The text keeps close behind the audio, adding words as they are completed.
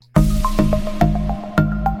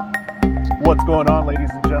What's going on,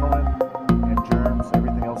 ladies and gentlemen, and germs,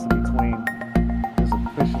 everything else in between? This is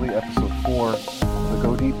officially episode 4 of the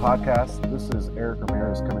Go Deep podcast. This is Eric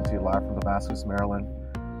Ramirez coming to you live from Damascus, Maryland.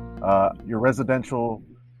 Your residential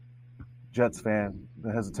Jets fan,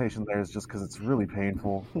 the hesitation there is just because it's really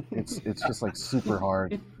painful. It's just like super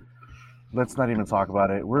hard. Let's not even talk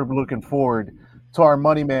about it. We're looking forward to our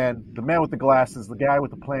money man, the man with the glasses, the guy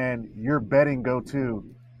with the plan, your betting go-to.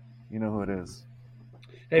 You know who it is.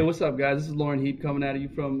 Hey, what's up, guys? This is Lauren Heap coming at you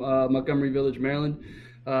from Montgomery Village, Maryland.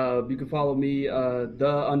 You can follow me,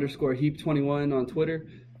 _Heap21 on Twitter.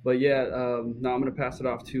 But yeah, now I'm going to pass it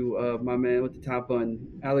off to my man with the top bun,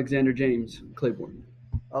 Alexander James Claiborne.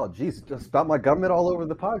 Oh, geez, just about my government all over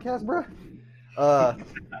the podcast, bro.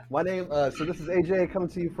 My name, so this is AJ coming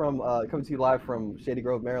to you live from Shady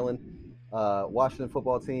Grove, Maryland. Washington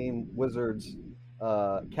football team, Wizards,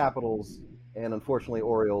 Capitals, and unfortunately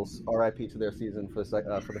Orioles. RIP to their season for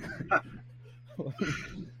the.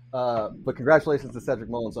 But congratulations to Cedric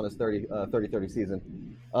Mullins on his 30-30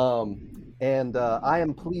 season. And I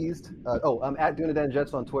am pleased. I'm at Dunadan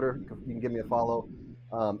Jets on Twitter. You can give me a follow.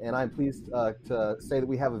 And I'm pleased to say that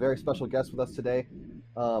we have a very special guest with us today.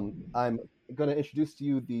 I'm going to introduce to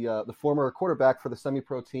you the former quarterback for the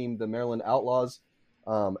semi-pro team, the Maryland Outlaws,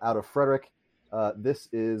 out of Frederick. This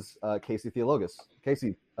is Casey Theologus.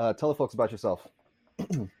 Casey, tell the folks about yourself.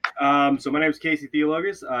 So my name is Casey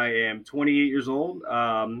Theologus. I am 28 years old.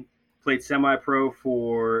 Played semi-pro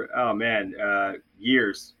for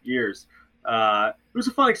years. It was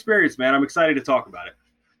a fun experience, man. I'm excited to talk about it.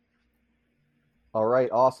 All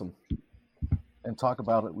right, awesome. And talk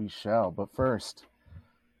about it we shall. But first,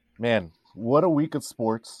 man, what a week of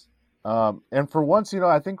sports. And for once,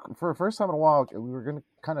 I think for the first time in a while, we were going to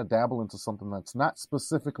kind of dabble into something that's not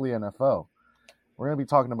specifically NFL. We're going to be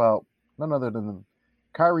talking about none other than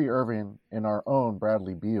Kyrie Irving and our own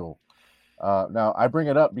Bradley Beal. Now, I bring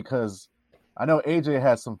it up because I know AJ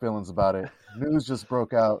has some feelings about it. News just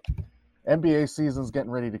broke out. NBA season's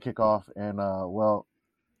getting ready to kick off, and,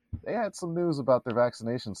 they had some news about their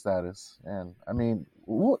vaccination status. And, I mean,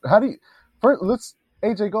 AJ,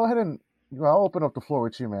 go ahead and I'll open up the floor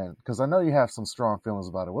with you, man, because I know you have some strong feelings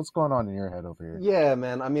about it. What's going on in your head over here? Yeah,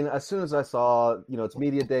 man. I mean, as soon as I saw, it's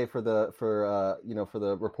media day for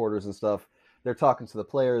the reporters and stuff, they're talking to the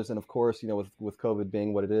players, and of course, with COVID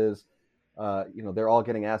being what it is, they're all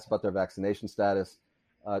getting asked about their vaccination status.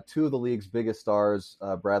 Two of the league's biggest stars,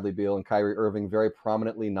 Bradley Beal and Kyrie Irving, very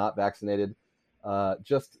prominently not vaccinated,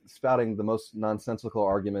 just spouting the most nonsensical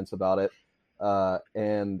arguments about it,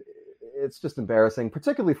 and it's just embarrassing,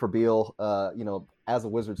 particularly for Beal. As a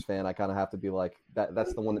Wizards fan, I kind of have to be like,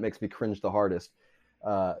 that's the one that makes me cringe the hardest.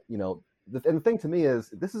 And the thing to me is,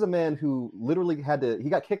 this is a man who literally he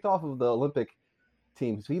got kicked off of the Olympic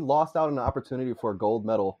team. So he lost out on an opportunity for a gold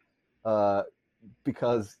medal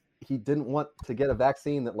because he didn't want to get a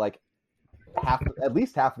vaccine that at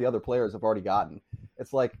least half of the other players have already gotten.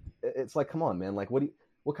 It's like, come on, man. Like,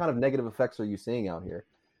 what kind of negative effects are you seeing out here?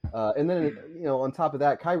 And then, on top of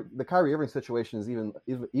that, the Kyrie Irving situation is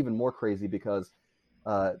even more crazy because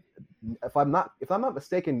if I'm not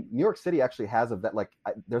mistaken, New York City actually has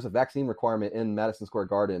there's a vaccine requirement in Madison Square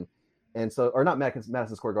Garden, and so, or not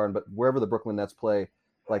Madison Square Garden, but wherever the Brooklyn Nets play,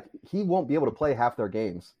 he won't be able to play half their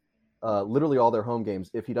games, literally all their home games,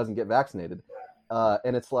 if he doesn't get vaccinated.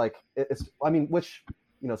 And which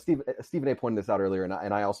Stephen A. pointed this out earlier,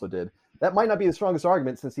 and I also did. That might not be the strongest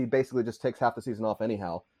argument since he basically just takes half the season off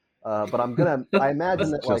anyhow. But I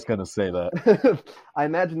imagine that just gonna say that. I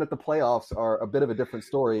imagine that the playoffs are a bit of a different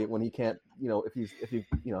story when he can't, if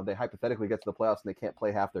they hypothetically get to the playoffs and they can't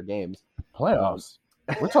play half their games. Playoffs?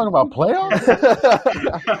 We're talking about playoffs?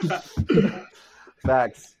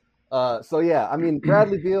 Facts. So yeah, I mean,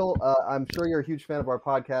 Bradley Beal, I'm sure you're a huge fan of our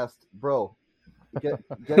podcast, bro. Get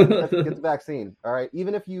the vaccine. All right.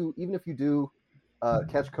 Even if you do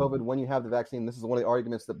catch COVID when you have the vaccine, this is one of the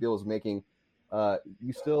arguments that Beal is making.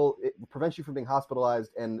 It prevents you from being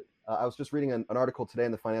hospitalized. And I was just reading an article today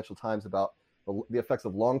in the Financial Times about the effects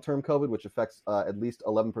of long-term COVID, which affects at least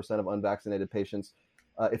 11% of unvaccinated patients.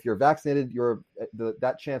 If you're vaccinated,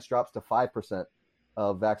 that chance drops to 5%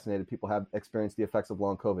 of vaccinated people have experienced the effects of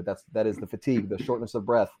long COVID. That is the fatigue, the shortness of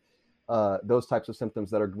breath, those types of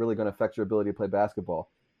symptoms that are really going to affect your ability to play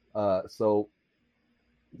basketball. So,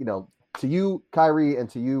 to you, Kyrie, and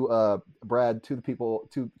to you, Brad, two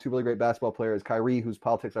really great basketball players, Kyrie, whose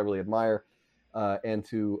politics I really admire, and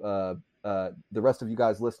to the rest of you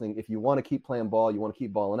guys listening, if you want to keep playing ball, you want to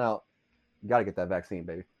keep balling out, you got to get that vaccine,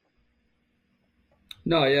 baby.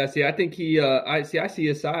 No, yeah. See, I think I see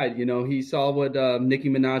his side. You know, he saw what Nicki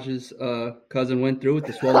Minaj's cousin went through with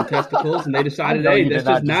the swollen testicles, and they I decided, know hey, you did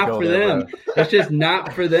that's not just just not go for there, them. bro. That's just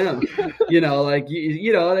not for them. You know, like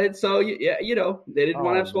you know, and so yeah, you know, they didn't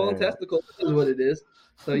want to Oh have swollen man, testicles. Is what it is.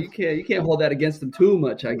 So you can't hold that against them too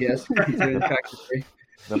much, I guess, considering the fact that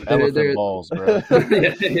them they're elephant balls, bro.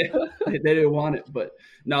 yeah, yeah. They didn't want it, but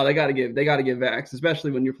no, they got to give vax,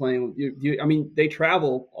 especially when you're playing with you. I mean, they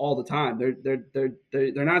travel all the time. They're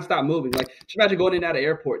nonstop moving. Like, just imagine going in and out of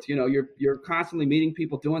airports. You know, you're constantly meeting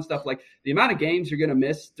people, doing stuff. Like the amount of games you're gonna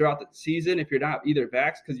miss throughout the season if you're not either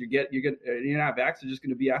vax because you're not vax, are just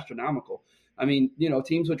gonna be astronomical. I mean, you know,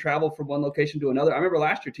 teams would travel from one location to another. I remember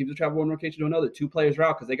last year, teams would travel one location to another. 2 players are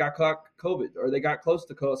out because they got caught COVID or they got close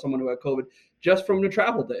to someone who had COVID just from the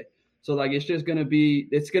travel day. So like it's gonna be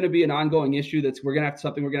an ongoing issue we're gonna have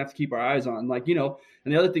to keep our eyes on. Like, you know,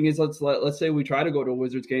 and the other thing is let's say we try to go to a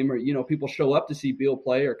Wizards game or, you know, people show up to see Beal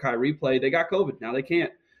play or Kyrie play, they got COVID. Now they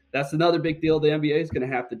can't. That's another big deal the NBA is gonna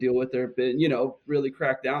have to deal with. They're been, you know, really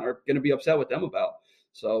crack down or gonna be upset with them about.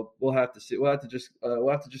 So we'll have to see. We'll have to just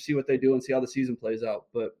see what they do and see how the season plays out.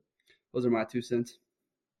 But those are my 2 cents.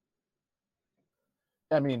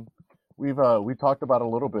 I mean, we talked about a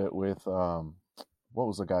little bit with what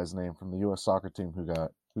was the guy's name from the U.S. soccer team who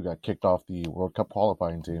got kicked off the World Cup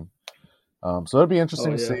qualifying team. So it'd be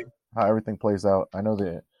interesting to see how everything plays out. I know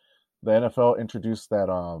the NFL introduced that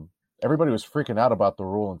everybody was freaking out about the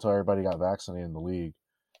rule until everybody got vaccinated in the league.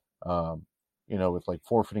 You know, with like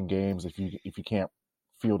forfeiting games if you can't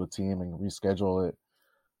field a team and reschedule it.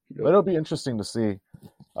 But it'll be interesting to see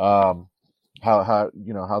how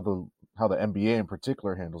the NBA in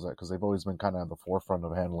particular handles that, because they've always been kind of at the forefront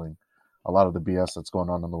of handling a lot of the BS that's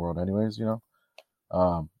going on in the world anyways, you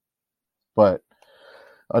know. But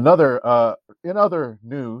in other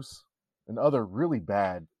news, in other really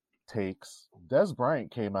bad takes, Des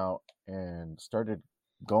Bryant came out and started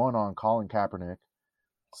going on Colin Kaepernick,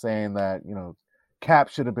 saying that, you know, Cap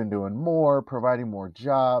should have been doing more, providing more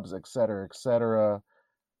jobs, et cetera, et cetera.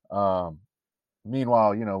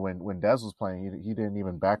 Meanwhile, you know, when Des was playing, he didn't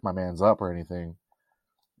even back my man's up or anything.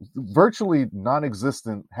 Virtually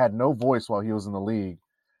non-existent, had no voice while he was in the league.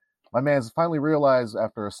 My man's finally realized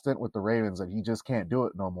after a stint with the Ravens that he just can't do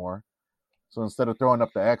it no more. So instead of throwing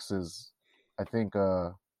up the X's, I think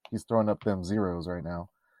he's throwing up them zeros right now.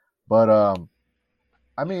 But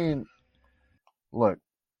I mean, look,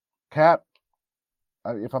 Cap,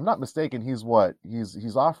 if I'm not mistaken, he's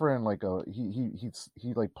offering like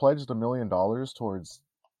he like pledged $1 million towards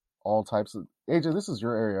all types of AJ. This is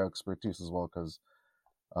your area of expertise as well, because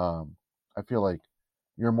I feel like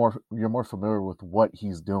you're more familiar with what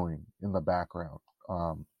he's doing in the background.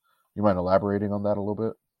 You mind elaborating on that a little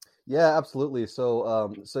bit? Yeah, absolutely.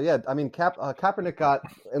 So yeah, I mean, Kaepernick got,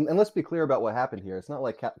 and let's be clear about what happened here. It's not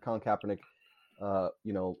like Colin Kaepernick,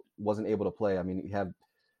 you know, wasn't able to play. I mean, you have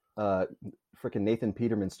freaking Nathan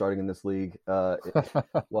Peterman starting in this league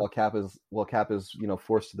while Cap is you know,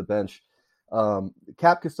 forced to the bench.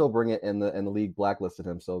 Cap could still bring it, and the league blacklisted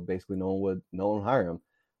him, so basically no one would hire him.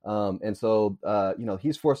 And so you know,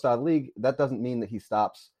 he's forced out of the league. That doesn't mean that he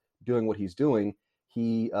stops doing what he's doing.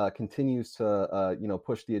 He continues to you know,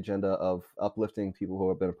 push the agenda of uplifting people who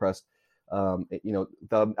have been oppressed. You know,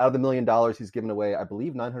 out of the $1 million he's given away, I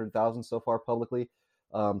believe 900,000 so far publicly.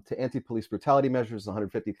 To anti-police brutality measures,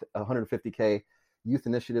 150K. Youth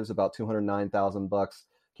initiatives, about $209,000.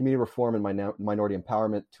 Community reform and minority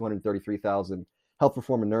empowerment, $233,000. Health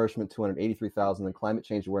reform and nourishment, $283,000. And climate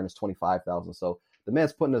change awareness, $25,000. So the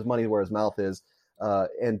man's putting his money where his mouth is.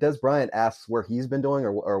 And Des Bryant asks where he's been doing,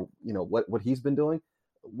 or you know, what he's been doing.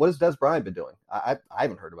 What has Des Bryant been doing? I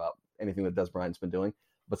haven't heard about anything that Des Bryant's been doing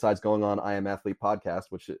besides going on I Am Athlete podcast,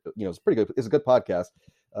 which, you know, is pretty good. It's a good podcast.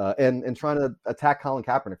 And trying to attack Colin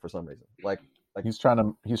Kaepernick for some reason. Like he's trying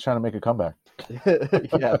to make a comeback.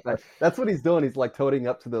 Yeah, that's what he's doing. He's like toting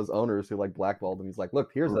up to those owners who like blackballed him. He's like,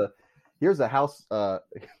 look, here's a house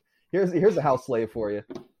here's a house slave for you.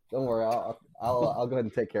 Don't worry, I'll go ahead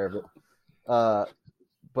and take care of it.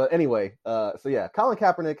 But anyway, so yeah, Colin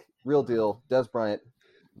Kaepernick, real deal. Des Bryant,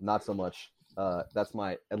 not so much. That's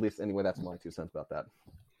my 2 cents about that.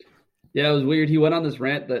 Yeah, it was weird. He went on this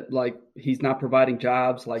rant that like he's not providing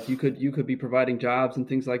jobs. Like you could be providing jobs and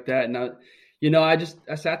things like that. And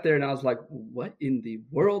I sat there and I was like, what in the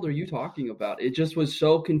world are you talking about? It just was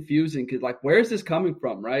so confusing because like, where is this coming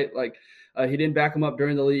from, right? Like he didn't back him up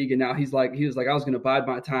during the league, and now he was like, I was going to bide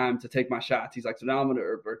my time to take my shots. He's like, so now I'm going to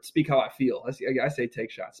or speak how I feel. I say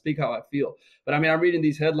take shots, speak how I feel. But I mean, I'm reading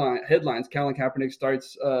these headlines. Colin Kaepernick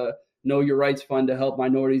starts Know Your Rights Fund to help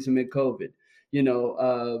minorities amid COVID. You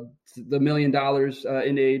know, the $1 million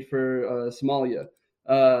in aid for Somalia.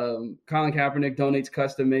 Colin Kaepernick donates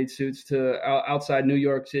custom-made suits to outside New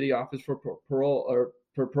York City office for parole or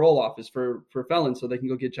for parole office for felons so they can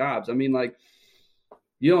go get jobs. I mean, like,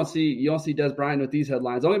 you don't see Des Bryant with these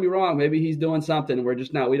headlines. Don't get me wrong, maybe he's doing something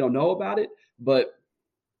and we don't know about it, but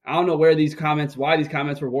I don't know why these comments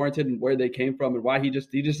were warranted and where they came from and why he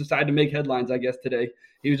just decided to make headlines, I guess, today.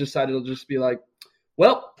 He was decided to just be like,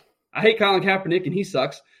 well, I hate Colin Kaepernick and he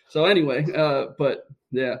sucks. So anyway, but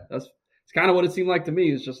yeah, it's kind of what it seemed like to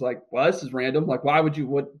me. It's just like, well, this is random. Like, why would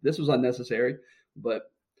you, this was unnecessary.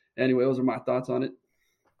 But anyway, those are my thoughts on it.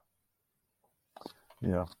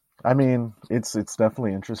 Yeah. I mean, it's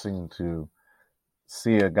definitely interesting to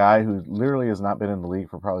see a guy who literally has not been in the league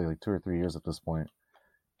for probably like 2 or 3 years at this point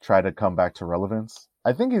try to come back to relevance.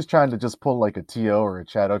 I think he's trying to just pull like a T.O. or a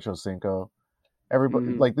Chad Ochocinco.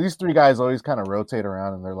 Everybody, like these three guys always kind of rotate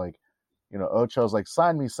around and they're like, you know, Ocho's like,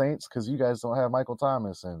 sign me, Saints, because you guys don't have Michael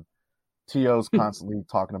Thomas. And T.O.'s constantly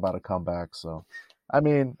talking about a comeback. So, I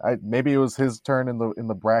mean, maybe it was his turn in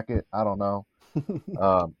the bracket. I don't know.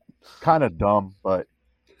 Kind of dumb, but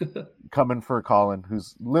coming for Colin,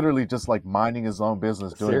 who's literally just like minding his own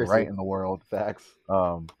business, doing Seriously. right in the world. Facts.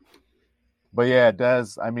 But yeah, Des,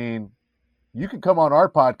 I mean, you can come on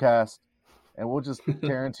our podcast and we'll just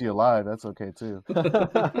tear into you live. That's okay too.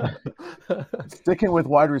 Sticking with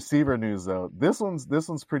wide receiver news though, this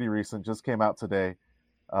one's pretty recent. Just came out today.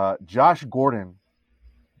 Josh Gordon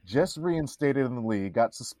just reinstated in the league.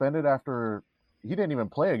 Got suspended after he didn't even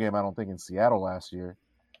play a game, I don't think, in Seattle last year.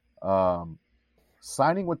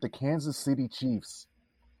 Signing with the Kansas City Chiefs,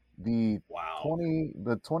 the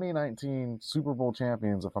 2019 Super Bowl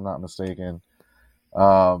champions, if I'm not mistaken.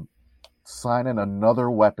 Signing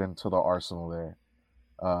another weapon to the arsenal there.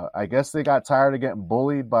 I guess they got tired of getting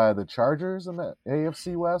bullied by the Chargers in the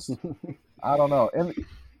AFC West. I don't know. And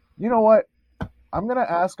you know what? I'm going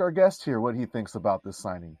to ask our guest here what he thinks about this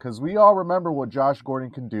signing, because we all remember what Josh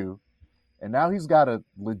Gordon can do. And now he's got a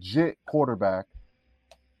legit quarterback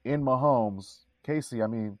in Mahomes. Casey, I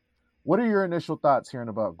mean, what are your initial thoughts hearing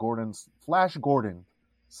about Flash Gordon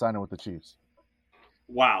signing with the Chiefs?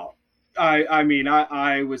 Wow. I mean,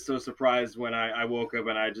 I was so surprised when I woke up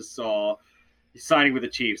and I just saw signing with the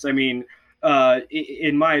Chiefs. I mean,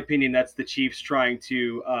 in my opinion, that's the Chiefs trying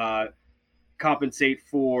to compensate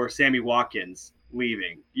for Sammy Watkins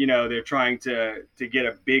leaving. You know, they're trying to get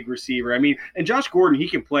a big receiver. I mean, and Josh Gordon, he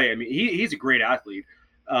can play. I mean, he's a great athlete.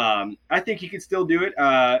 I think he can still do it.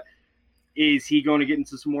 Is he going to get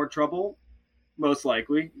into some more trouble? Most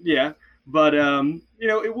likely, yeah. But you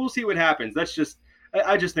know, we'll see what happens. I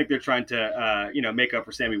just think they're trying to make up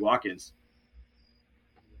for Sammy Watkins.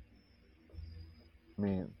 I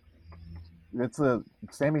mean,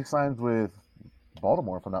 Sammy signs with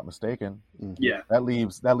Baltimore, if I'm not mistaken. Yeah, that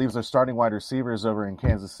leaves their starting wide receivers over in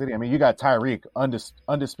Kansas City. I mean, you got Tyreek,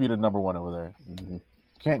 undisputed number one over there. Mm-hmm.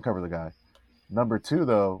 Can't cover the guy. Number two,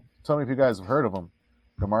 though, tell me if you guys have heard of him,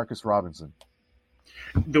 Demarcus Robinson.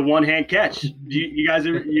 The one-hand catch. You guys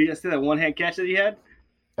see that one-hand catch that he had?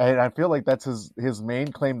 And I feel like that's his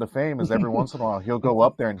main claim to fame is every once in a while he'll go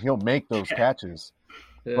up there and he'll make those catches.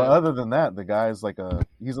 Yeah. But other than that, the guy's like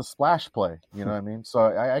he's a splash play. You know what I mean? So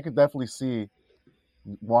I could definitely see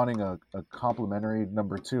wanting a complimentary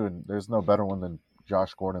number two, and there's no better one than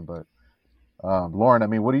Josh Gordon. But Lauren, I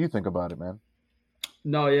mean, what do you think about it, man?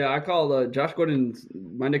 No, yeah, I call Josh Gordon.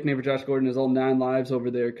 My nickname for Josh Gordon is Old 9 Lives over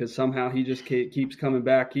there because somehow he just keeps coming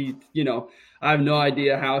back. I have no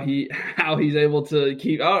idea how he's able to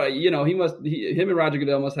keep. Oh, him and Roger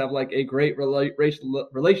Goodell must have like a great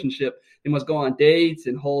relationship. They must go on dates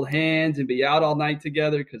and hold hands and be out all night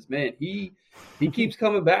together because man, he keeps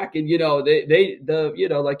coming back. And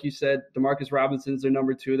like you said, Demarcus Robinson's their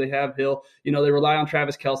number two. They have Hill. They rely on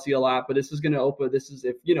Travis Kelce a lot, but this is going to open. This is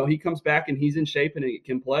if he comes back and he's in shape and it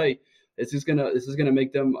can play. This is gonna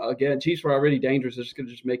make them again. Chiefs were already dangerous. It's just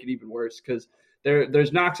gonna make it even worse because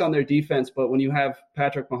there's knocks on their defense. But when you have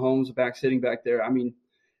Patrick Mahomes sitting back there, I mean,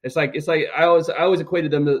 it's like I always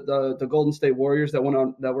equated them to the Golden State Warriors that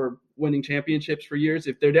were winning championships for years.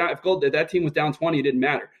 If they're down, if that team was down 20, it didn't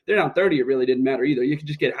matter. If they're down 30, it really didn't matter either. You could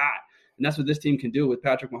just get hot, and that's what this team can do with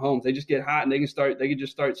Patrick Mahomes. They just get hot and they can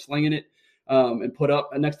just start slinging it. And put up,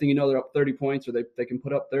 and next thing you know, they're up 30 points, or they can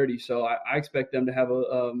put up 30. So I expect them to have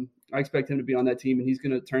I expect him to be on that team, and he's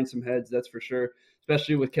going to turn some heads, that's for sure.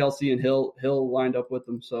 Especially with Kelce and Hill lined up with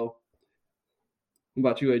them. So, what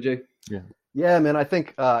about you, AJ? Yeah, man. I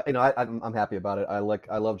think I'm happy about it. I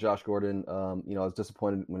love Josh Gordon. I was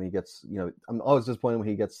disappointed when he gets. I'm always disappointed when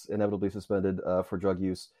he gets inevitably suspended for drug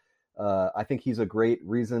use. I think he's a great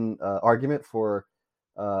argument for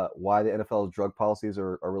why the NFL's drug policies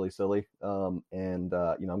are really silly. I'm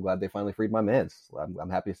glad they finally freed my mans. I'm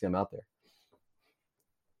happy to see him out there.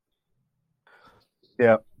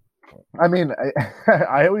 Yeah. I mean,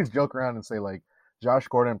 I always joke around and say, like, Josh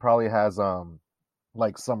Gordon probably has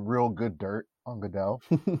like some real good dirt on Goodell.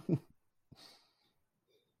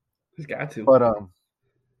 He's got to. But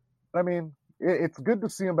I mean, it's good to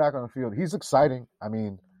see him back on the field. He's exciting. I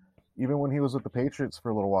mean, even when he was with the Patriots for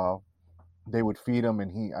a little while, they would feed him, and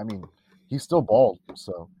he's still bald.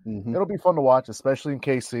 So it'll be fun to watch, especially in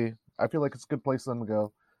KC. I feel like it's a good place for them to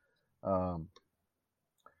go.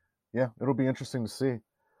 Yeah, it'll be interesting to see.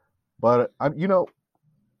 But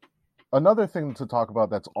another thing to talk about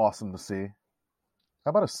that's awesome to see. How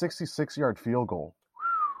about a 66-yard field goal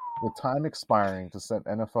with time expiring to set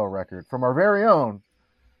NFL record from our very own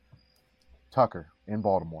Tucker in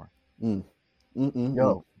Baltimore? Yo,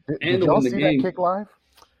 did y'all see that kick live?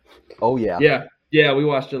 Oh yeah, yeah. We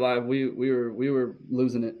watched it live. We were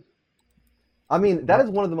losing it. I mean, that is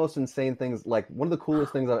one of the most insane things. Like one of the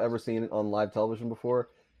coolest things I've ever seen on live television before.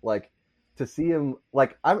 Like to see him.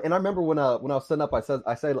 Like I remember when I was setting up, I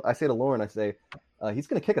say to Lauren, I say, he's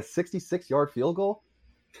gonna kick a 66-yard field goal.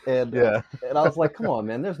 And I was like, come on,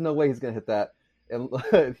 man, there's no way he's gonna hit that. And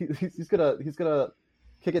he's gonna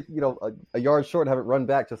kick it, a yard short and have it run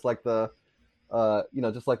back just like the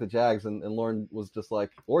Jags. And Lauren was just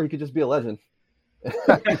like, or he could just be a legend.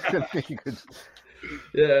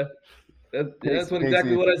 Yeah. That's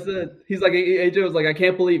exactly what I said. He's like, AJ was like, I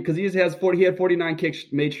can't believe, because he had 49 kicks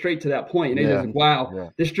made straight to that point, and AJ was like,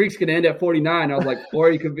 wow, this streak's gonna end at 49. I was like, or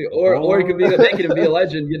he could be, or he could be making him be a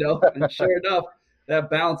legend, And sure enough, that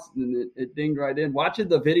bounced and it dinged right in. Watching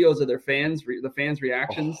the videos of their fans, the fans'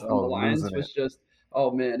 reactions on the Lions was just,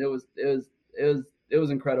 oh man, it was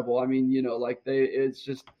incredible. I mean, it's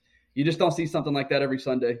just, you just don't see something like that every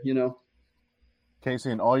Sunday,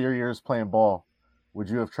 Casey, in all your years playing ball, would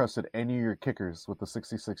you have trusted any of your kickers with the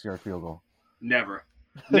 66-yard field goal? Never.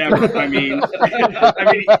 I mean,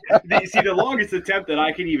 the longest attempt that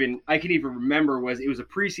I can even remember was it was a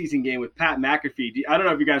preseason game with Pat McAfee. I don't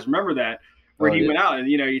know if you guys remember that, where he went out and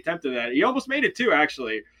he attempted that. He almost made it too,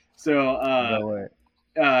 actually. So, no way.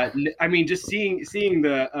 I mean, just seeing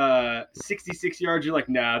the 66 yards, you're like,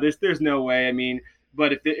 nah, there's no way. I mean,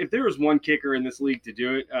 but if there was one kicker in this league to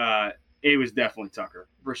do it, it was definitely Tucker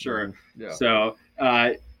for sure. Yeah. So,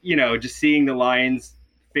 just seeing the Lions'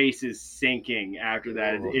 faces sinking after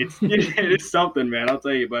that, it's something, man. I'll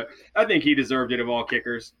tell you. But I think he deserved it of all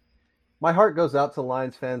kickers. My heart goes out to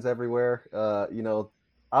Lions fans everywhere.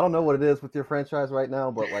 I don't know what it is with your franchise right now,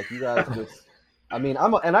 but like you guys just, I mean,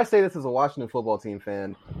 and I say this as a Washington football team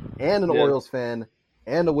fan, and an Orioles fan,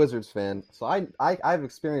 and a Wizards fan. So I've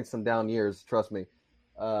experienced some down years. Trust me.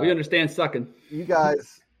 We understand sucking. You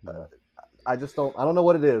guys. I don't know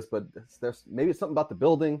what it is, but maybe it's something about the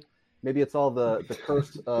building. Maybe it's all the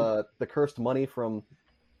cursed money from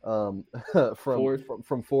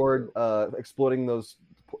Ford exploiting those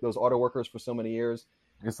auto workers for so many years.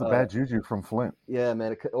 It's the bad juju from Flint. Yeah,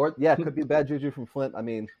 man. It could be bad juju from Flint. I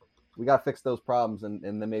mean, we got to fix those problems, and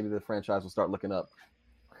then maybe the franchise will start looking up.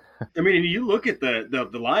 I mean, you look at the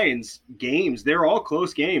Lions games; they're all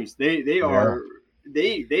close games. They very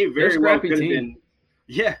well could have been.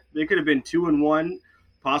 Yeah, they could have been 2-1,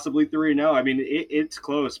 possibly 3-0. I mean, it's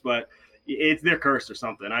close, but they're cursed or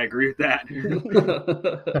something. I agree with that.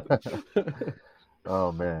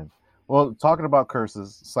 Oh man. Well, talking about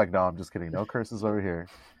curses, it's like, no, I'm just kidding. No curses over here.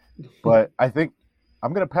 But I think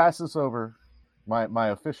I'm going to pass this over, my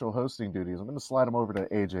official hosting duties. I'm going to slide them over to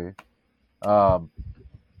AJ.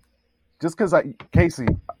 Just because Casey,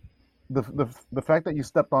 the fact that you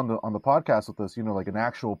stepped on the podcast with us, like an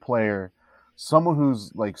actual player, someone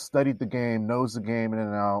who's like studied the game, knows the game in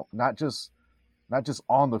and out, not just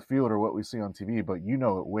on the field or what we see on TV, but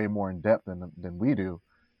it way more in depth than we do,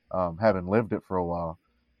 having lived it for a while.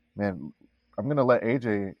 Man, I'm gonna let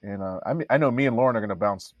AJ and I know me and Lauren are gonna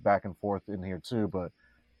bounce back and forth in here too, but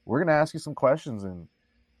we're gonna ask you some questions and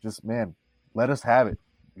just, man, let us have it.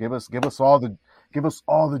 Give us all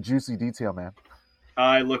the juicy detail, man.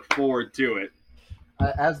 I look forward to it.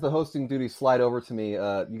 As the hosting duties slide over to me,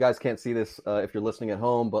 you guys can't see this if you're listening at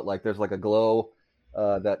home, but like there's like a glow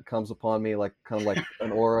that comes upon me, like kind of like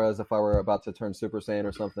an aura, as if I were about to turn Super Saiyan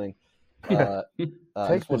or something. I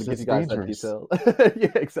just want to give you guys that detail.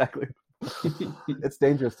 Yeah, exactly. It's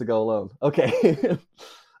dangerous to go alone. Okay.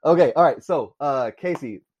 Okay. All right. So,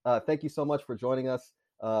 Casey, thank you so much for joining us.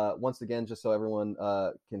 Once again, just so everyone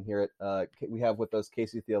can hear it, we have with us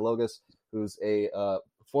Casey Theologus, who's a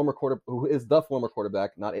who is the former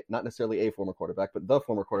quarterback, not necessarily a former quarterback, but the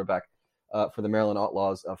former quarterback for the Maryland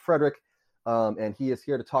Outlaws. Frederick, and he is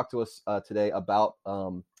here to talk to us today about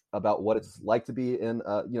what it's like to be in,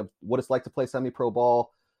 what it's like to play semi-pro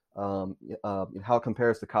ball, how it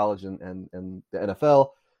compares to college and the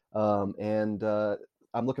NFL, and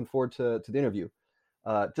I'm looking forward to the interview.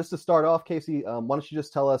 Just to start off, Casey, why don't you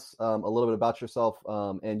just tell us a little bit about yourself?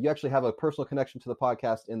 And you actually have a personal connection to the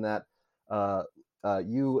podcast in that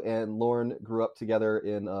you and Lauren grew up together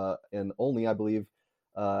in Olney, I believe,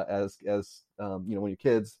 as when you're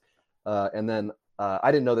kids. And then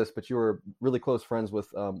I didn't know this, but you were really close friends with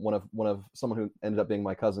one of someone who ended up being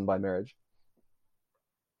my cousin by marriage.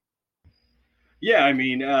 Yeah, I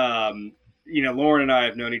mean, Lauren and I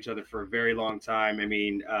have known each other for a very long time. I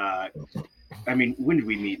mean, when did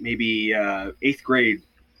we meet? Maybe eighth grade.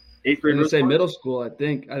 I'm gonna say middle school. I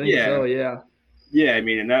think Yeah. so. Yeah. Yeah, I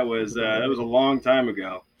mean, and that was a long time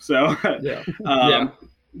ago. So Yeah.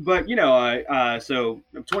 But so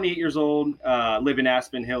I'm 28 years old. Live in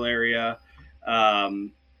Aspen Hill area. Now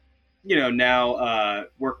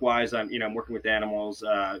work-wise, I'm working with animals,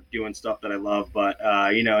 doing stuff that I love, but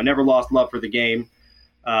I never lost love for the game.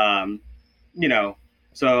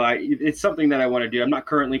 So it's something that I want to do. I'm not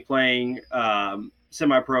currently playing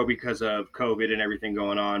semi-pro because of COVID and everything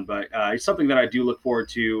going on, but it's something that I do look forward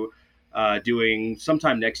to doing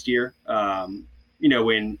sometime next year. When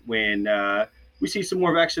we see some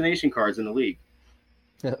more vaccination cards in the league.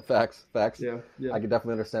 Facts. Yeah. I can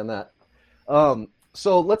definitely understand that.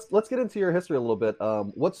 So let's get into your history a little bit.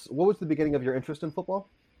 What was the beginning of your interest in football?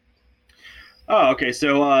 Oh, okay.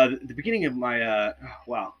 So the beginning of my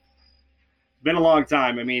wow, it's been a long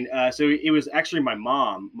time. I mean, so it was actually my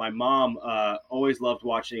mom. My mom always loved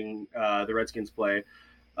watching the Redskins play.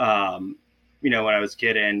 When I was a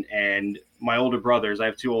kid, and my older brothers. I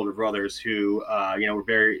have two older brothers who were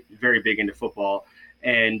very, very big into football,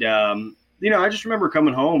 and I just remember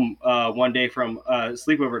coming home one day from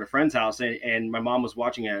sleepover at a friend's house, and my mom was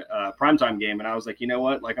watching a primetime game, and I was like, you know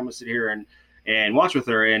what, like I'm gonna sit here and watch with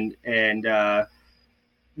her, and I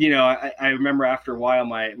remember after a while,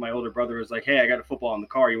 my older brother was like, hey, I got a football in the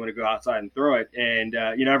car, you want to go outside and throw it? And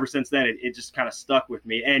ever since then, it just kind of stuck with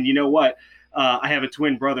me. And you know what? I have a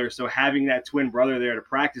twin brother, so having that twin brother there to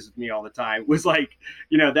practice with me all the time was like,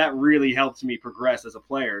 that really helped me progress as a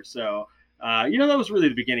player. So, that was really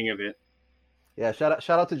the beginning of it. Yeah, shout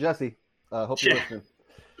out to Jesse. Hope you're listening.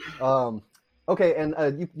 Okay,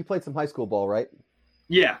 and you played some high school ball, right?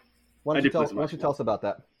 Yeah. Why don't you tell us about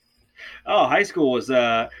that? Oh, high school was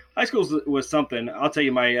something. I'll tell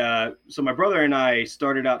you, my brother and I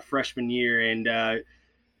started out freshman year, and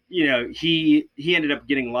he ended up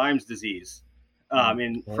getting Lyme's disease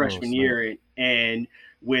in freshman year, and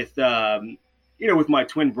with with my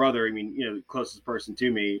twin brother, I mean, the closest person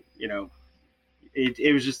to me,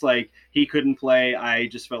 it was just like he couldn't play. I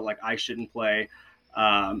just felt like I shouldn't play.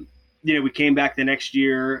 We came back the next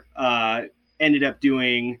year, ended up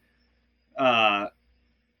doing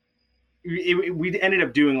we ended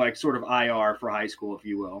up doing like sort of IR for high school, if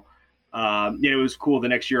you will. It was cool. The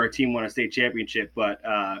next year, our team won a state championship, but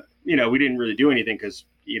we didn't really do anything because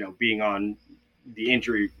being on the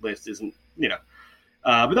injury list isn't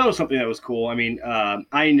but that was something that was cool. I mean,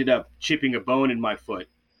 I ended up chipping a bone in my foot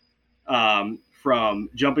from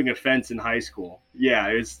jumping a fence in high school. Yeah,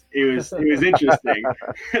 it was interesting.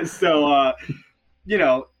 So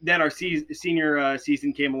then our senior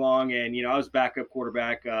season came along, and I was backup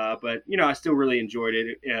quarterback, but I still really enjoyed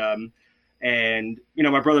it. And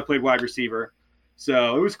my brother played wide receiver,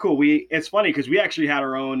 so it was cool. It's funny because we actually had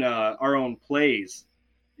our own plays,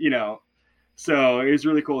 so it was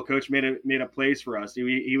really cool. Coach made up plays for us.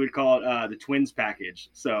 He would call it the twins package.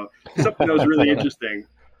 So something that was really interesting.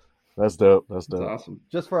 That's dope. That's awesome.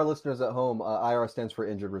 Just for our listeners at home, IR stands for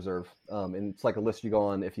injured reserve, and it's like a list you go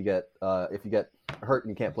on if you get hurt and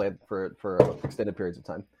you can't play for extended periods of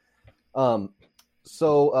time.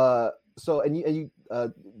 So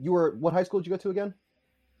you were, what high school did you go to again?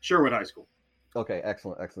 Sherwood High School. Okay,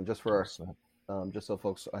 excellent. Just for just so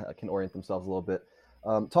folks can orient themselves a little bit.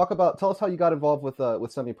 Tell us how you got involved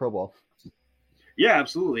with semi-pro ball. Yeah,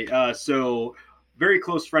 absolutely. So very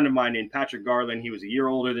close friend of mine named Patrick Garland. He was a year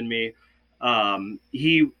older than me.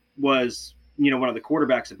 He was, one of the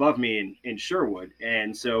quarterbacks above me in Sherwood.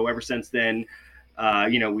 And so ever since then,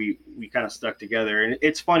 we kind of stuck together. And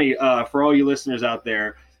it's funny for all you listeners out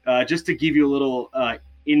there, just to give you a little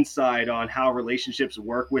insight on how relationships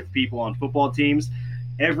work with people on football teams.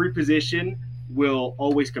 Every position will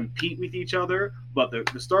always compete with each other, but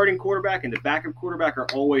the starting quarterback and the backup quarterback are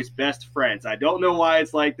always best friends. I don't know why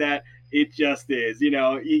it's like that. It just is.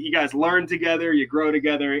 You guys learn together, you grow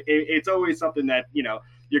together. It's always something that,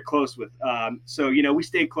 you're close with. So we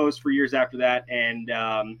stayed close for years after that. And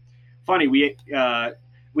funny. We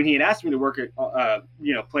when he had asked me to work at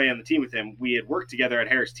play on the team with him, we had worked together at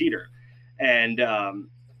Harris Teeter, and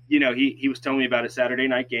he was telling me about his Saturday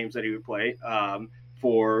night games that he would play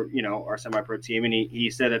for our semi-pro team, and he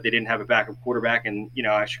said that they didn't have a backup quarterback, and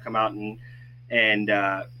I should come out and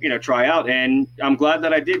try out, and I'm glad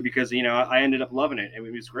that I did because I ended up loving it, and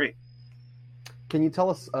it was great. Can you tell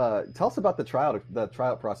us about the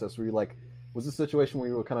tryout process? Were you like, was this a situation where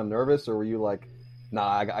you were kind of nervous, or were you like,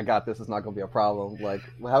 nah, I got this, it's not going to be a problem? Like,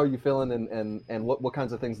 how are you feeling, and what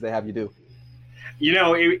kinds of things do they have you do?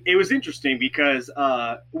 It was interesting because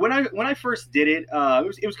when I first did it,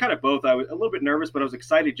 it was kind of both. I was a little bit nervous, but I was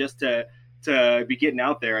excited just to be getting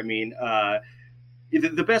out there. I mean,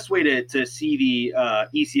 the best way to see the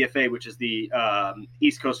ECFA, which is the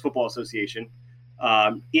East Coast Football Association,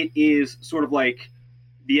 it is sort of like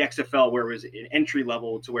the XFL, where it was an entry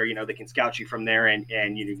level to where they can scout you from there,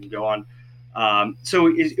 and you can go on. So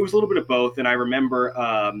it was a little bit of both. And I remember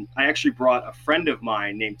I actually brought a friend of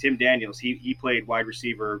mine named Tim Daniels. He played wide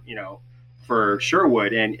receiver, for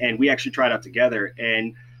Sherwood, and we actually tried out together.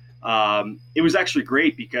 And it was actually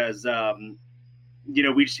great because,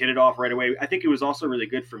 we just hit it off right away. I think it was also really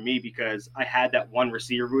good for me because I had that one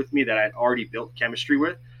receiver with me that I'd already built chemistry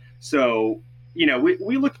with. So,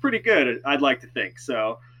 we looked pretty good, I'd like to think.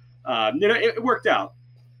 So, it worked out.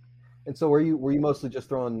 And so were you mostly just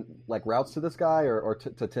throwing like routes to this guy or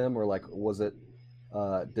to Tim, or like was it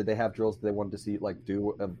did they have drills that they wanted to see like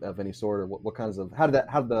do of any sort, or what kinds of how'd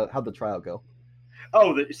the tryout go?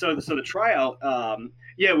 Oh, so the tryout,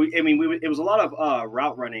 it was a lot of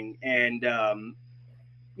route running, and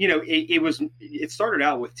it started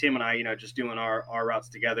out with Tim and I just doing our routes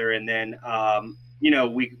together, and then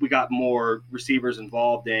we got more receivers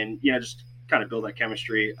involved, and just kind of build that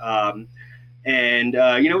chemistry.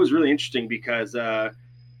 It was really interesting because at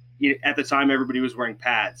the time everybody was wearing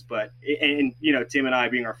pads, but Tim and I,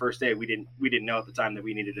 being our first day, we didn't know at the time that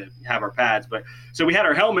we needed to have our pads, but so we had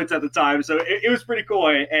our helmets at the time, so it was pretty cool.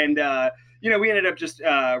 And we ended up just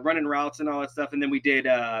running routes and all that stuff, and then we did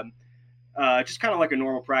just kind of like a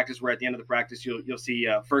normal practice where at the end of the practice you'll see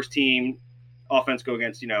first team offense go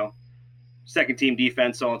against second team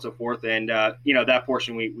defense, so on and so forth, and that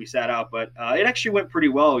portion we sat out, but it actually went pretty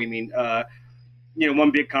well. I mean,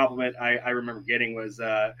 one big compliment I remember getting was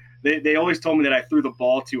they always told me that I threw the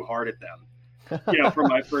ball too hard at them, for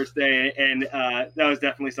my first day, and that was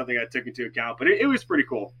definitely something I took into account. But it was pretty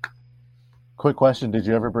cool. Quick question: did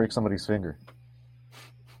you ever break somebody's finger?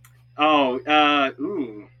 Oh,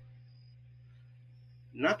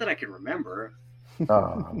 not that I can remember.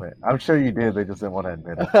 Oh man, I'm sure you did. They just didn't want to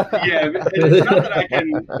admit it. Yeah, it's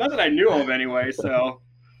not that I knew of anyway. So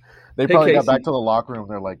they probably got back to the locker room.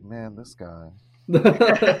 They're like, "Man, this guy."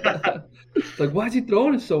 Like, why is he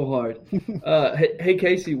throwing it so hard? Hey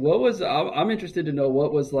Casey, I'm interested to know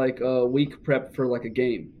what was like a week prep for like a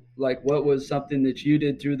game. Like, what was something that you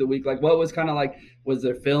did through the week? Like, what was kind of like, was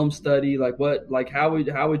there film study? Like, how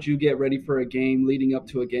would you get ready for a game leading up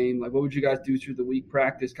to a game? Like, what would you guys do through the week?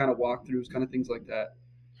 Practice, kind of walkthroughs, kind of things like that.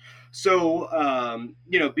 So,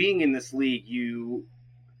 being in this league,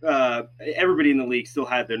 everybody in the league still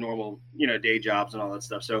had their normal, day jobs and all that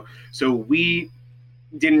stuff. So we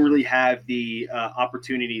didn't really have the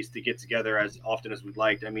opportunities to get together as often as we'd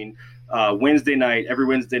liked. I mean, every Wednesday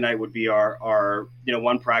night would be our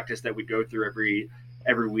one practice that we'd go through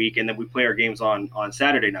every week, and then we play our games on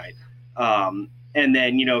Saturday night. And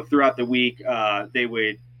then throughout the week, they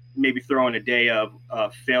would maybe throw in a day of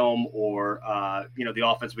film, or the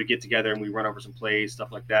offense would get together and we run over some plays,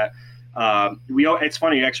 stuff like that. It's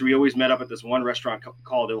funny, actually, we always met up at this one restaurant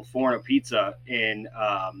called Il Forno Pizza in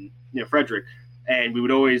Frederick. And we would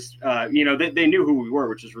always, they knew who we were,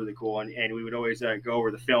 which is really cool. And we would always go over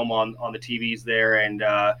the film on the TVs there. And,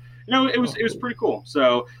 it was pretty cool.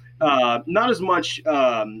 So not as much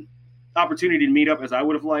opportunity to meet up as I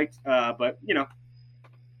would have liked. But,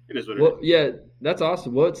 it is what it is. Yeah, that's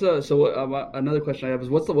awesome. Another question I have is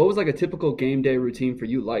what was like a typical game day routine for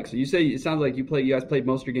you like? So you say it sounds like you guys played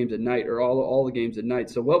most of your games at night, or all the games at night.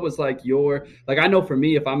 So what was like I know for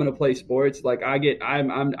me, if I'm gonna play sports, like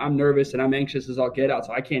I'm nervous and I'm anxious as I'll get out,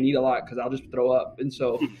 so I can't eat a lot because I'll just throw up. And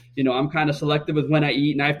so I'm kind of selective with when I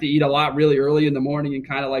eat, and I have to eat a lot really early in the morning and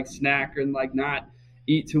kind of like snack and like not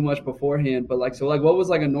eat too much beforehand. But what was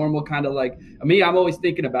like a normal kind of like me? I'm always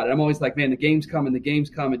thinking about it. I'm always like, man, the game's coming,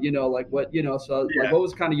 so like, what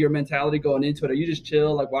was kind of your mentality going into it? Are you just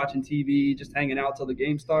chill, like watching TV, just hanging out till the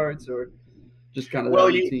game starts, or just kind of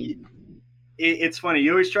routine? It's funny,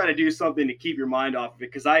 you always try to do something to keep your mind off of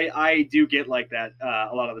it, because I do get like that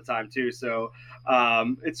a lot of the time too. So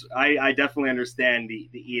I definitely understand the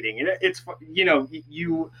eating, and it's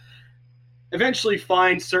eventually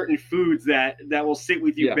find certain foods that will sit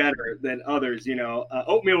with you better than others.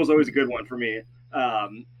 Oatmeal was always a good one for me.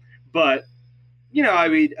 But I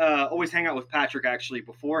would always hang out with Patrick actually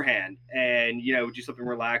beforehand, and do something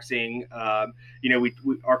relaxing.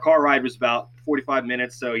 Our car ride was about 45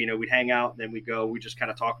 minutes, so we'd hang out, then we'd go. We just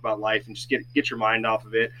kind of talk about life and just get your mind off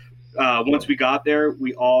of it. Once we got there,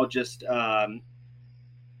 we all just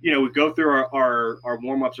we go through our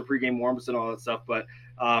warm ups, our pregame warm ups, and all that stuff. But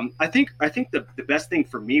I think the best thing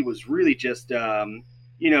for me was really just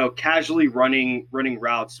casually running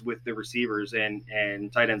routes with the receivers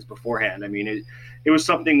and tight ends beforehand. I mean, it was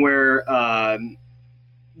something where,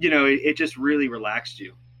 it just really relaxed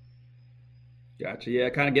you. Gotcha. Yeah.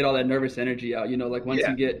 Kind of get all that nervous energy out, like once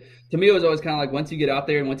you get, to me, it was always kind of like once you get out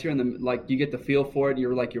there and once you're in the, like you get the feel for it,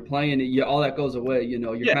 you're playing, all that goes away,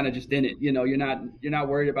 you're kind of just in it, you're not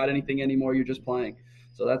worried about anything anymore. You're just playing.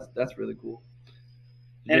 So that's really cool.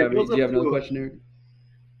 Do you have another question, Eric?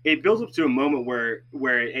 It builds up to a moment where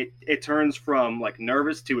it turns from like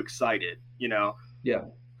nervous to excited, Yeah.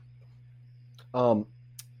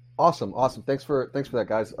 Awesome. Thanks for that,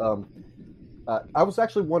 guys. I was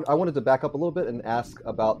actually I wanted to back up a little bit and ask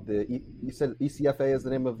about you said ECFA is the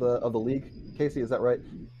name of the league, Casey, is that right?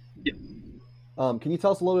 Yeah. Can you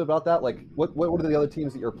tell us a little bit about that? Like what are the other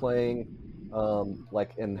teams that you're playing?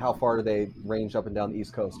 And how far do they range up and down the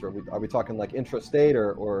East Coast? Or are we talking like intra-state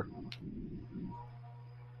or?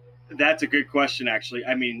 That's a good question, actually.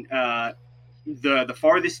 I mean, the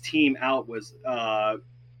farthest team out was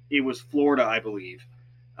it was Florida, I believe,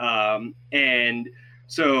 and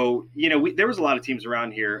so there was a lot of teams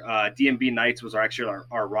around here. DMB Knights was actually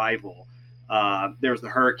our rival. There was the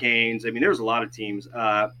Hurricanes. I mean, there was a lot of teams.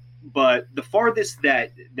 But the farthest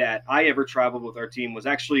that I ever traveled with our team was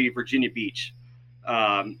actually Virginia Beach.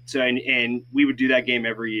 And we would do that game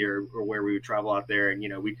every year, or where we would travel out there, and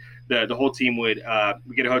the whole team would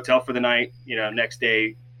we get a hotel for the night. Next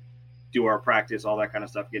day, do our practice, all that kind of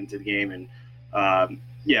stuff, get into the game, and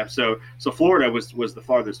so Florida was the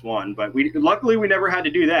farthest one, but luckily we never had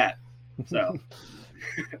to do that. So,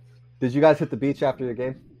 did you guys hit the beach after the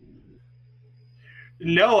game?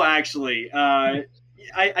 No, actually, I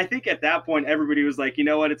think at that point everybody was like, you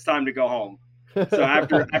know what, it's time to go home. So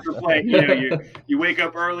after playing, you wake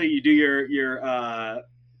up early, you do your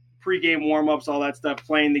pregame warm-ups, all that stuff,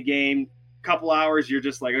 playing the game. Couple hours, you're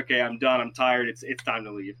just like, okay, I'm done, I'm tired, it's time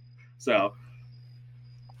to leave. So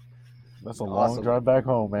that's a long drive back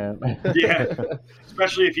home, man. Yeah,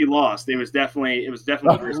 especially if you lost. It was definitely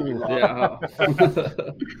the risk you lost.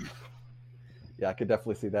 Yeah, I could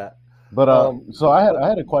definitely see that. But so I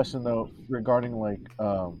had a question though regarding like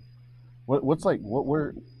what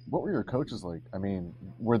were your coaches like? I mean,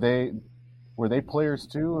 were they players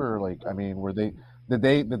too, or like, I mean, did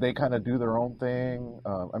they kind of do their own thing?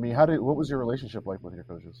 I mean, what was your relationship like with your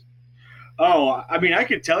coaches? Oh, I mean, I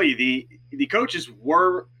could tell you the coaches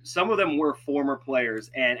some of them were former players,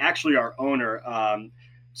 and actually our owner.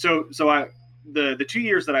 So the 2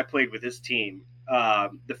 years that I played with this team,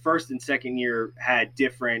 the first and second year had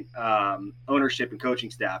different ownership and coaching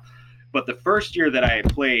staff. But the first year that I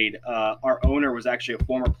had played, our owner was actually a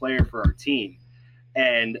former player for our team.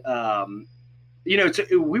 And,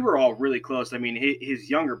 we were all really close. I mean, his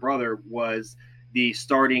younger brother was the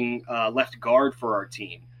starting left guard for our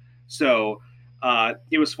team. So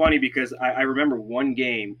it was funny because I remember one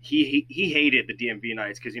game, he hated the DMV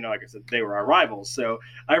Knights because, like I said, they were our rivals. So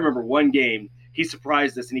I remember one game, he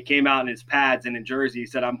surprised us and he came out in his pads and in jersey. He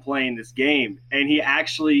said, I'm playing this game. And he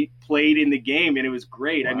actually played in the game, and it was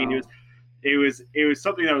great. Wow. I mean, it was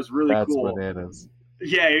something that was really cool. That's bananas.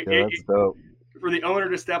 Yeah, that's dope. For the owner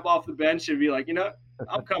to step off the bench and be like,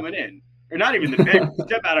 I'm coming in. Or not even the bench,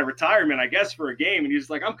 step out of retirement, I guess, for a game. And he's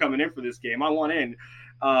like, I'm coming in for this game. I want in.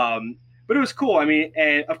 But it was cool. I mean,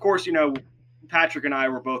 and of course, Patrick and I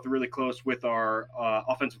were both really close with our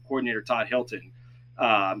offensive coordinator, Todd Hilton.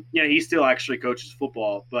 He still actually coaches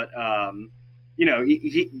football, but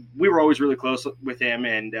we were always really close with him,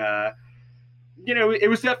 and it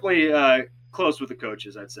was definitely close with the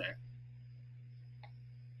coaches, I'd say.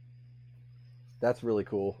 That's really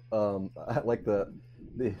cool. I like the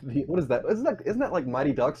what is that? Isn't that like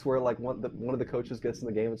Mighty Ducks, where like one of the coaches gets in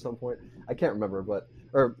the game at some point? I can't remember,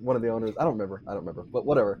 or one of the owners. I don't remember, but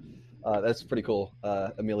whatever. That's pretty cool.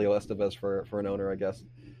 Emilio Estevez for an owner, I guess.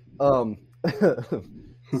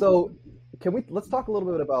 So let's talk a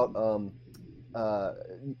little bit about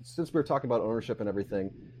since we were talking about ownership and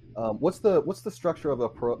everything. What's the structure of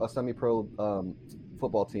a semi-pro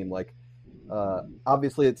football team like?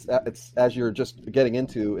 Obviously, it's as you're just getting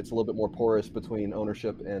into, it's a little bit more porous between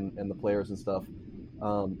ownership and the players and stuff.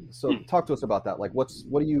 So talk to us about that. Like, what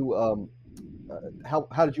do you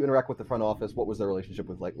how did you interact with the front office? What was their relationship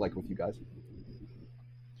with like with you guys?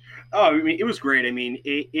 Oh, I mean, it was great. I mean,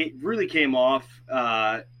 it really came off.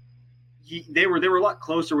 They were a lot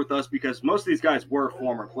closer with us because most of these guys were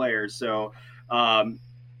former players, so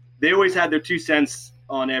they always had their 2 cents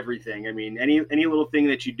on everything. I mean, any little thing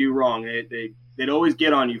that you do wrong, they'd always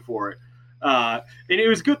get on you for it. And it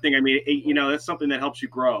was a good thing. I mean, that's something that helps you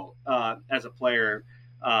grow as a player.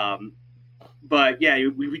 But yeah,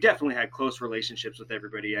 we definitely had close relationships with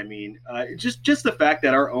everybody. I mean, just the fact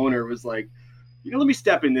that our owner was like, let me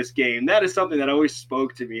step in this game. That is something that always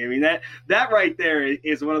spoke to me. I mean, that right there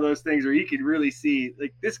is one of those things where you could really see,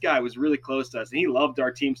 like, this guy was really close to us, and he loved our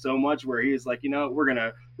team so much where he was like, we're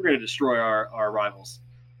gonna destroy our rivals.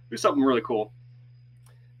 It was something really cool.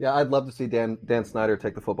 Yeah, I'd love to see Dan Snyder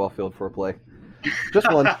take the football field for a play.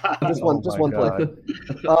 Just one, just one play.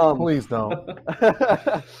 Please don't.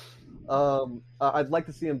 I'd like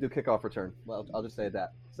to see him do kickoff return. Well, I'll just say it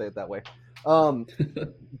that way. So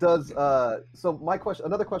my question,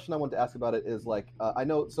 another question I wanted to ask about it is like, I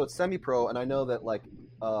know, so it's semi-pro, and I know that like,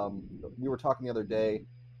 we were talking the other day,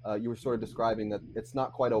 you were sort of describing that it's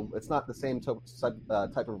not the same type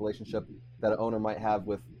of relationship that an owner might have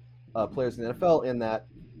with players in the NFL, in that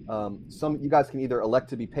you guys can either elect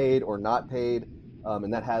to be paid or not paid,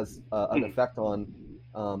 and that has an effect on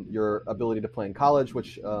your ability to play in college,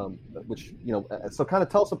 which so kind of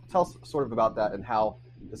tell us sort of about that and how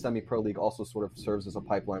the semi-pro league also sort of serves as a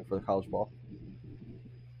pipeline for the college ball.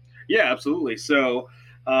 Yeah, absolutely. So,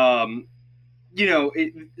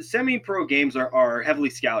 semi-pro games are heavily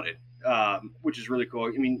scouted, which is really cool.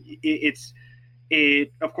 I mean,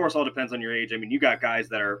 it of course all depends on your age. I mean, you got guys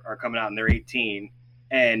that are coming out and they're 18,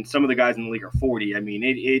 and some of the guys in the league are 40. I mean,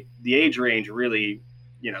 the age range really,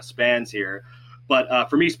 spans here. But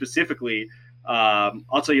for me specifically,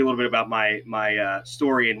 I'll tell you a little bit about my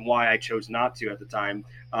story and why I chose not to at the time.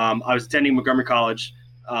 I was attending Montgomery College,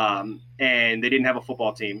 and they didn't have a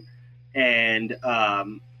football team. And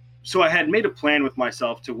so I had made a plan with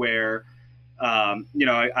myself to where, I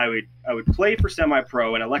would play for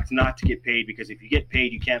semi-pro and elect not to get paid, because if you get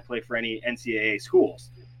paid, you can't play for any NCAA schools.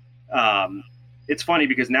 It's funny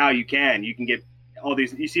because now you can get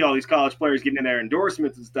you see all these college players getting in their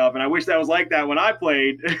endorsements and stuff, and I wish that was like that when I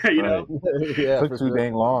played. Yeah, it took too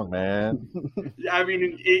dang long, man. I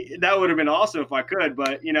mean, that would have been awesome if I could,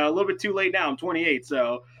 but a little bit too late now. I'm 28,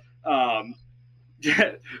 so but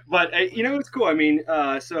it's cool. I mean,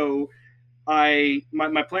 so my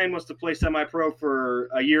plan was to play semi-pro for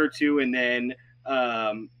a year or two, and then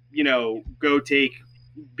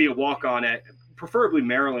be a walk-on at preferably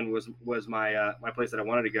Maryland was my place that I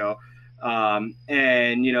wanted to go. And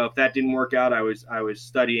if that didn't work out, I was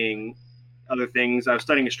studying other things. I was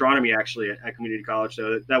studying astronomy actually at community college,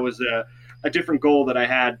 so that was a different goal that I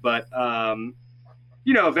had. But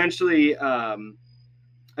eventually, I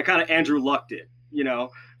kind of Andrew Lucked it.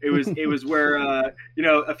 It was where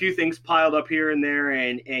a few things piled up here and there,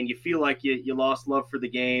 and you feel like you lost love for the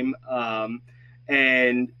game,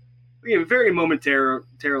 and very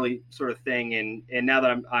momentarily sort of thing. And now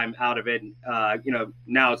that I'm out of it,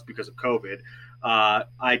 now it's because of COVID.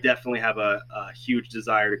 I definitely have a huge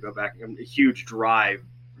desire to go back, a huge drive,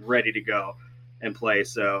 ready to go and play.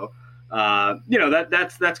 So,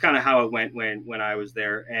 that's kind of how it went when I was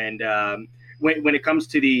there. And when it comes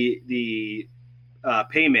to the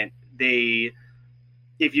payment,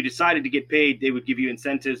 if you decided to get paid, they would give you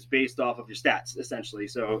incentives based off of your stats, essentially.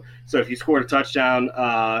 So if you scored a touchdown,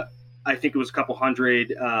 I think it was a couple hundred.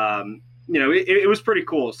 It was pretty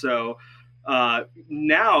cool. So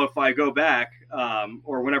now, if I go back,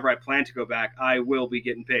 or whenever I plan to go back, I will be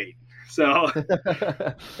getting paid. So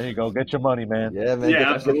there you go, get your money, man. Yeah, man.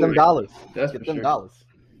 Yeah, get them dollars. That's get for them sure. dollars.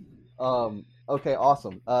 Okay,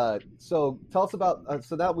 awesome. So tell us about.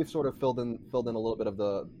 So that we've sort of filled in a little bit of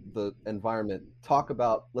the environment. Let's talk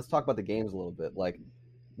about the games a little bit. Like,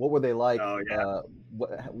 what were they like? Oh, yeah. What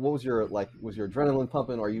was your adrenaline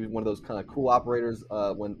pumping? Are you one of those kind of cool operators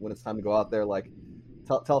when it's time to go out there? Like,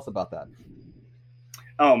 tell us about that.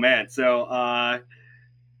 Oh man, so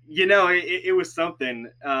it was something.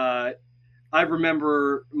 I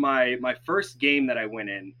remember my first game that I went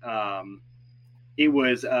in. It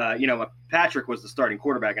was Patrick was the starting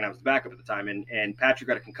quarterback and I was the backup at the time, and Patrick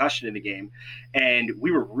got a concussion in the game, and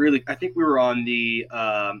we were I think we were on we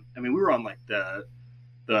were on like the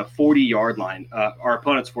 40-yard line, our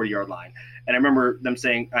opponent's 40-yard line. And I remember them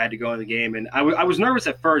saying I had to go in the game, and I was nervous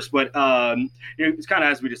at first, but it's kind of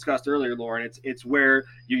as we discussed earlier, Lauren. It's where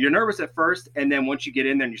you're nervous at first, and then once you get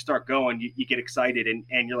in there and you start going, you get excited, and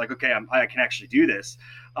you're like, okay, I can actually do this.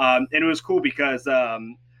 And it was cool because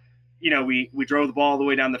we drove the ball all the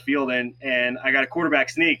way down the field, and I got a quarterback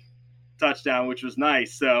sneak touchdown, which was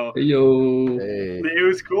nice. So Yo. it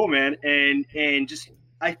was cool, man. And just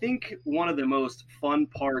I think one of the most fun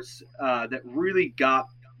parts that really got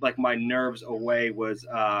like my nerves away was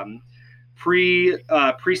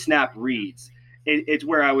pre-snap reads. It's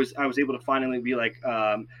where I was able to finally be like,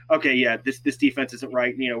 okay, yeah, this defense isn't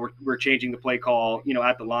right. We're changing the play call,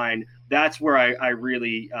 at the line. That's where I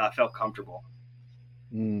really felt comfortable.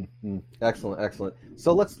 Mm-hmm. Excellent.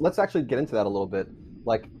 So let's actually get into that a little bit.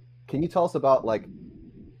 Like, can you tell us about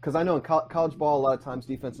because I know in college ball a lot of times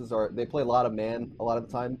defenses they play a lot of man a lot of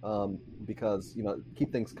the time because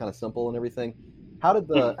keep things kind of simple and everything. How did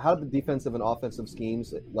the defensive and offensive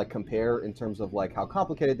schemes like compare in terms of like how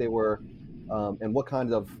complicated they were, and what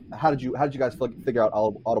kind of how did you guys figure out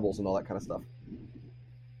audibles and all that kind of stuff?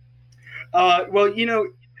 Well,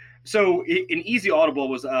 so an easy audible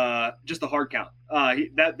was just a hard count.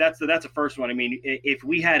 That's the first one. I mean, if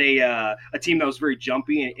we had a team that was very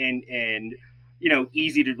jumpy and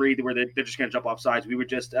easy to read, where they're just going to jump off sides, we would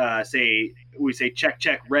just say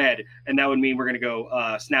check red, and that would mean we're going to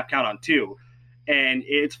go snap count on 2. And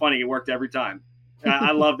it's funny, it worked every time.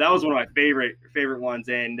 I love that. Was one of my favorite ones.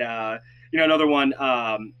 And another one.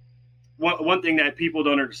 One thing that people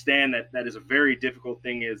don't understand that is a very difficult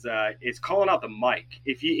thing is calling out the mic.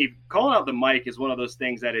 If calling out the mic is one of those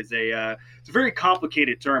things that is it's a very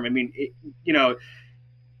complicated term. I mean,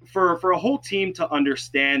 for a whole team to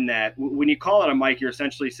understand that when you call out a mic, you're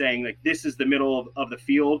essentially saying like this is the middle of the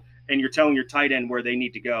field, and you're telling your tight end where they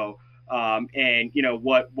need to go, and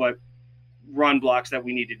what run blocks that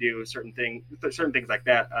we need to do, certain things like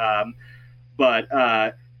that.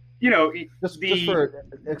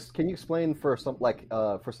 Can you explain for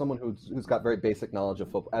someone who's got very basic knowledge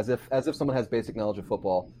of football, as if someone has basic knowledge of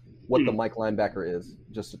football, what the Mike linebacker is,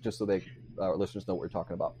 just so our listeners know what we're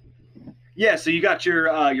talking about. Yeah, so you got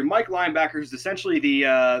your Mike linebacker, who's essentially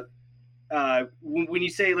the when you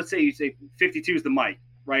say, let's say you say 52 is the Mike,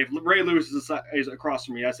 right? If Ray Lewis is across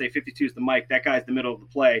from you, I say 52 is the Mike. That guy's the middle of the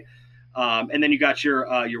play, and then you got your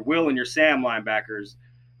Will and your Sam linebackers.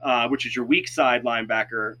 Which is your weak side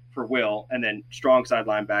linebacker for Will, and then strong side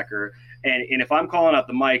linebacker. And if I'm calling out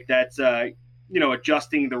the mic, that's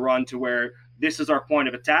adjusting the run to where this is our point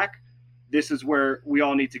of attack. This is where we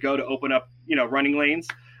all need to go to open up running lanes.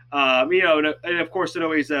 And of course it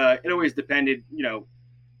always depended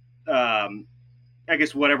I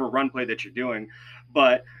guess whatever run play that you're doing.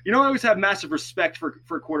 But I always have massive respect for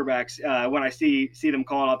quarterbacks when I see them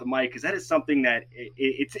calling out the mic, because that is something that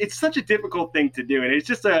it's such a difficult thing to do, and it's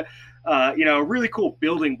just a really cool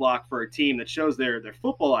building block for a team that shows their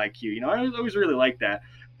football IQ. I always really like that.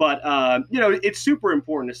 But it's super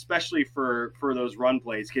important, especially for those run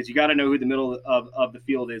plays, because you got to know who the middle of the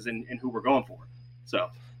field is and who we're going for. So.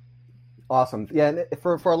 Awesome. Yeah, and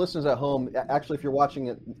for our listeners at home, actually, if you're watching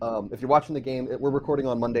it, if you're watching the game, we're recording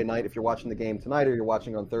on Monday night. If you're watching the game tonight, or you're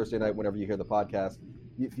watching on Thursday night, whenever you hear the podcast,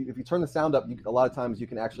 if you turn the sound up, a lot of times you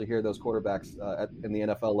can actually hear those quarterbacks in the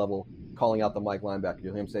NFL level calling out the Mike linebacker.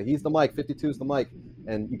 You'll hear him say, "He's the Mike, 52 is the Mike,"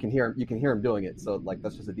 and you can hear him doing it. So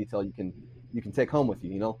that's just a detail you can take home with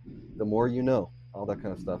you. The more you know, all that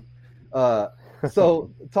kind of stuff. So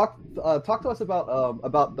talk to us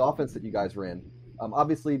about the offense that you guys ran.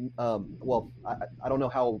 Obviously, I don't know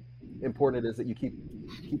how important it is that you keep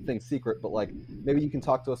things secret, but maybe you can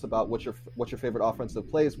talk to us about what your favorite offensive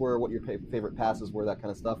plays were, what your favorite passes were, that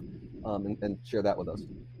kind of stuff, and share that with us.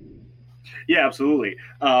 Yeah, absolutely.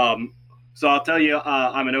 So I'll tell you,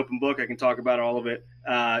 I'm an open book. I can talk about all of it.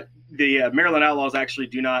 The Maryland Outlaws actually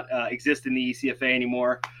do not exist in the ECFA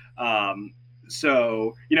anymore.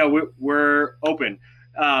 So we're open.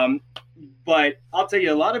 But I'll tell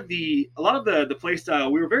you, a lot of the play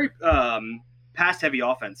style, we were very pass heavy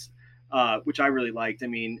offense, which I really liked. I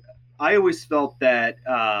mean, I always felt that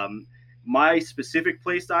my specific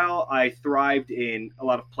play style, I thrived in a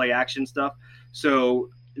lot of play action stuff. So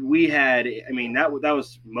we had, that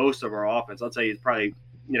was most of our offense. I'll tell you, it's probably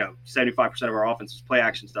 75% of our offense was play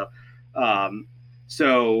action stuff.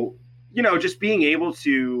 So just being able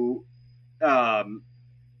to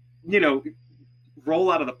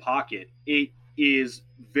roll out of the pocket, it is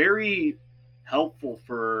very helpful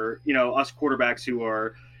for us quarterbacks who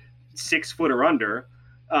are 6 foot or under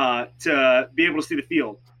to be able to see the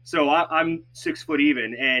field. So I'm 6 foot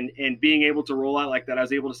even, and being able to roll out like that, I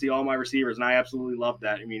was able to see all my receivers, and I absolutely loved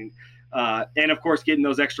that. And of course, getting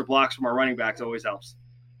those extra blocks from our running backs always helps.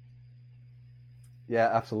 Yeah,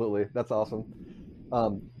 absolutely. That's awesome.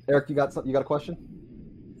 Eric, you got a question?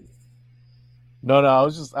 No, I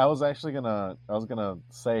was actually gonna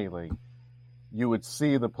say, you would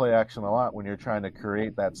see the play action a lot when you're trying to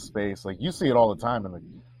create that space. Like you see it all the time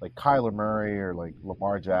in like Kyler Murray or like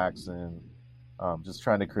Lamar Jackson, just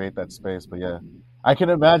trying to create that space. But yeah, I can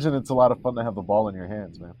imagine it's a lot of fun to have the ball in your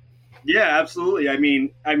hands, man. Yeah, absolutely. I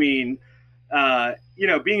mean, being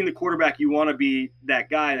the quarterback, you want to be that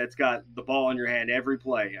guy that's got the ball in your hand every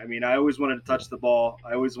play. I mean, I always wanted to touch the ball.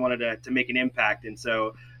 I always wanted to make an impact. And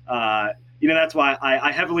so, that's why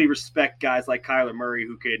I heavily respect guys like Kyler Murray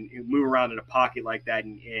who can move around in a pocket like that.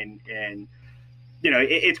 And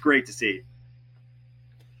it's great to see.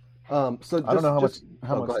 So I don't know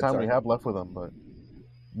how much time we have left with him, but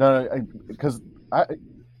because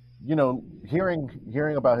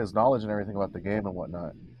hearing about his knowledge and everything about the game and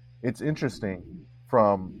whatnot, it's interesting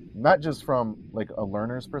from not just from like a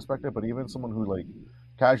learner's perspective, but even someone who like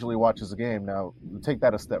casually watches the game. Now, take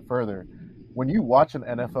that a step further. When you watch an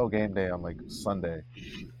NFL game day on like Sunday,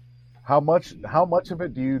 how much of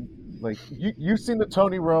it do you like? You've seen the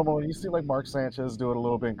Tony Romo and you see like Mark Sanchez do it a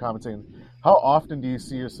little bit in commentating. How often do you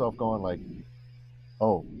see yourself going like,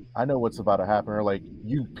 oh, I know what's about to happen, or like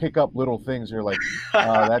you pick up little things, you're like,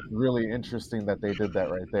 that's really interesting that they did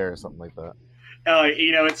that right there, or something like that.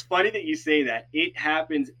 It's funny that you say that. It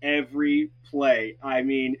happens every play. I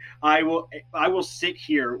mean, I will sit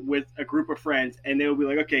here with a group of friends, and they'll be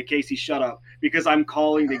like, "Okay, Casey, shut up," because I'm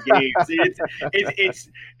calling the games.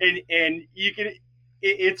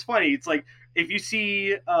 It's funny. It's like if you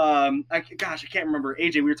see, I can't remember.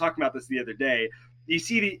 AJ, we were talking about this the other day. You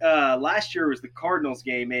see the last year was the Cardinals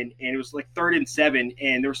game, and it was like 3rd and 7,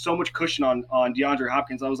 and there was so much cushion on DeAndre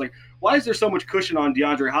Hopkins. I was like, why is there so much cushion on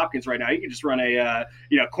DeAndre Hopkins right now? You can just run a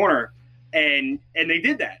corner, and they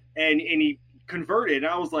did that, and he converted.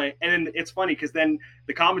 And I was like, and then it's funny because then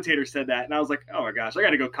the commentator said that, and I was like, oh my gosh, I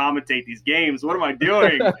got to go commentate these games. What am I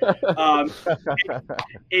doing?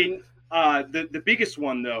 The biggest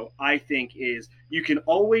one though, I think, is you can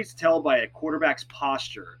always tell by a quarterback's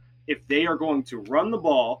posture if they are going to run the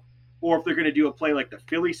ball or if they're going to do a play like the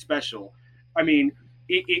Philly special. I mean,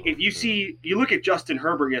 if you look at Justin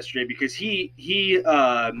Herbert yesterday, because he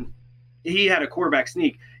had a quarterback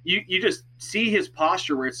sneak, you just see his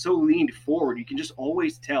posture where it's so leaned forward. You can just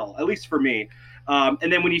always tell, at least for me.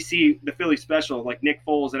 And then when you see the Philly special, like Nick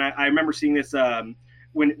Foles, and I remember seeing this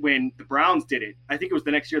when the Browns did it. I think it was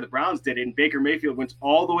the next year the Browns did it, and Baker Mayfield went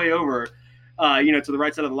all the way over to the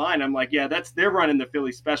right side of the line. I'm like, yeah, they're running the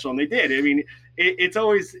Philly special, and they did. I mean, it's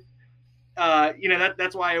always,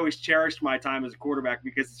 that's why I always cherished my time as a quarterback,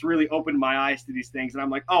 because it's really opened my eyes to these things, and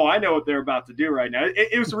I'm like, oh, I know what they're about to do right now.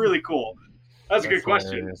 It was really cool. That's a good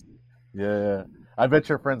question. Yeah. I bet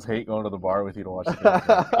your friends hate going to the bar with you to watch the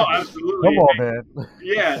game. Oh, absolutely. Come on, man.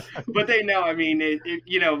 Yeah, but they know. I mean,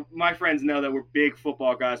 my friends know that we're big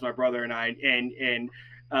football guys, my brother and I, and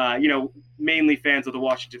mainly fans of the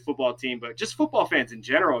Washington football team, but just football fans in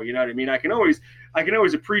general. You know what I mean? I can always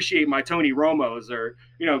appreciate my Tony Romos or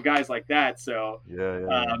guys like that. So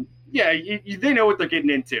they know what they're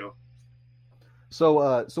getting into.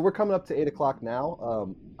 So we're coming up to 8:00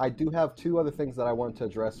 now. I do have two other things that I wanted to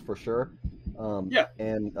address for sure.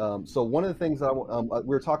 So one of the things that we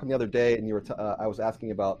were talking the other day, and I was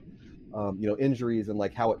asking about injuries and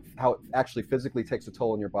like how it actually physically takes a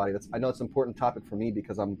toll on your body. I know it's an important topic for me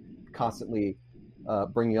because I'm constantly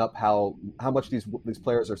bringing up how much these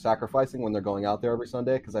players are sacrificing when they're going out there every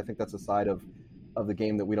Sunday, because I think that's a side of the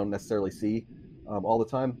game that we don't necessarily see all the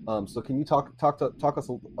time. So can you talk us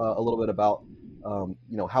a little bit about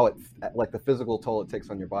how it, like the physical toll it takes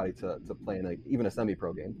on your body to play in even a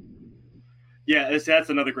semi-pro game? Yeah, that's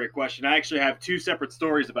another great question. I actually have two separate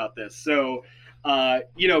stories about this. So,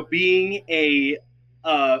 being a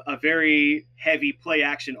very heavy play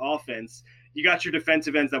action offense, you got your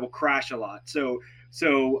defensive ends that will crash a lot. So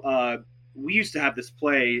we used to have this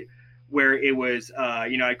play where it was,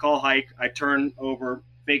 I call hike, I turn over,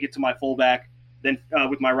 fake it to my fullback, then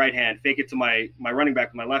with my right hand, fake it to my running back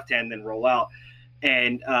with my left hand, then roll out.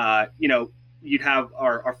 And, you'd have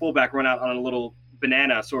our fullback run out on a little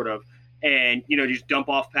banana sort of, and, just dump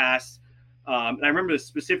off pass. And I remember the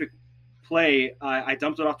specific play, I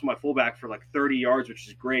dumped it off to my fullback for like 30 yards, which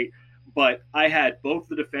is great. But I had both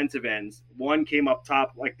the defensive ends. One came up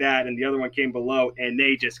top like that, and the other one came below, and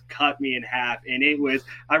they just cut me in half. And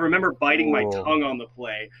I remember biting my tongue on the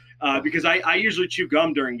play because I usually chew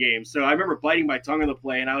gum during games. So I remember biting my tongue on the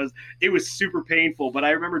play, and it was super painful. But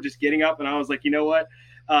I remember just getting up, and I was like, you know what?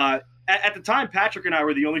 At the time, Patrick and I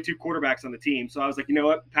were the only two quarterbacks on the team. So I was like, you know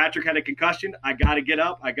what? Patrick had a concussion. I got to get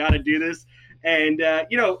up. I got to do this. And,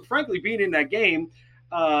 frankly, being in that game,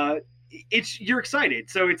 you're excited.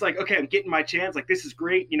 So it's like, okay, I'm getting my chance. Like, this is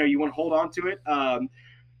great. You want to hold on to it.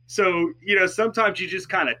 So, sometimes you just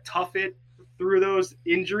kind of tough it through those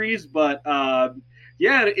injuries, but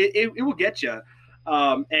yeah, it will get you.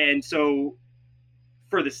 And so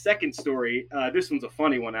for the second story, this one's a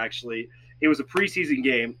funny one, actually. It was a preseason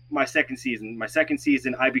game, my second season. My second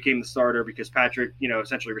season, I became the starter because Patrick,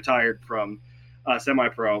 essentially retired from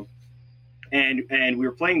semi-pro. And we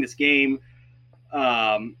were playing this game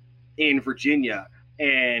in Virginia.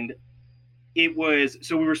 And it was,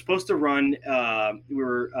 so we were supposed to run, we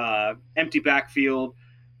were empty backfield.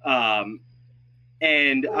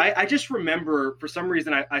 And I just remember, for some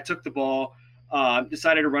reason, I took the ball,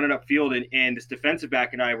 decided to run it upfield, and this defensive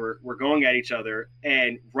back and I were going at each other.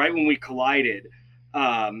 And right when we collided,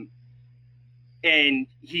 and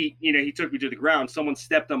he took me to the ground, someone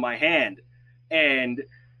stepped on my hand, and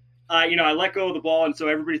I let go of the ball, and so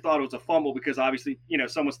everybody thought it was a fumble because obviously,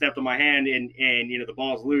 someone stepped on my hand, and the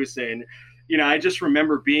ball's loose, and I just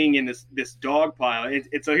remember being in this dog pile.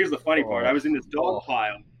 And so here's the funny part: I was in this dog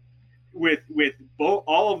pile with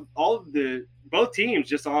both teams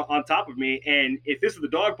just on top of me, and if this is the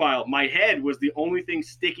dog pile, my head was the only thing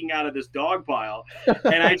sticking out of this dog pile.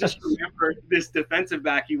 And I just remember this defensive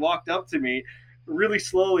back, he walked up to me really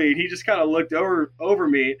slowly, and he just kind of looked over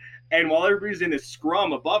me, and while everybody's in this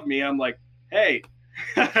scrum above me, I'm like, hey.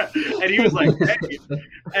 And he was like, hey.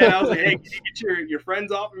 And I was like, hey, can you get your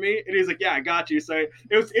friends off of me? And he's like, yeah, I got you. So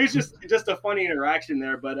it was just a funny interaction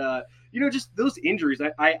there. But just those injuries,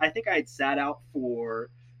 I think I had sat out for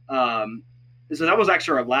so that was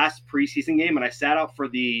actually our last preseason game, and I sat out for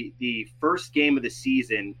the first game of the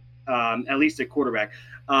season, at least at quarterback.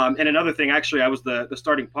 And another thing, actually, I was the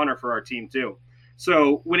starting punter for our team too.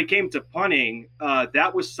 So when it came to punting,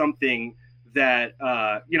 that was something that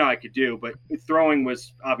I could do, but throwing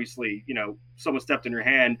was obviously, someone stepped in your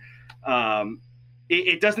hand.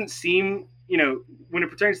 It doesn't seem, when it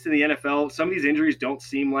pertains to the NFL, some of these injuries don't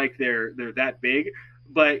seem like they're that big,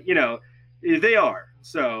 but they are.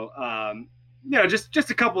 So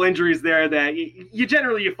just a couple injuries there that you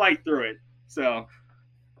generally fight through it. So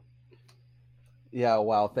yeah,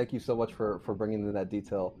 wow, thank you so much for bringing in that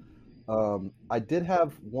detail. I did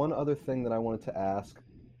have one other thing that I wanted to ask,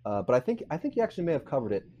 but I think you actually may have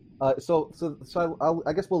covered it. So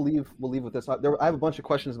I guess we'll leave with this. I have a bunch of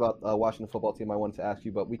questions about Washington football team I wanted to ask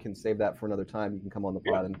you, but we can save that for another time. You can come on the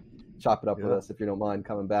pod and chop it up with us if you don't mind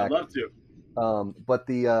coming back. I'd love to. But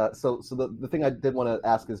the thing I did want to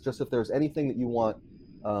ask is just if there's anything that you want,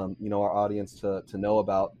 our audience to know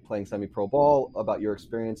about playing semi-pro ball, about your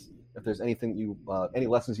experience. If there's anything any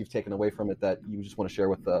lessons you've taken away from it that you just want to share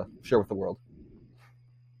with the world.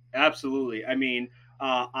 Absolutely. I mean,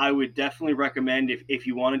 I would definitely recommend if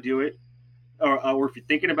you want to do it, or if you're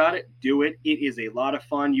thinking about it, do it. It is a lot of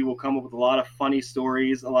fun. You will come up with a lot of funny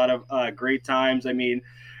stories, a lot of great times. I mean,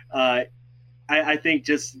 I think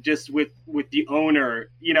just with the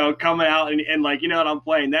owner, coming out and like, what I'm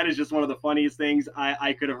playing, that is just one of the funniest things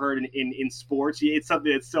I could have heard in sports. It's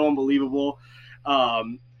something that's so unbelievable.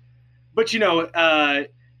 But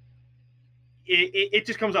it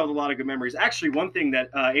just comes out with a lot of good memories. Actually, one thing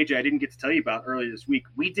that AJ, I didn't get to tell you about earlier this week,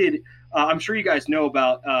 we did. I'm sure you guys know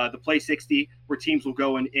about the Play 60, where teams will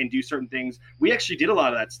go and do certain things. We actually did a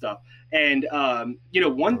lot of that stuff. And one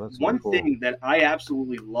cool thing that I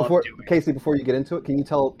absolutely love doing. Casey, before you get into it, can you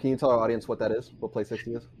tell our audience what that is? What Play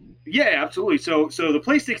 60 is? Yeah, absolutely. So the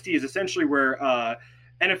Play 60 is essentially where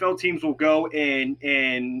NFL teams will go and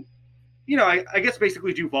I guess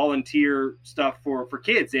basically do volunteer stuff for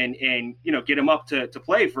kids and get them up to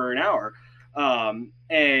play for an hour.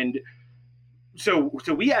 And so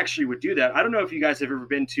we actually would do that. I don't know if you guys have ever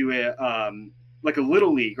been to a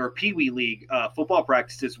little league or Pee Wee league football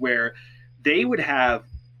practices where they would have,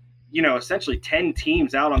 essentially 10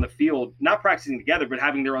 teams out on the field, not practicing together, but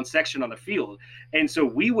having their own section on the field. And so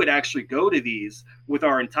we would actually go to these with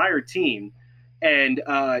our entire team. And,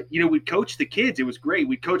 we'd coach the kids. It was great.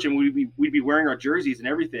 We'd coach them. We'd be wearing our jerseys and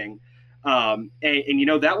everything. And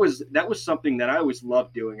that was something that I always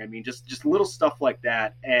loved doing. I mean, just little stuff like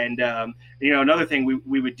that. And, another thing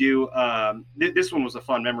we would do, this one was a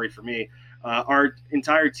fun memory for me. Our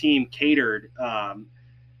entire team catered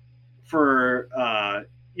for,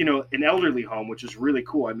 an elderly home, which is really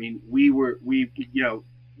cool. I mean,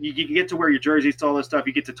 you get to wear your jerseys to all this stuff.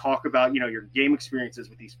 You get to talk about, your game experiences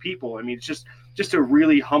with these people. I mean, it's just a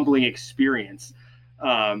really humbling experience.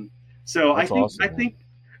 So that's awesome, I think,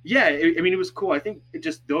 yeah, it was cool. I think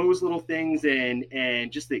just those little things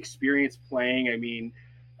and just the experience playing, I mean,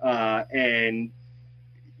 and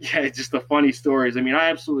yeah, it's just the funny stories. I mean, I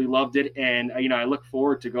absolutely loved it. And, I look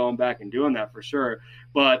forward to going back and doing that for sure.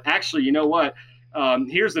 But actually, you know what?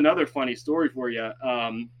 Here's another funny story for you.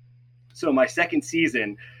 So my second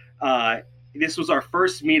season, this was our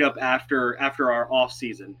first meetup after our off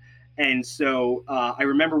season. And so I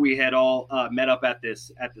remember we had all met up at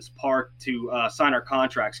this park to sign our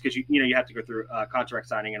contracts, because you have to go through contract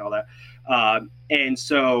signing and all that. And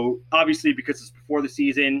so obviously, because it's before the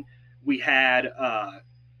season, we had a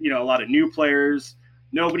lot of new players.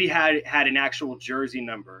 Nobody had an actual jersey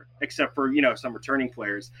number except for some returning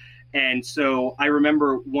players. And so I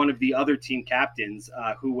remember one of the other team captains,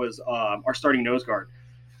 who was our starting nose guard.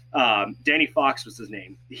 Danny Fox was his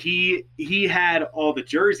name. He had all the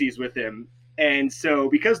jerseys with him, and so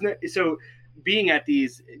being at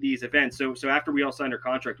these events, so after we all signed our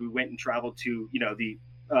contract, we went and traveled to the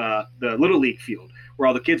Little League field where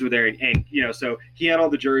all the kids were there, and so he had all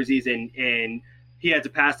the jerseys, and he had to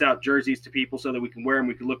pass out jerseys to people so that we can wear them,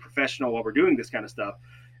 we can look professional while we're doing this kind of stuff,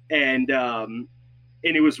 and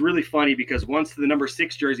it was really funny because once the number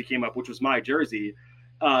 6 jersey came up, which was my jersey.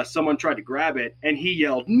 Someone tried to grab it, and he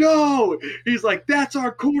yelled, "No!" He's like, "That's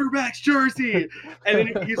our quarterback's jersey!" And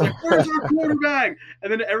then he's like, "Where's our quarterback?"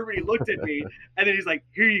 And then everybody looked at me, and then he's like,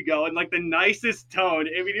 "Here you go," in like the nicest tone.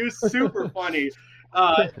 I mean, it was super funny.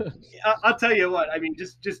 I'll tell you what. I mean,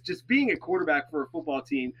 just being a quarterback for a football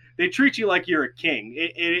team, they treat you like you're a king.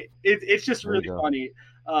 It's just really funny.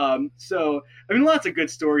 So I mean, lots of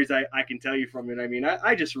good stories I can tell you from it. I mean,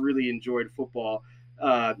 I just really enjoyed football.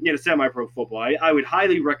 Semi-pro football. I would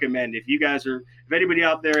highly recommend, if anybody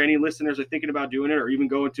out there, any listeners are thinking about doing it or even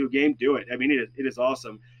going to a game, do it. I mean, it is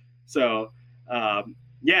awesome. So, and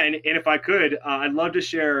if I could, I'd love to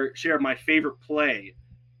share my favorite play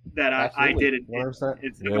that I did.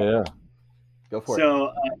 Yeah. Go for it.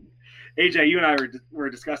 So, AJ, you and I were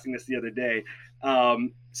discussing this the other day.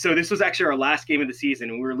 So this was actually our last game of the season,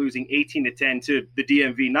 and we were losing 18-10 to the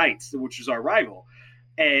DMV Knights, which was our rival.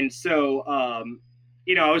 And so,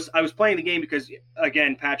 I was playing the game because,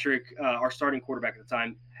 again, Patrick, our starting quarterback at the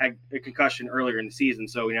time, had a concussion earlier in the season.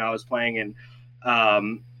 So, I was playing,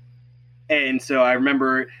 and so I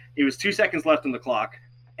remember it was 2 seconds left on the clock,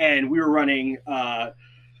 and we were running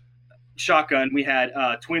shotgun. We had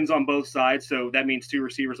twins on both sides, so that means 2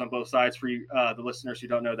 receivers on both sides for you, the listeners who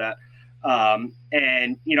don't know that.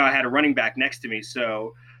 And I had a running back next to me,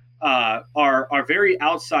 so our very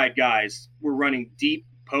outside guys were running deep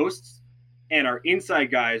posts, and our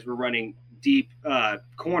inside guys were running deep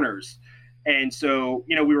corners. And so,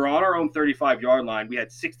 we were on our own 35-yard line. We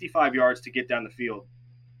had 65 yards to get down the field.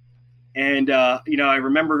 And, I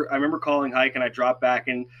remember calling hike, and I dropped back.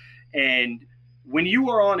 And when you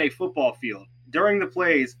are on a football field, during the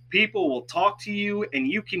plays, people will talk to you, and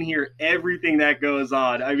you can hear everything that goes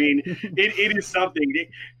on. I mean, it is something.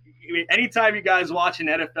 Anytime you guys watch an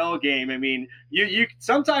NFL game, I mean, you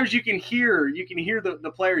sometimes you can hear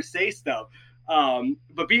the players say stuff,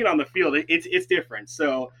 but being on the field, it's different.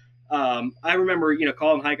 So I remember,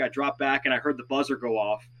 calling hike, I dropped back, and I heard the buzzer go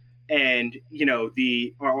off, and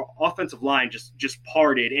our offensive line just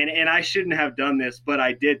parted, and I shouldn't have done this, but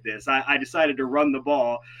I did this. I decided to run the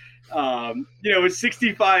ball. It was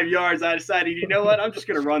 65 yards. I decided, you know what, I'm just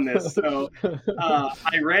going to run this. So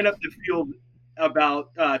I ran up the field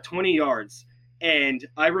about 20 yards, and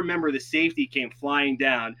I remember the safety came flying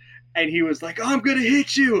down, and he was like, "I'm gonna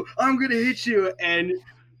hit you, and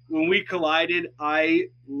when we collided, I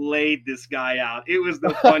laid this guy out. It was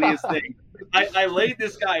the funniest thing. I laid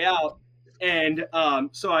this guy out, and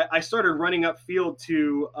so I started running upfield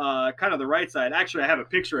to kind of the right side. Actually, I have a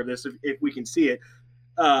picture of this if we can see it.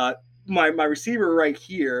 My receiver right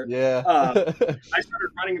here. Yeah. I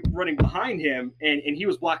started running behind him, and he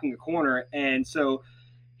was blocking a corner, and so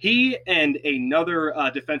he and another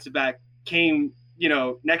defensive back came,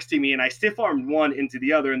 next to me, and I stiff armed one into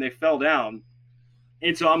the other, and they fell down.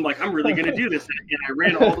 And so I'm like, I'm really going to do this, and I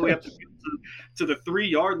ran all the way up to the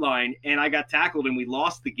 3-yard line, and I got tackled, and we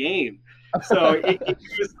lost the game. So it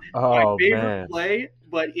was my favorite play.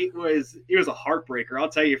 But it was a heartbreaker. I'll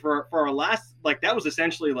tell you, for our last, that was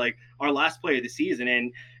essentially our last play of the season.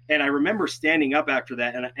 And I remember standing up after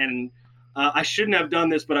that, and I shouldn't have done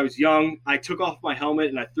this, but I was young. I took off my helmet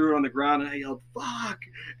and I threw it on the ground, and I yelled, "Fuck!"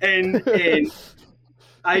 And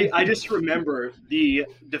I just remember the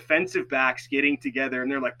defensive backs getting together,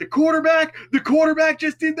 and they're like, the quarterback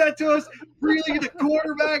just did that to us. Really, the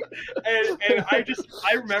quarterback? And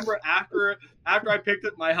I remember after I picked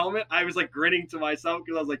up my helmet, I was like grinning to myself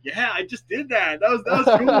because I was like, yeah, I just did that. That was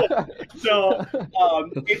cool. So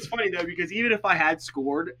it's funny though, because even if I had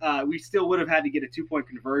scored, we still would have had to get a 2-point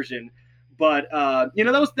conversion. But that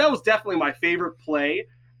was definitely my favorite play,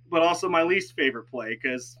 but also my least favorite play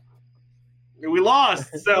because we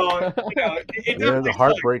lost. So it definitely the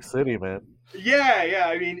heartbreak city, man. Yeah.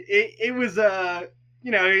 I mean, it was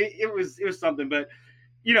it was something. But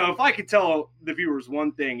if I could tell the viewers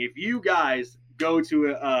one thing, if you guys go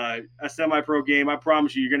to a semi-pro game, I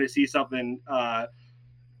promise you're going to see something.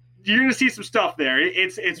 You're going to see some stuff there.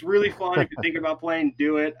 It's really fun. If you're thinking about playing,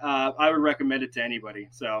 do it. I would recommend it to anybody.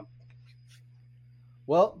 So.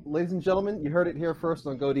 Well, ladies and gentlemen, you heard it here first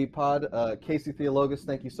on Go Deep Pod. Casey Theologus,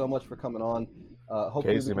 thank you so much for coming on.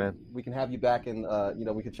 Hopefully Casey, we can have you back, and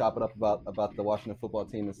we can chop it up about the Washington football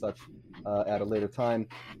team and such at a later time.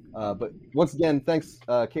 But once again, thanks,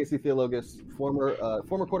 Casey Theologus,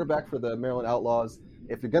 former quarterback for the Maryland Outlaws.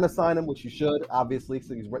 If you're gonna sign him, which you should, obviously,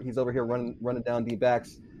 so he's over here running down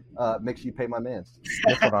D-backs. Make sure you pay my man.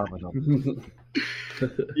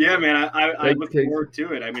 Yeah, man, I look forward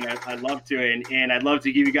to it. I mean, I'd love to, and I'd love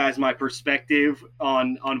to give you guys my perspective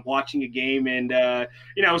on watching a game, and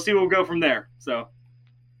we'll see where we'll go from there. So,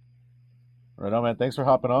 right on, man. Thanks for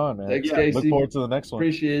hopping on, man. Thanks, Casey. Look forward to the next one.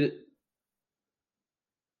 Appreciate it.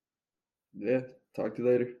 Yeah, talk to you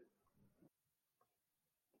later.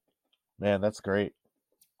 Man, that's great.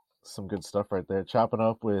 Some good stuff right there. Chopping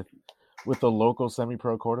up with the local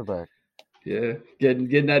semi-pro quarterback. Yeah, getting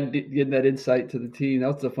that insight to the team.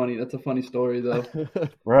 That's a funny story though.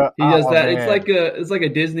 Bruh, He does that. Man. It's like a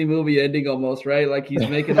Disney movie ending almost, right? Like he's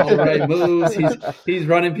making all the right moves. He's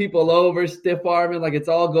running people over, stiff arming, like it's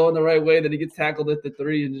all going the right way. Then he gets tackled at the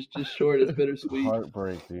 3 and just short. It's bittersweet.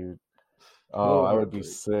 Heartbreak, dude. Oh, I would be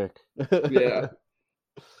sick. Yeah.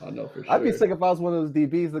 I know for sure. I'd be sick if I was one of those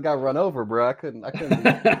DBs that got run over, bro. I couldn't. I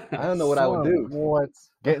don't know what I would do. What?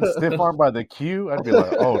 Getting stiff armed by the Q? I'd be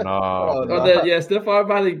like, oh no. Stiff arm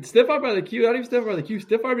by the Q. Not even stiff arm by the Q.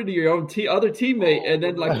 Stiff arm into your own other teammate, and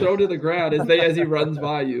then like throw to the ground as he runs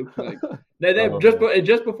by you. Like,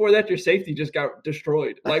 just before that, your safety just got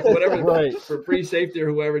destroyed. Like whatever Right. For free safety or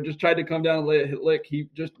whoever just tried to come down and lay a lick. He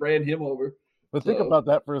just ran him over. But think about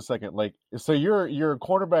that for a second. Like, so you're a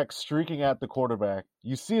cornerback streaking at the quarterback.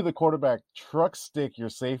 You see the quarterback truck stick your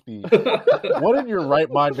safety. What in your right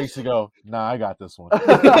mind makes you go, nah, I got this one?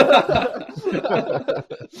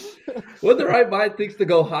 What the right mind thinks to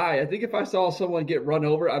go high. I think if I saw someone get run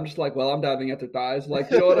over, I'm just like, well, I'm diving at their thighs. Like,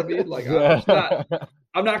 you know what I mean? Like,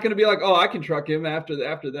 I'm not going to be like, oh, I can truck him after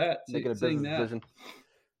that. Make it a business decision.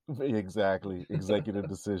 Exactly. Executive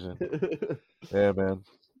decision. Yeah, man.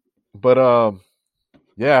 But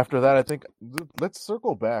after that, I think let's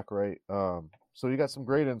circle back, right? So you got some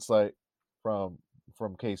great insight from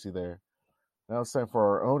Casey there. Now it's time for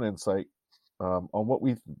our own insight on what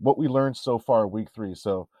we learned so far week 3.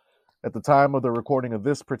 So at the time of the recording of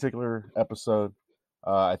this particular episode,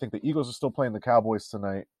 I think the Eagles are still playing the Cowboys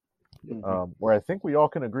tonight. Where I think we all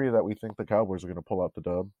can agree that we think the Cowboys are going to pull out the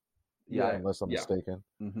dub. Yeah, unless I'm mistaken.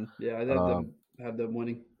 Mm-hmm. Yeah, I have them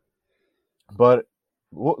winning. But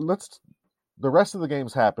the rest of the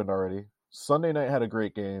games happened already. Sunday night had a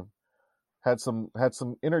great game. Had some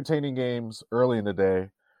entertaining games early in the day.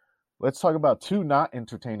 Let's talk about 2 not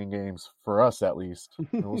entertaining games for us at least.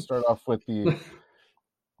 And we'll start off with the.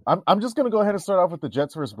 I'm just gonna go ahead and start off with the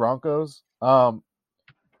Jets versus Broncos.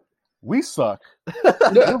 We suck.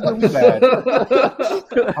 We're really bad.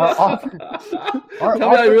 Tell me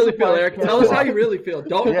how you really feel, Eric. Tell us how you really feel.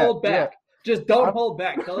 Don't hold back. Yeah. Just don't hold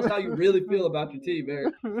back. Tell us how you really feel about your team,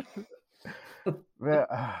 Eric. Man,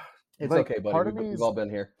 it's okay, buddy. We've all been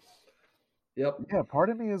here. Yep. Yeah, part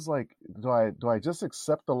of me is like, do I just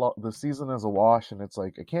accept the season as a wash? And it's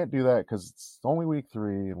like, I can't do that because it's only week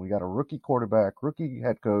 3, and we got a rookie quarterback, rookie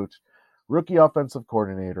head coach, rookie offensive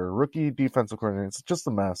coordinator, rookie defensive coordinator. It's just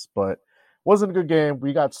a mess, but wasn't a good game.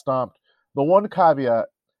 We got stomped. The one caveat,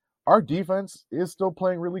 our defense is still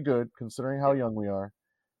playing really good considering how young we are.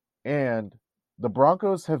 And the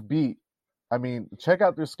Broncos have check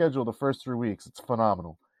out their schedule the first 3 weeks. It's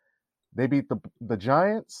phenomenal. They beat the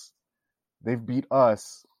Giants, they've beat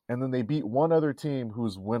us, and then they beat one other team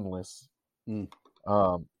who's winless.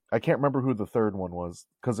 I can't remember who the third one was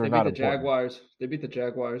because they beat the Jaguars. They beat the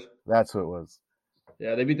Jaguars. That's who it was.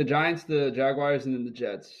 Yeah, they beat the Giants, the Jaguars, and then the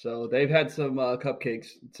Jets. So they've had some cupcakes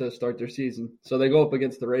to start their season. So they go up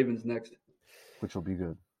against the Ravens next, which will be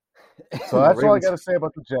good. So that's all I got to say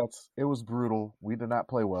about the Jets. It was brutal. We did not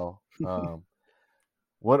play well. I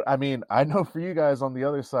know for you guys on the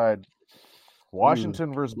other side,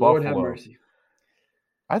 Washington versus Lord Buffalo. Have mercy.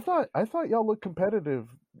 I thought y'all looked competitive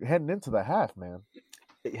heading into the half, man.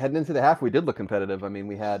 Heading into the half, we did look competitive.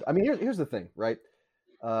 Here's the thing, right?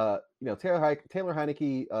 Taylor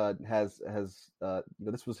Heineke has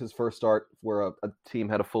this was his first start where a team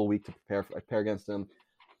had a full week to prepare against him.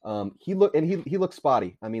 He looked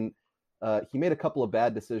spotty. He made a couple of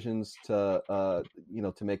bad decisions to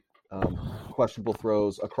make questionable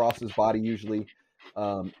throws across his body usually.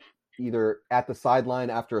 either at the sideline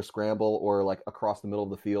after a scramble or like across the middle of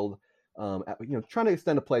the field, trying to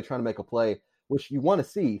extend a play, trying to make a play, which you want to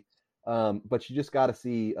see, but you just got to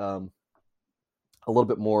see a little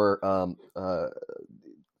bit more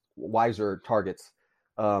wiser targets.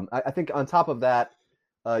 I think on top of that,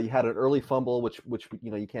 you had an early fumble, which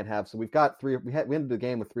you can't have. So we've got we ended the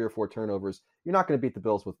game with 3 or 4 turnovers. You're not going to beat the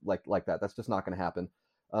Bills with like that. That's just not going to happen.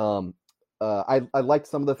 I liked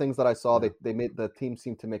some of the things that I saw. They made the team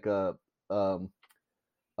seem to make a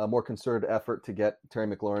more concerted effort to get Terry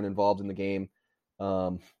McLaurin involved in the game.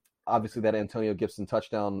 Obviously, that Antonio Gibson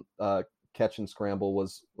touchdown catch and scramble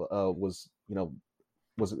was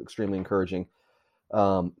extremely encouraging.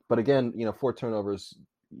 But again, 4 turnovers,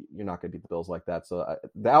 you're not going to beat the Bills like that. So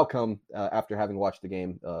the outcome, after having watched the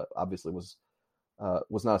game, obviously was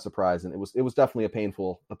not a surprise, and it was definitely a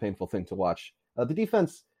painful thing to watch. The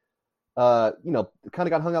defense, kind of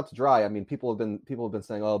got hung out to dry. I mean, people have been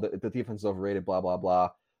saying, oh, the defense is overrated, blah blah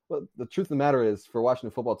blah. But the truth of the matter is, for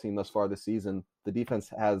Washington football team thus far this season, the defense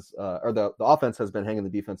has, or the offense has been hanging the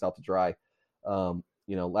defense out to dry.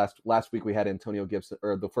 Last week we had Antonio Gibson,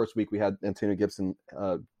 or the first week we had Antonio Gibson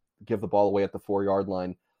give the ball away at the 4-yard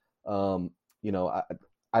line. I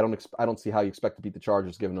don't see how you expect to beat the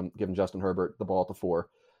Chargers giving Justin Herbert the ball at the 4.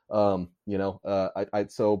 So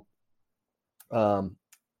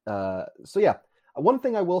yeah. One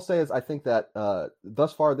thing I will say is I think that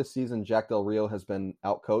thus far this season, Jack Del Rio has been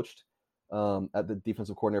outcoached at the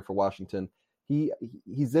defensive coordinator for Washington. He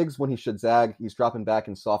zigs when he should zag. He's dropping back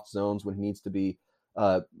in soft zones when he needs to be,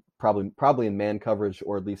 probably in man coverage,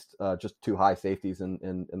 or at least just 2 high safeties and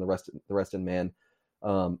the rest in man.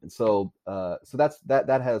 So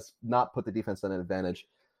that has not put the defense at an advantage.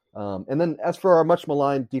 And then as for our much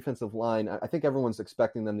maligned defensive line, I think everyone's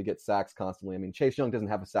expecting them to get sacks constantly. I mean, Chase Young doesn't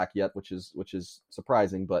have a sack yet, which is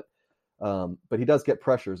surprising, but he does get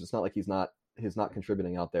pressures. It's not like he's not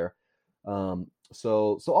contributing out there.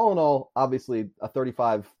 So all in all, obviously a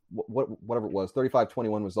whatever it was,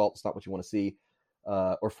 35-21 result is not what you want to see,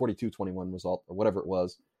 or 42-21 result, or whatever it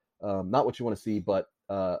was. Not what you want to see, but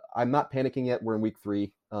I'm not panicking yet. We're in week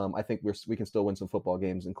 3. I think we can still win some football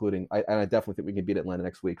games, including I definitely think we can beat Atlanta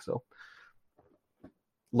next week. So,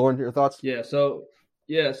 Lauren, your thoughts? Yeah.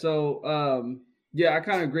 I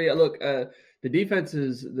kind of agree. Look, the defense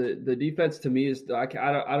to me is, I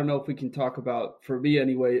don't know if we can talk about, for me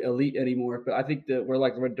anyway, elite anymore, but I think that we're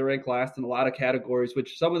ranked last in a lot of categories,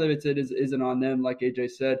 which some of it isn't on them, like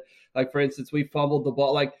AJ said. Like, for instance, we fumbled the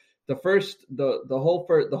ball. Like the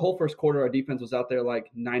whole first quarter, our defense was out there like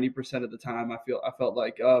 90% of the time. I felt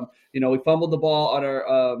like we fumbled the ball on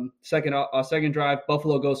our second drive.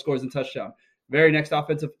 Buffalo goes, scores a touchdown. Very next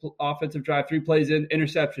offensive drive, 3 plays in,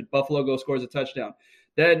 interception. Buffalo goes, scores a touchdown.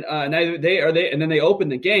 Then and then they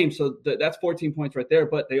opened the game, so that's 14 points right there.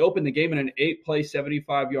 But they opened the game in an 8-play,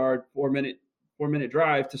 75-yard, 4-minute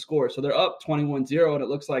drive to score. So they're up 21-0, and it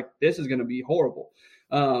looks like this is going to be horrible.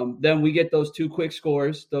 Then we get those 2 quick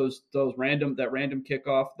scores, that random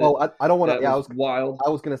kickoff. I don't want to. Yeah, wild. I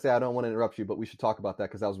was going to say I don't want to interrupt you, but we should talk about that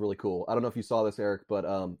because that was really cool. I don't know if you saw this, Eric, but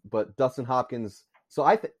Dustin Hopkins. So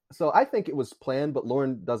I think it was planned, but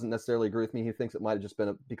Lauren doesn't necessarily agree with me. He thinks it might have just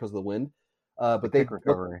been because of the wind. But they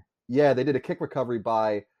recovery. Yeah, they did a kick recovery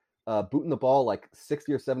by booting the ball like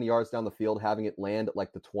 60 or 70 yards down the field, having it land at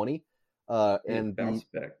like the 20. And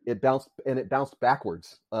it bounced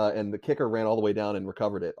backwards, and the kicker ran all the way down and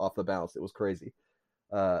recovered it off the bounce. It was crazy.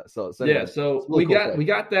 So really we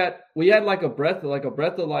got that. We had like a breath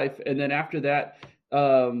of life, and then after that,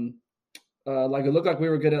 it looked like we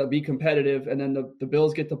were going to be competitive, and then the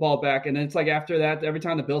Bills get the ball back, and then it's like after that, every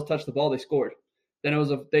time the Bills touched the ball, they scored. Then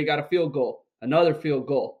they got a field goal, another field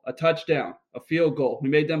goal, a touchdown, a field goal. We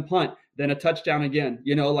made them punt, then a touchdown again.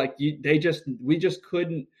 We just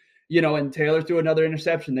couldn't. And Taylor threw another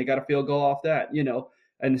interception. They got a field goal off that. In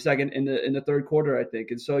the third quarter, I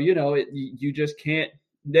think. And so you just can't.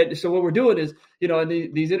 So what we're doing is,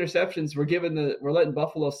 in these interceptions, we're letting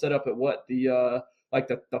Buffalo set up at what the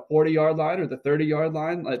 40-yard line or the 30-yard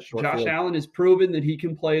line. Josh Allen has proven that he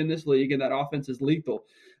can play in this league, and that offense is lethal.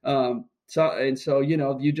 So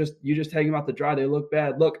you just hang them out to dry. They look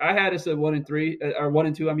bad. Look, I had us at 1-3 or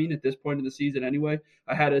 1-2. I mean, at this point in the season, anyway,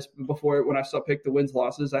 I had us before when I picked the wins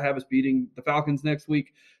losses. I have us beating the Falcons next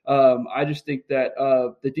week. I just think that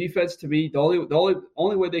the defense, to me, the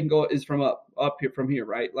only way they can go is from from here,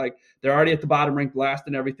 right? Like they're already at the bottom, ranked last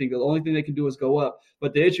and everything. The only thing they can do is go up.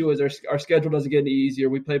 But the issue is our schedule doesn't get any easier.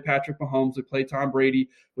 We play Patrick Mahomes. We play Tom Brady.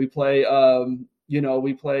 We play.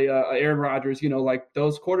 We play Aaron Rodgers.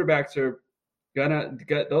 Those quarterbacks are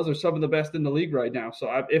those are some of the best in the league right now.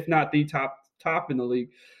 So if not the top in the league.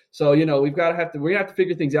 So, we're gonna have to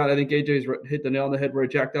figure things out. I think AJ's hit the nail on the head where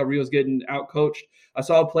Jack Del Rio's getting out coached. I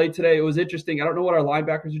saw a play today. It was interesting. I don't know what our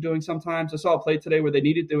linebackers are doing sometimes. I saw a play today where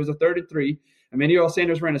there was a 3rd and 3. Emmanuel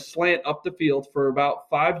Sanders ran a slant up the field for about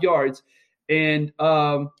 5 yards. And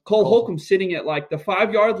Cole Holcomb sitting at like the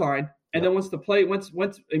 5-yard line. And then once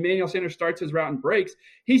Emmanuel Sanders starts his route and breaks,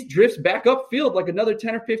 he drifts back upfield like another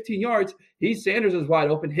 10 or 15 yards. Sanders is wide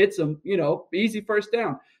open, hits him, easy first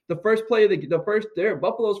down. The first play of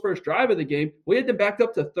Buffalo's first drive of the game, we had them backed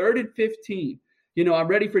up to 3rd and 15. I'm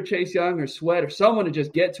ready for Chase Young or Sweat or someone to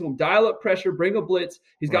just get to him, dial up pressure, bring a blitz.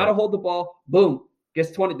 He's got to hold the ball. Boom,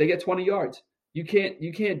 gets 20. They get 20 yards. You can't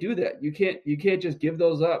do that. You can't just give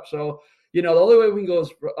those up. So. The only way we can go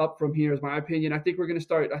up from here is my opinion. I think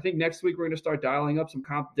next week we're going to start dialing up some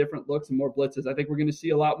different looks and more blitzes. I think we're going to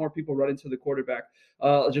see a lot more people run into the quarterback,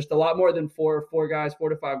 just a lot more than 4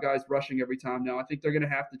 to 5 guys rushing every time now. I think they're going to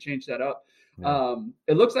have to change that up. Yeah.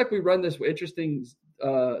 It looks like we run this interesting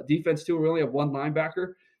defense too. We only have 1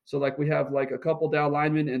 linebacker. So like we have like a couple down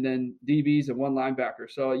linemen and then DBs and 1 linebacker.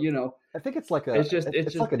 So, I think it's like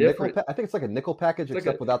it's like a different. nickel. I think it's like a nickel package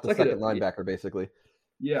except without the second linebacker, basically.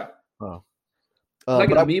 Yeah. Oh. Like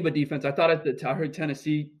an amoeba defense. I heard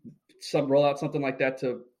Tennessee roll out something like that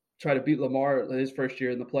to try to beat Lamar Lamar's first year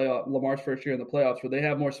in the playoffs, where they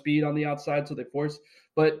have more speed on the outside, so they force.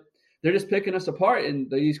 But they're just picking us apart, and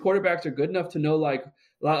these quarterbacks are good enough to know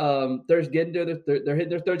they're hitting their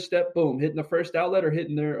 3rd step, boom, hitting the first outlet or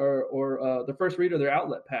hitting the first read or their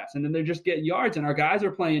outlet pass, and then they're just getting yards. And our guys are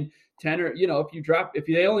playing 10 or if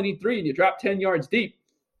they only need 3 and you drop 10 yards deep.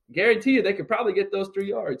 Guarantee you they could probably get those 3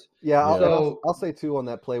 yards. Yeah, I'll say too on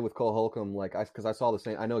that play with Cole Holcomb, because I saw the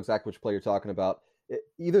same. I know exactly which play you're talking about.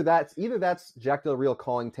 Either that's Jack Del Rio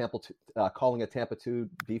calling a Tampa 2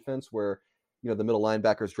 defense where the middle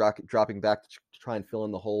linebackers dropping back to try and fill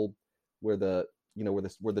in the hole where the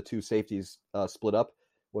 2 safeties split up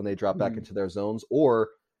when they drop back into their zones, or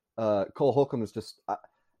Cole Holcomb is just.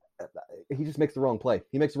 He just makes the wrong play.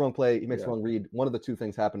 He makes the wrong play. He makes the wrong read. One of the 2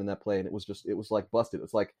 things happened in that play, and it was like busted.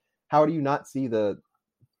 It's like, how do you not see the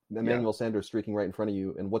Emmanuel Sanders streaking right in front of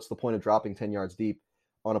you? And what's the point of dropping 10 yards deep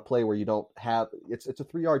on a play where you don't have? It's a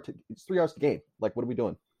 3 yards to gain. Like, what are we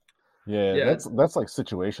doing? Yeah, that's like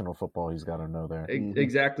situational football. He's got to know there.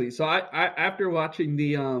 Exactly. So I after watching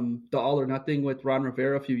the All or Nothing with Ron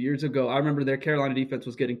Rivera a few years ago, I remember their Carolina defense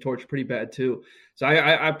was getting torched pretty bad too. So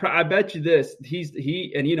I bet you this, he's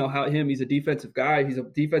a defensive guy. He's a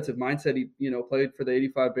defensive mindset. He played for the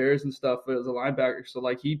 '85 Bears and stuff as a linebacker. So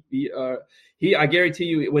like he I guarantee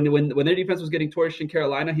you when their defense was getting torched in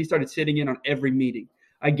Carolina, he started sitting in on every meeting.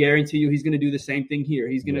 I guarantee you he's going to do the same thing here.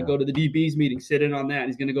 He's going to go to the DB's meeting, sit in on that.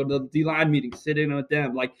 He's going to go to the D-line meeting, sit in with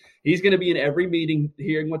them. Like, he's going to be in every meeting,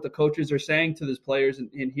 hearing what the coaches are saying to his players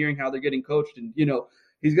and hearing how they're getting coached. And,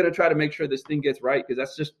 he's going to try to make sure this thing gets right,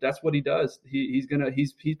 because that's what he does. He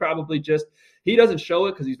doesn't show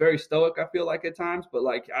it because he's very stoic, I feel like, at times. But,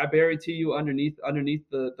 like, I guarantee you underneath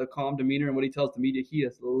the calm demeanor and what he tells the media, he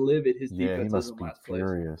is livid. His defense is in last place.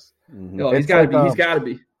 Furious. Mm-hmm. No, he's got to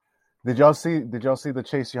be. Did y'all see the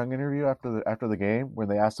Chase Young interview after the game when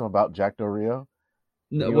they asked him about Jack Del Rio?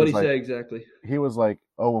 No, what did he say exactly? He was like,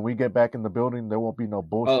 "Oh, when we get back in the building, there won't be no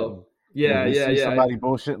bullshit." Oh, yeah. Somebody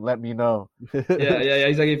bullshit, let me know. Yeah.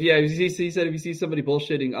 He's like, he said if you see somebody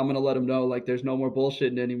bullshitting, I'm gonna let him know. Like, there's no more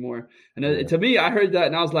bullshitting anymore. And to me, I heard that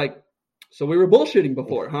and I was like, so we were bullshitting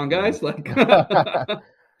before, huh, guys? Like, is that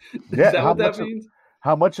what that means?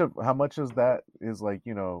 How much of that is like,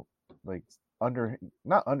 like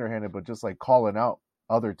not underhanded, but just like calling out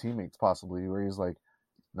other teammates possibly, where he's like,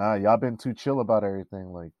 nah, y'all been too chill about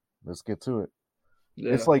everything. Like, let's get to it.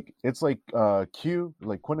 Yeah. It's like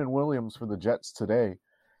Quinnen Williams for the Jets today.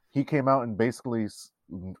 He came out and basically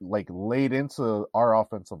like laid into our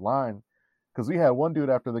offensive line, because we had one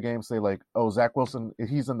dude after the game say like, oh, Zach Wilson,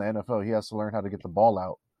 he's in the NFL, he has to learn how to get the ball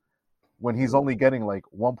out, when he's only getting like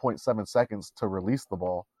 1.7 seconds to release the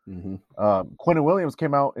ball. Mm-hmm. Quinnen Williams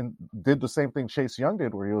came out and did the same thing Chase Young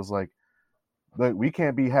did, where he was like, we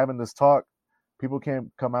can't be having this talk. People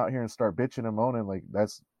can't come out here and start bitching and moaning. Like,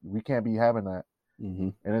 we can't be having that. Mm-hmm.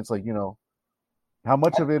 And it's like, how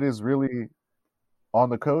much of it is really on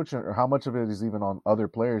the coach, or how much of it is even on other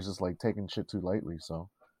players just like taking shit too lightly. So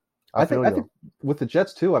I think with the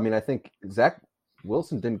Jets too, I think Zach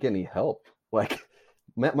Wilson didn't get any help. Like,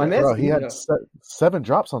 my man, he had 7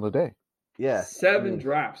 drops on the day. Yeah, 7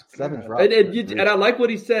 drops. 7 drops. And I like what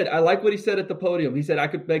he said. I like what he said at the podium. He said, I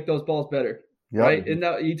could make those balls better. Yep. Right? And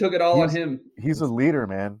he took it all on him. He's a leader,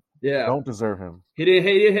 man. Yeah. Don't deserve him. He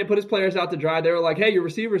didn't put his players out to dry. They were like, hey, your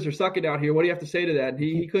receivers are sucking out here. What do you have to say to that? And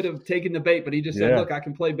he could have taken the bait, but he just said, look, I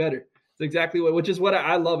can play better. It's exactly which is what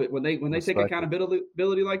I love it when they take Respect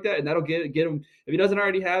accountability like that, and that'll get him. If he doesn't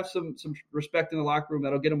already have some respect in the locker room,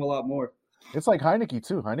 that'll get him a lot more. It's like Heineke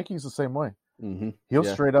too. Heineke's the same way. Mm-hmm. He'll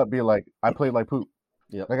straight up be like, "I played like poop."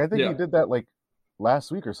 Yep. Like I think he did that like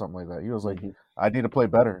last week or something like that. He was like, "I need to play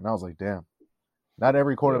better," and I was like, "Damn." Not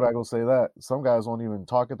every quarterback will say that. Some guys won't even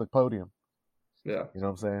talk at the podium. Yeah, you know what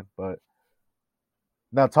I'm saying. But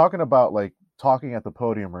now talking about like talking at the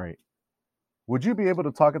podium, right? Would you be able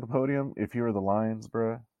to talk at the podium if you were the Lions,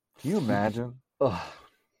 bro? Can you imagine?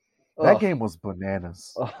 That game was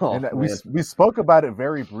bananas. And we spoke about it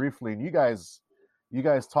very briefly, and you guys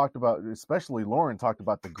talked about, especially Lauren talked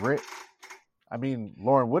about the grit. I mean,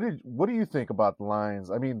 Lauren, what do you think about the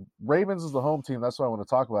Lions? I mean, Ravens is the home team, that's why I want to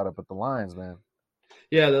talk about it, but the Lions, man.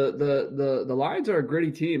 Yeah, the Lions are a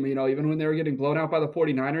gritty team. You know, even when they were getting blown out by the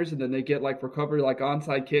 49ers, and then they get like recovery like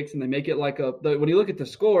onside kicks, and they make it like when you look at the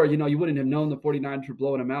score, you know, you wouldn't have known the 49ers were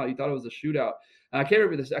blowing them out. You thought it was a shootout. And I can't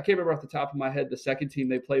remember off the top of my head the second team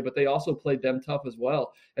they played, but they also played them tough as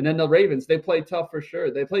well. And then the Ravens, they played tough for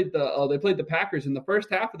sure. They played the Packers in the first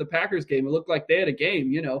half of the Packers game. It looked like they had a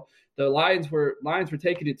game. You know, the Lions were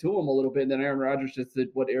taking it to them a little bit, and then Aaron Rodgers just did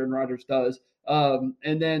what Aaron Rodgers does. And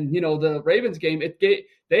then, you know, the Ravens game,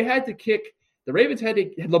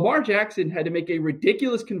 Lamar Jackson had to make a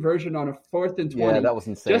ridiculous conversion on a 4th and 20. Yeah, that was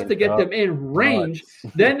insane. Just to get them in range.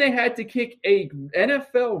 Then they had to kick a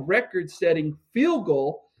NFL record-setting field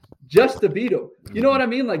goal just to beat them. You know what I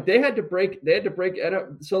mean? Like they had to break.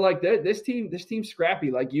 So like this team's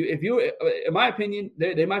scrappy. Like in my opinion,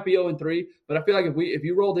 they might be 0-3, but I feel like if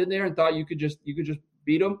you rolled in there and thought you could just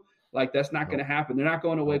beat them, like that's not going to happen. They're not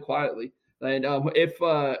going away quietly. And if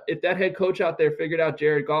that head coach out there figured out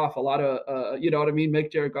Jared Goff, a lot of you know what I mean,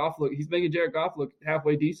 make Jared Goff look. He's making Jared Goff look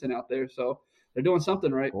halfway decent out there. So they're doing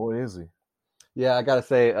something right. Boy, is he. Yeah, I gotta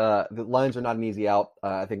say, the Lions are not an easy out.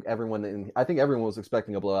 I think everyone was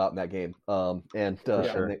expecting a blowout in that game. And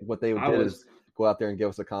what they did is go out there and give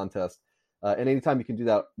us a contest. And anytime you can do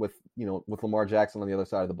that with Lamar Jackson on the other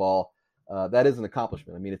side of the ball, that is an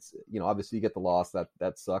accomplishment. I mean, it's obviously you get the loss,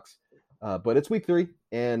 that sucks, but it's week 3,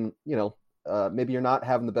 and maybe you're not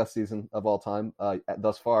having the best season of all time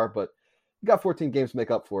thus far, but you got 14 games to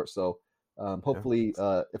make up for it. So. Hopefully,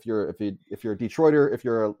 if you're a Detroiter, if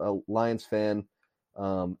you're a Lions fan,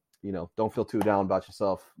 don't feel too down about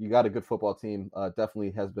yourself. You got a good football team. Definitely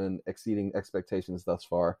has been exceeding expectations thus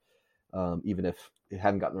far, even if it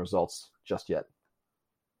hadn't gotten the results just yet.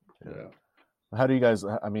 Yeah. How do you guys?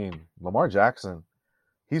 I mean, Lamar Jackson.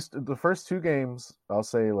 He's the first 2 games. I'll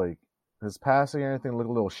say like his passing and everything looked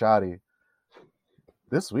a little shoddy.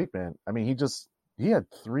 This week, man. I mean, he had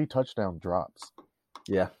 3 touchdown drops.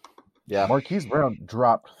 Yeah. Yeah, Marquise Brown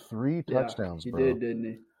dropped 3 touchdowns. He bro. did, didn't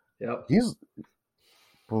he? Yep.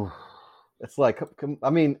 It's like, I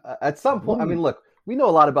mean, at some point, I mean, look, we know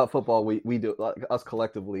a lot about football. We do, like, us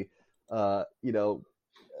collectively. There's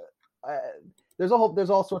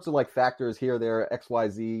all sorts of like factors here, there, X, Y,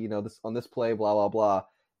 Z. This on this play, blah blah blah.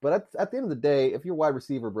 But at the end of the day, if you're wide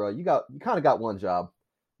receiver, bro, you kind of got one job,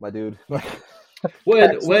 my dude. My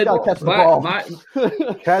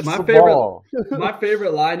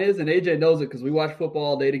favorite line is, and AJ knows it because we watch football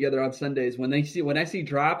all day together on Sundays. When I see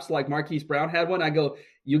drops like Marquise Brown had one, I go,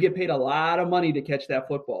 "You get paid a lot of money to catch that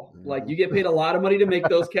football. Like you get paid a lot of money to make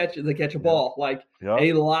those catches, to catch a ball. Like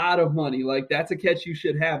a lot of money. Like that's a catch you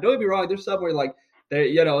should have. Don't get me wrong. There's somewhere like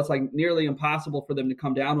it's like nearly impossible for them to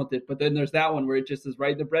come down with it. But then there's that one where it just is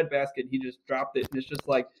right in the breadbasket. He just dropped it, and it's just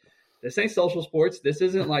like." This ain't social sports. This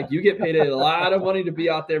isn't like you get paid a lot of money to be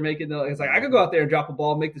out there making it's like I could go out there and drop a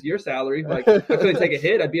ball and make this your salary. Like I couldn't take a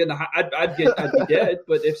hit. I'd be I'd be dead.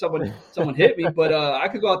 But if someone hit me, but I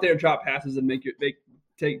could go out there and drop passes and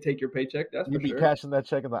take your paycheck. That's You'd for sure. You'd be cashing that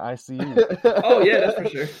check in the ICU. Oh yeah, that's for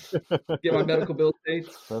sure. Get my medical bill paid.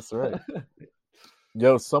 That's right.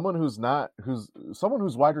 Yo, someone whose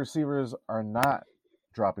wide receivers are not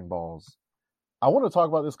dropping balls. I want to talk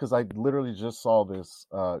about this because I literally just saw this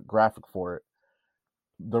graphic for it.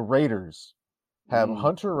 The Raiders have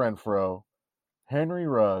Hunter Renfrow, Henry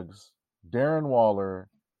Ruggs, Darren Waller,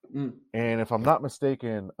 and if I'm not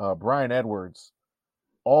mistaken, Bryan Edwards.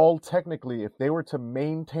 All technically, if they were to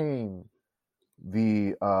maintain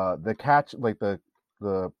the catch, like the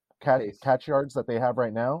catch yards that they have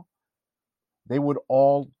right now, they would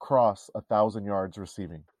all cross 1,000 yards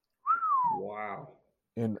receiving. Wow.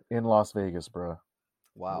 In Las Vegas, bro.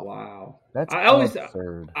 Wow. That's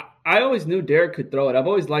absurd. I always knew Derek could throw it. I've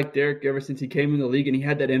always liked Derek ever since he came in the league, and he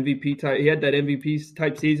had that MVP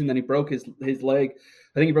type season. Then he broke his leg.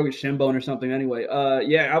 I think he broke his shin bone or something. Anyway,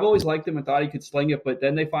 I've always liked him and thought he could sling it. But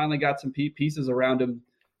then they finally got some pieces around him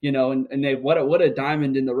and they what a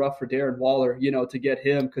diamond in the rough for Darren Waller, to get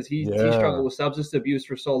him, because he struggled with substance abuse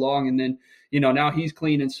for so long, and then now he's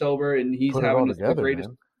clean and sober, and he's having the greatest.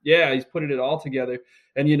 Man. Yeah, he's putting it all together.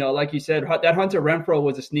 And like you said, that Hunter Renfrow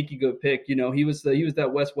was a sneaky good pick. He was that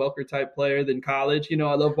Wes Welker type player in college. I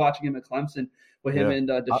love watching him at Clemson with him and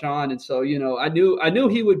Deshaun. And so I knew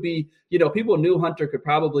he would be. People knew Hunter could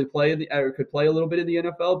probably play could play a little bit in the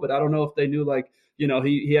NFL, but I don't know if they knew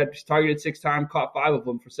he had targeted 6 times, caught 5 of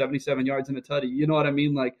them for 77 yards and a tutty. You know what I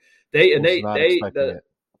mean? Like he's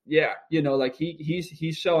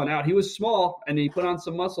showing out. He was small and he put on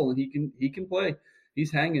some muscle, and he can play. He's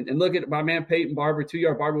hanging. And look at my man Peyton Barber,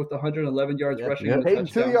 2-yard Barber with 111 yards rushing. Yeah. Peyton,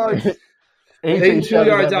 2 yards. Peyton 2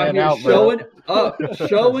 yards out here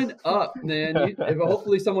showing up, man.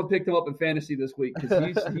 Hopefully someone picked him up in fantasy this week,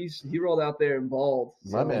 because he rolled out there and balled.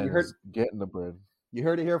 So. My man is getting the bread. You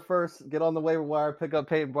heard it here first. Get on the waiver wire, pick up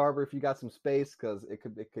Peyton Barber if you got some space, because it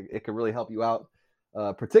could really help you out.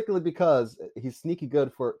 Particularly because he's sneaky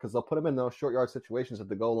good because they'll put him in those short yard situations at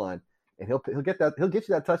the goal line. And he'll get you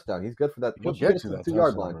that touchdown. He's good for that. He'll get you that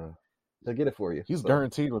 2-yard line. Bro. He'll get it for you. He's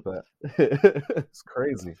guaranteed with that. It's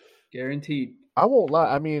crazy. Guaranteed. I won't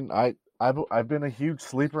lie. I mean, I've been a huge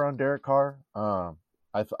sleeper on Derek Carr. What's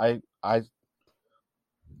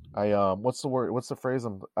the word? What's the phrase?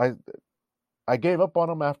 I gave up on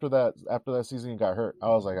him after that season he got hurt. I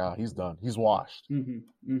was like, he's done. He's washed.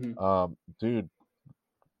 Mm-hmm. Mm-hmm. Dude,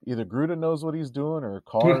 either Gruden knows what he's doing, or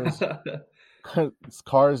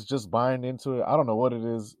Carr is just buying into it. I don't know what it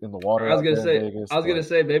is in the water. I was gonna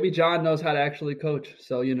say, maybe John knows how to actually coach.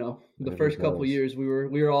 So the first couple years we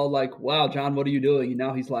were all like, "Wow, John, what are you doing?" And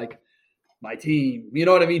now he's like, "My team." You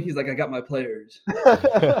know what I mean? He's like, "I got my players."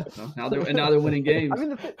 Now they're winning games. I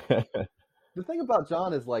mean, the thing about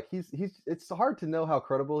John is he's. It's hard to know how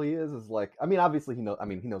credible he is. Obviously he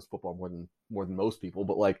knows football more than most people,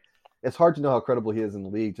 but it's hard to know how credible he is in the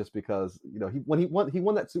league, just because when he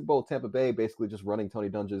won that Super Bowl with Tampa Bay, basically just running Tony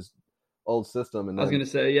Dungy's old system. And I was going to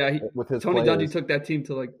say, with his Tony Dungy took that team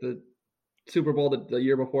to the Super Bowl the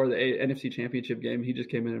year before the NFC Championship game. He just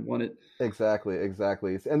came in and won it. Exactly.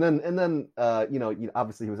 And then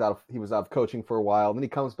obviously he was out of coaching for a while. And then he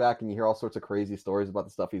comes back and you hear all sorts of crazy stories about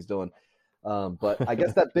the stuff he's doing. But I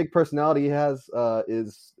guess that big personality he has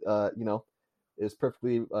is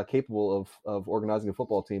perfectly capable of organizing a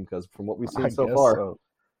football team, because from what we've seen so far,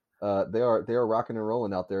 they are rocking and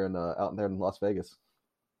rolling out there in Las Vegas.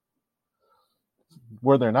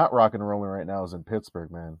 Where they're not rocking and rolling right now is in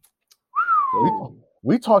Pittsburgh, man.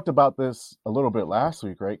 We talked about this a little bit last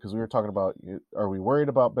week, right? Because we were talking about, are we worried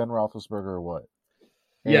about Ben Roethlisberger or what?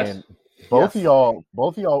 And both of y'all,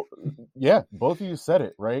 both of you said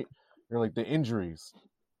it, right? You're like, the injuries.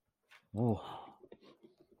 Ooh.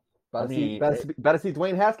 About to see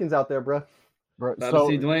Dwayne Haskins out there, bro. About to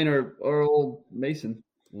see Dwayne or old Mason.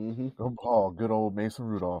 Mm-hmm. Oh, good old Mason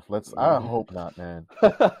Rudolph. I hope not, man.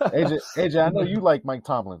 AJ, I know you like Mike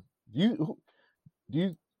Tomlin. Do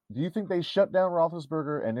you think they shut down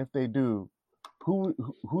Roethlisberger? And if they do, who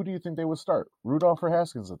do you think they would start? Rudolph or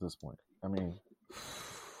Haskins at this point? I mean,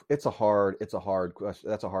 it's a hard question.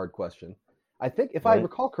 That's a hard question. I think if I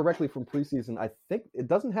recall correctly from preseason, I think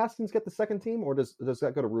doesn't Haskins get the second team, or does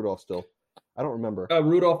that go to Rudolph still? I don't remember.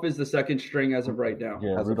 Rudolph is the second string as of right now.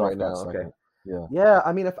 Yeah, as Rudolph of right now. Okay. Second. Yeah.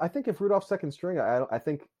 I mean, if Rudolph's second string, I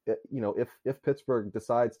think if Pittsburgh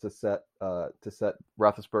decides to set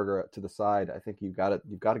Roethlisberger to the side, I think you've got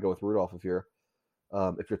to go with Rudolph if you're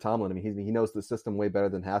Tomlin. I mean, he knows the system way better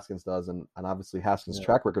than Haskins does, and obviously Haskins'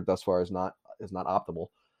 track record thus far is not optimal.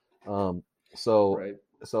 Right.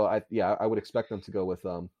 So I would expect them to go with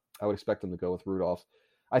Rudolph.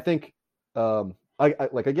 I think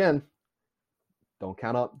again, don't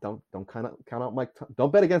count out Mike.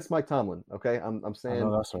 Don't bet against Mike Tomlin. Okay, I'm saying.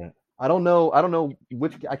 No, that's right. I don't know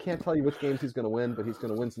which. I can't tell you which games he's going to win, but he's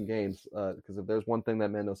going to win some games because if there's one thing that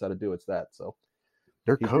man knows how to do, it's that. So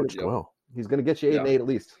they're coached well. He's going to get you 8-8 at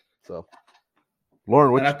least. So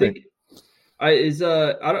Lauren, what you think? I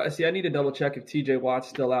need to double check if TJ Watt's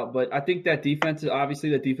still out, but I think that defense is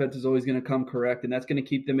always going to come correct, and that's going to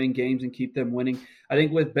keep them in games and keep them winning. I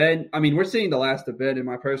think with Ben, I mean, we're seeing the last of Ben, in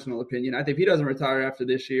my personal opinion. I think if he doesn't retire after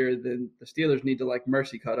this year, then the Steelers need to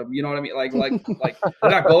mercy cut him. You know what I mean? Like they're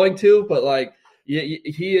not going to, but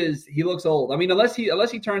he looks old. I mean, unless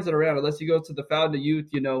he turns it around, unless he goes to the fountain of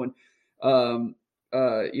youth,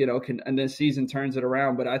 and then season turns it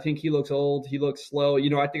around. But I think he looks old. He looks slow.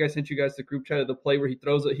 I think I sent you guys the group chat of the play where he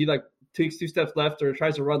throws it. He takes 2 steps left or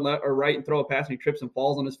tries to run left or right and throw a pass and he trips and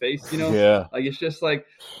falls on his face. Yeah. Like it's just like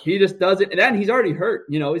he just does it, and then he's already hurt.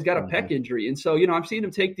 He's got a pec injury, and so I'm seeing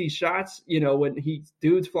him take these shots. When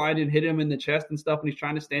dudes flying and hit him in the chest and stuff, and he's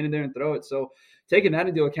trying to stand in there and throw it. So taking that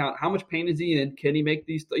into account, how much pain is he in? Can he make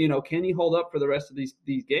these? Can he hold up for the rest of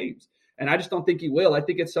these games? And I just don't think he will. I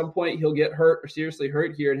think at some point he'll get hurt or seriously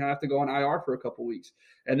hurt here and he'll have to go on IR for a couple weeks.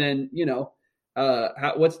 And then,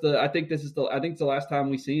 I think it's the last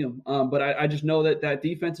time we see him. But I just know that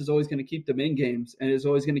defense is always going to keep them in games and is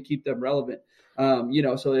always going to keep them relevant.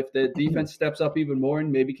 So if the defense steps up even more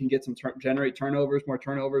and maybe can get some generate more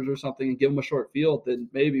turnovers or something and give them a short field, then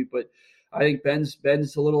maybe. But I think Ben's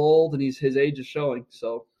a little old and his age is showing.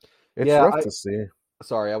 So it's rough to see.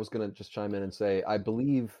 Sorry, I was going to just chime in and say, I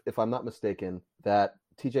believe, if I'm not mistaken, that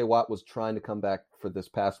TJ Watt was trying to come back for this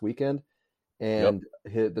past weekend, and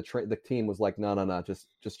the team was like, no, just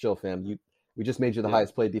chill, fam. We just made you the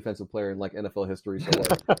highest paid defensive player in like NFL history, so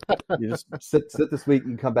you just sit this week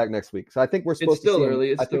and come back next week. So I think we're supposed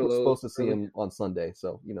to see him on Sunday.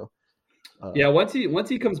 So once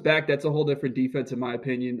he comes back, that's a whole different defense in my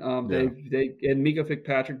opinion. They and Mika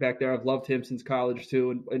Fitzpatrick back there, I've loved him since college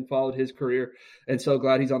too, and followed his career, and so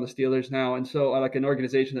glad he's on the Steelers now. And so I like an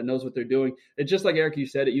organization that knows what they're doing. It's just like Eric, you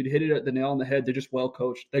said it, you'd hit it at the nail on the head. They're just well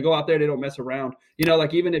coached. They go out there, they don't mess around.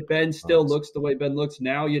 Like even if Ben still looks the way Ben looks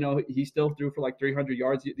now, he still threw for like 300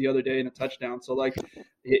 yards the other day and a touchdown. So like,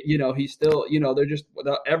 he's still, they're just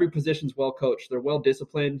every position's well coached. They're well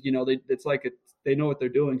disciplined. They know what they're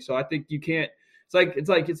doing. So I think you can't. It's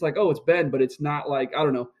like oh, it's Ben, but it's not like, I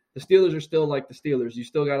don't know. The Steelers are still like the Steelers. You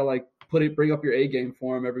still got to like bring up your A game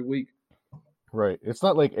for them every week. Right. It's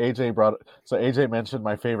not like AJ mentioned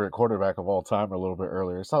my favorite quarterback of all time a little bit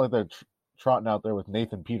earlier. It's not like they're trotting out there with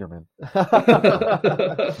Nathan Peterman.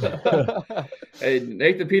 Hey,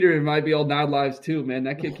 Nathan Peterman might be old Nod Lives too, man.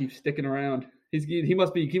 That kid keeps sticking around. He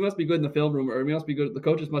must be good in the film room, or he must be good. The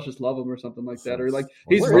coaches must just love him, or something like that, or like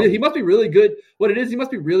he must be really good. What it is, he must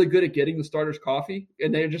be really good at getting the starters coffee,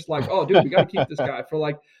 and they're just like, oh, dude, we got to keep this guy for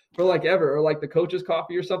ever, or like the coach's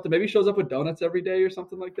coffee or something. Maybe he shows up with donuts every day or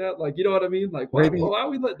something like that. Like, you know what I mean? Like, why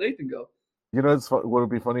we let Nathan go? What would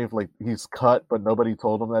be funny if like he's cut, but nobody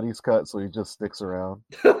told him that he's cut, so he just sticks around.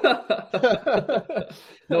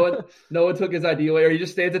 No one took his ID away, or he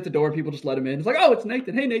just stands at the door and people just let him in. It's like, oh, it's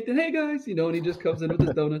Nathan. Hey, Nathan. Hey, guys. And he just comes in with his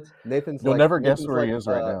donuts. You'll never guess where he is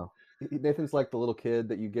right now. Nathan's like the little kid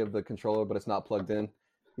that you give the controller, but it's not plugged in.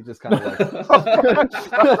 He just kind of like.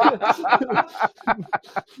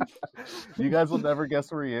 You guys will never guess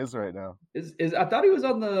where he is right now. I thought he was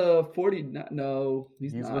on the 40. No,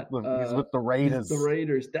 he's not. He's with the Raiders. The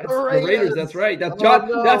Raiders. That's the Raiders. That's right. That's John.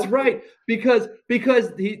 No. That's right. Because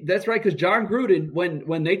that's right. Because John Gruden,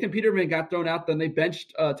 when Nathan Peterman got thrown out, then they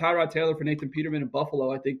benched Tyrod Taylor for Nathan Peterman in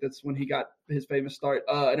Buffalo. I think that's when he got his famous start.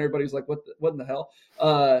 And everybody was like, "What in the hell?"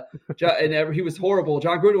 He was horrible.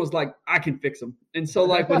 John Gruden was like, "I can fix him." And so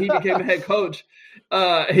like when he became a head coach,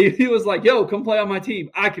 he was like, "Yo, come play on my team.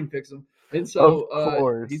 I can fix him." And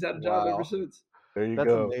so he's had a job ever since. There you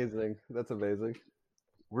go. That's amazing.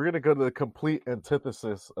 We're gonna go to the complete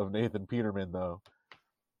antithesis of Nathan Peterman, though.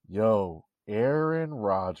 Yo, Aaron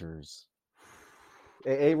Rodgers.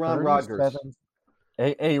 Aaron Rodgers.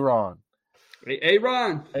 Aaron.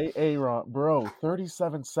 Aaron. Bro,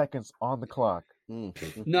 37 seconds on the clock.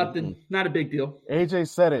 Nothing. Not a big deal. AJ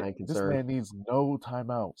said it. This man needs no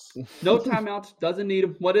timeouts. No timeouts. Doesn't need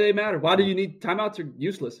them. What do they matter? Why do you need timeouts? Are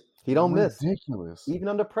useless. He don't miss. Ridiculous. Even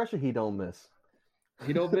under pressure, he don't miss.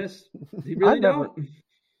 He don't miss. He really don't.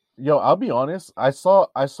 Yo, I'll be honest. I saw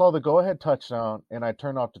the go-ahead touchdown, and I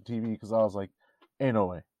turned off the TV because I was like, "Ain't no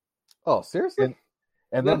way." Oh, seriously?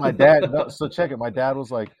 And then my dad. So check it. My dad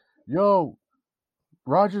was like, "Yo,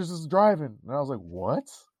 Rodgers is driving," and I was like, "What?"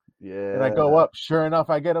 Yeah. And I go up. Sure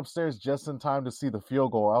enough, I get upstairs just in time to see the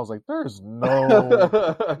field goal. I was like, "There's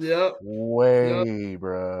no way,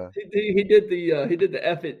 bro." He did the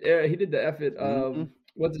effort. He did the effort.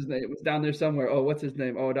 What's his name? It was down there somewhere. Oh, what's his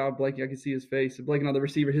name? Oh, now I'm blanking. I can see his face. I'm blanking on the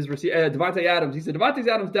receiver. His receiver, Devontae Adams. He said Devontae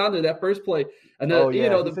Adams down there that first play, and then the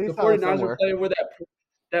 49ers were playing with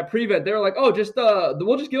that prevent. They were like, "Oh,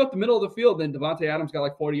 we'll just give up the middle of the field." Then Devontae Adams got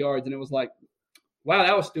like 40 yards, and it was like, "Wow,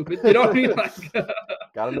 that was stupid." You know what I mean? Like,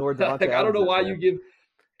 gotta know where Devontae Adams I don't know why you give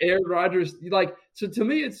Aaron Rodgers So to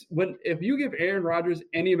me, it's if you give Aaron Rodgers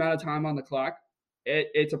any amount of time on the clock,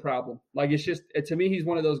 it's a problem. Like, it's just, to me, he's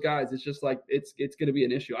one of those guys. It's just like, it's going to be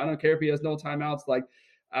an issue. I don't care if he has no timeouts. Like,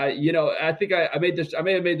 I think I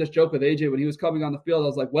may have made this joke with AJ when he was coming on the field. I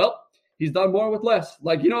was like, well, he's done more with less.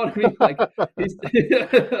 Like, you know what I mean? Like, he's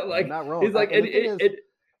like, not wrong. He's like,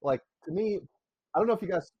 like, to me, I don't know if you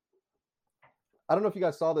guys, I don't know if you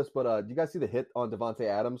guys saw this, but do you guys see the hit on Devontae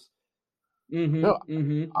Adams? No,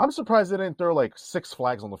 I'm surprised they didn't throw like 6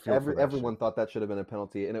 flags on the field. Everyone thought that should have been a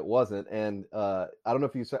penalty, and it wasn't. And I don't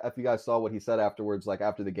know if you guys saw what he said afterwards, like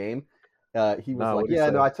after the game. He was like, "Yeah,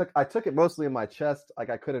 no, I took it mostly in my chest. Like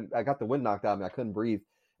I got the wind knocked out of me. I couldn't breathe.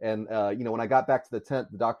 And when I got back to the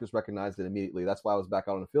tent, the doctors recognized it immediately. That's why I was back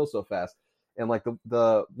out on the field so fast. And like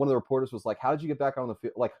the one of the reporters was like, "How did you get back on the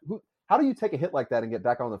field? Like how do you take a hit like that and get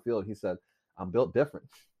back on the field?" And he said, "I'm built different."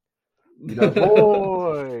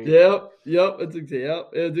 Boy. Yep. It's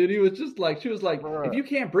yep. And dude, he was just like, she was like, if you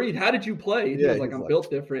can't breathe, how did you play? And he was like, I'm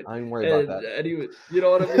built different. I ain't worried about that. And he was, you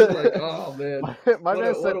know what I mean? Like, oh man. My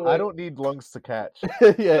man said, I don't need lungs to catch.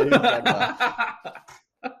 Yeah.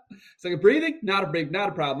 It's like breathing, not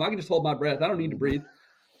a problem. I can just hold my breath. I don't need to breathe.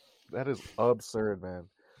 That is absurd, man.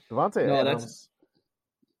 Devontae Adams,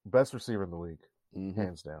 best receiver in the league,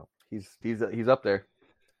 hands down. He's up there.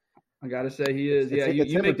 I gotta say he is.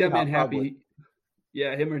 You make that man happy. Probably.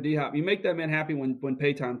 Yeah, him or D-Hop. You make that man happy when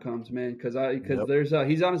pay time comes, man. Because there's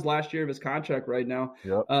he's on his last year of his contract right now.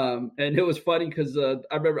 Yep. And it was funny because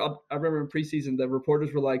I remember in preseason the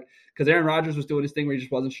reporters were like, because Aaron Rodgers was doing his thing where he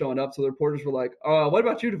just wasn't showing up, so the reporters were like, what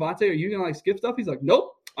about you, Devontae? Are you gonna like skip stuff? He's like,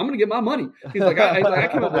 nope. I'm gonna get my money. He's like, I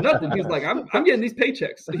came up with nothing. He's like, I'm getting these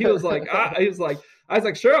paychecks. He was like, I was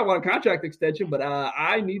like, sure, I want a contract extension, but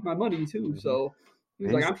I need my money too. So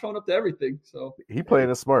he's like, I'm showing up to everything. So he played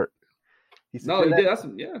it smart. He did.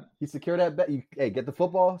 He secured that bag. Hey, get the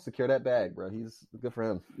football, secure that bag, bro. He's good for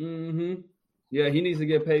him. Mm-hmm. Yeah, he needs to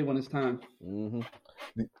get paid when it's time. Mm-hmm.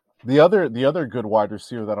 The other good wide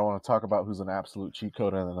receiver that I want to talk about, who's an absolute cheat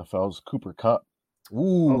code in the NFL, is Cooper Kupp.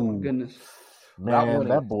 Ooh, oh my goodness, man,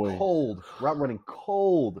 that boy route running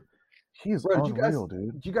cold. He's unreal,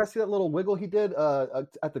 dude. Did you guys see that little wiggle he did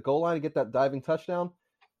at the goal line to get that diving touchdown?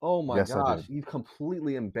 Oh my gosh, he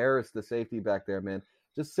completely embarrassed the safety back there, man.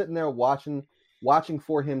 Just sitting there watching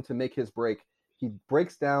for him to make his break. He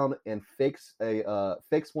breaks down and fakes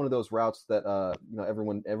one of those routes that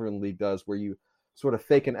everyone in the league does, where you sort of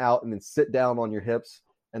fake an out and then sit down on your hips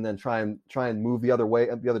and then try and move the other way,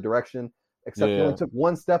 the other direction. Except he only took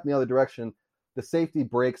one step in the other direction. The safety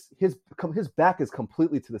breaks. His back is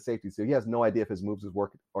completely to the safety, so he has no idea if his moves is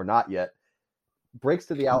working or not yet. Breaks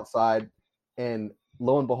to the outside, and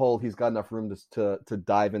lo and behold, he's got enough room to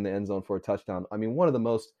dive in the end zone for a touchdown. I mean, one of the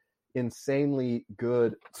most insanely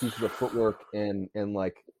good pieces of footwork and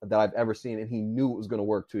like that I've ever seen, and he knew it was going to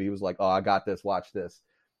work too. He was like, "Oh, I got this. Watch this."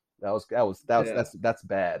 That's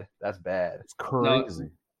bad. That's bad. It's crazy.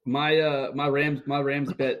 No, my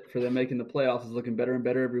Rams bet for them making the playoffs is looking better and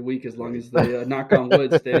better every week as long as they knock on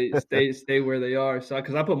wood stay where they are. So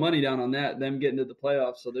because I put money down on that, them getting to the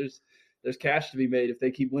playoffs. So there's cash to be made if they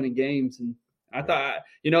keep winning games. And I thought,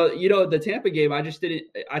 the Tampa game, I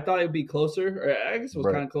thought it would be closer, or I guess it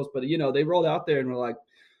was kind of close, but they rolled out there and were like,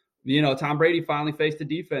 Tom Brady finally faced the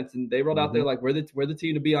defense, and they rolled out there like we're the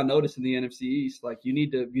team to be on notice in the NFC East. Like you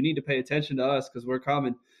need to pay attention to us because we're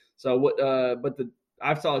coming. So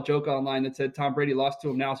I saw a joke online that said Tom Brady lost to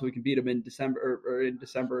him now so we can beat him in December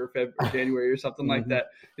or February or January or something like that.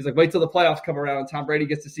 He's like, wait till the playoffs come around and Tom Brady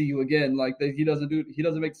gets to see you again. Like he doesn't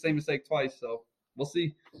make the same mistake twice. So we'll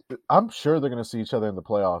see. I'm sure they're going to see each other in the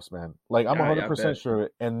playoffs, man. Like I'm 100% sure of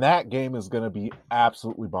it. And that game is going to be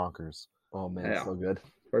absolutely bonkers. Oh man, so good.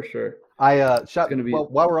 For sure.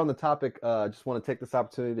 While we're on the topic, just want to take this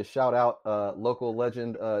opportunity to shout out local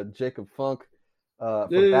legend Jacob Funk. For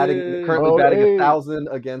currently batting 1,000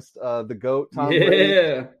 against the GOAT, Tom Brady.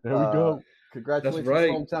 There we go. Congratulations,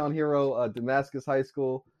 hometown hero, Damascus High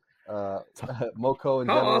School, Moco and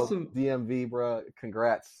general, DMV, bro.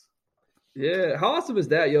 Congrats. Yeah, how awesome is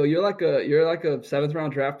that, yo? You're like a 7th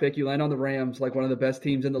round draft pick. You land on the Rams, like one of the best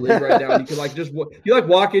teams in the league right now. And you can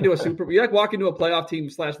walk into a playoff team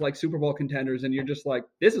 / like Super Bowl contenders, and you're just like,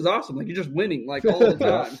 this is awesome. Like you're just winning like all the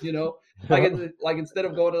time, Like instead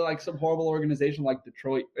of going to like some horrible organization like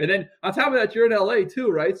Detroit, and then on top of that, you're in LA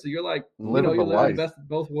too, right? So you're like, you're the best of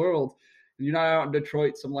both worlds. You're not out in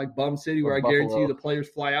Detroit, some like bum city where I guarantee you the players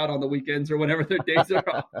fly out on the weekends or whenever their days are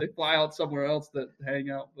off. They fly out somewhere else to hang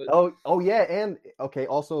out. But yeah, and okay,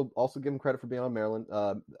 also give him credit for being on Maryland,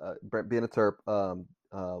 being a Terp.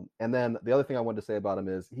 And then the other thing I wanted to say about him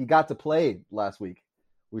is he got to play last week.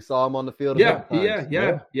 We saw him on the field. Yeah.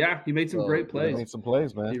 He made some great plays. He made some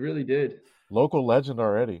plays, man. He really did. Local legend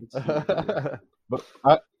already. But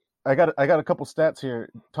I got a couple stats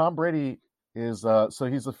here. Tom Brady is so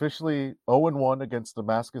he's officially 0-1 against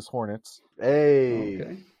Damascus Hornets.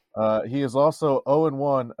 Hey. Okay. He is also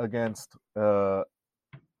 0-1 against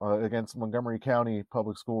Montgomery County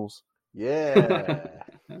Public Schools. Yeah.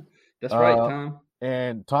 That's right, Tom.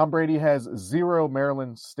 And Tom Brady has 0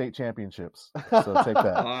 Maryland state championships. So take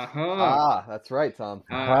that. Uh-huh. That's right, Tom.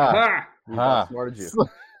 Uh-huh. We outsmarted you.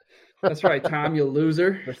 That's right, Tom, you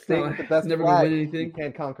loser. The state with the best never flag, gonna win you anything.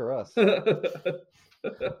 can't conquer us.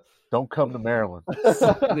 Don't come to Maryland.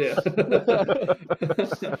 Yeah.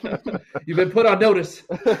 You've been put on notice.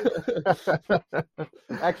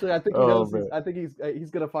 Actually, I think he knows. I think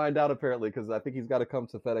he's going to find out apparently because I think he's got to come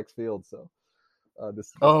to FedEx Field. So, yeah,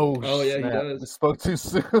 he does. We spoke too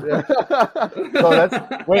soon. Yeah.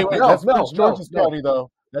 Wait. No, That's no, Prince George's no. County, though.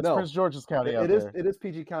 That's No. Prince George's County out It is. there. It is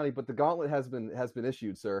PG County, but the gauntlet has been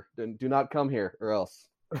issued, sir. Do not come here or else.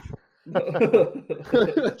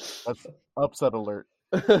 That's upset alert.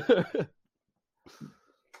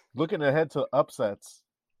 Looking ahead to upsets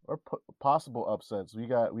or possible upsets, we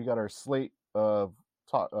got our slate of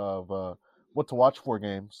what to watch for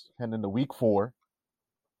games heading into week 4.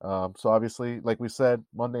 So obviously, like we said,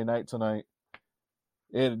 Monday night tonight,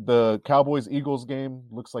 the Cowboys-Eagles game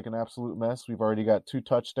looks like an absolute mess. We've already got 2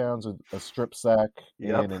 touchdowns, a strip sack,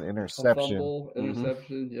 and an interception. Fumble,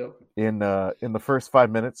 interception. Yep. In the first 5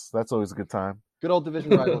 minutes. That's always a good time. Good old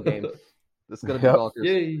division rival game. This is going to be bonkers.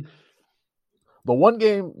 Yay. The one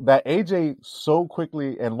game that AJ so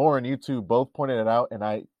quickly, and Lauren, you two both pointed it out, and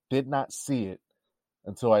I did not see it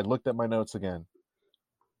until I looked at my notes again.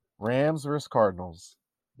 Rams versus Cardinals.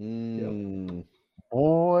 Mm.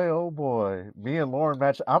 Boy, oh boy. Me and Lauren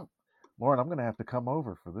match. Lauren, I'm going to have to come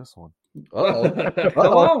over for this one. Uh-oh.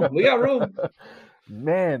 Come on, we got room.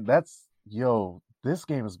 Man, this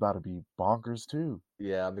game is about to be bonkers too.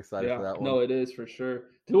 Yeah, I'm excited for that one. No, it is for sure.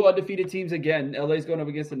 2 undefeated teams again. LA's going up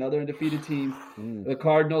against another undefeated team. The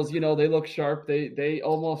Cardinals, they look sharp. They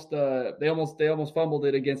almost fumbled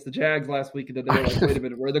it against the Jags last week, and then they were like, "Wait a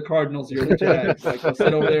minute, we're the Cardinals, you're the Jags. Like, go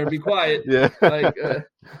sit over there and be quiet." Yeah.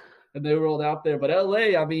 And they rolled out there. But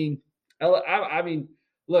LA, I mean, look,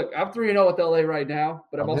 I'm 3-0 with LA right now,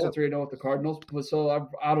 but I'm also 3-0 with the Cardinals. So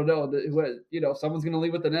I don't know. Someone's going to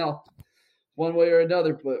leave with an L, one way or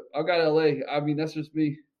another. But I got LA. I mean, that's just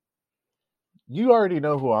me. You already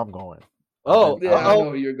know who I'm going. Oh, yeah, I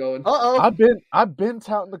know who you're going. I've been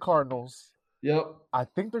touting the Cardinals. Yep. I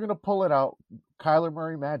think they're gonna pull it out. Kyler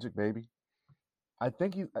Murray magic, baby. I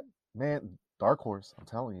think dark horse. I'm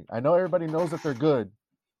telling you. I know everybody knows that they're good,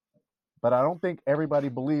 but I don't think everybody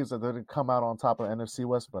believes that they're gonna come out on top of NFC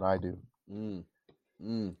West. But I do.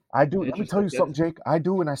 I do. Let me tell you something, Jake. I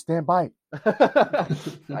do, and I stand by it.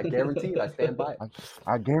 I guarantee it. I stand by it.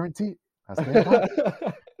 I guarantee it. I stand by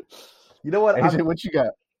it. You know what? AJ, what you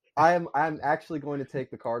got? I'm actually going to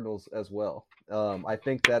take the Cardinals as well. I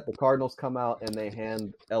think that the Cardinals come out and they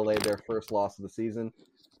hand LA their first loss of the season.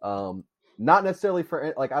 Not necessarily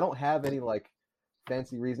I don't have any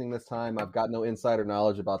fancy reasoning this time. I've got no insider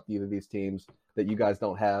knowledge about either of these teams that you guys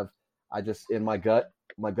don't have. I just my gut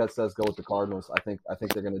says go with the Cardinals. I think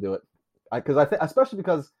they're going to do it. Especially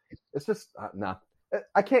because it's just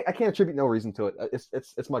I can't attribute no reason to it.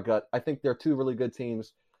 It's my gut. I think they're 2 really good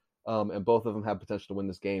teams. And both of them have potential to win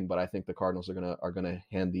this game, but I think the Cardinals are gonna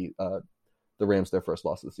hand the Rams their first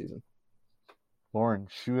loss of the season. Lauren,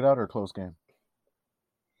 shootout or close game?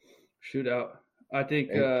 Shootout. I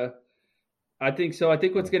think so. I think so. I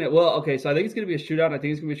think it's gonna be a shootout. I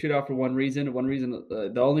think it's gonna be a shootout for one reason.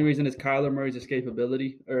 The only reason is Kyler Murray's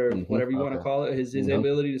escapability, or whatever you want to call it, his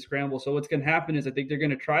ability to scramble. So what's gonna happen is I think they're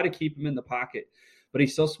gonna try to keep him in the pocket. But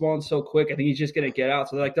he's so small and so quick. I think he's just going to get out.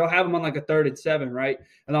 So they'll have him on a 3rd and 7, right?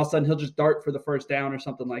 And all of a sudden he'll just dart for the first down or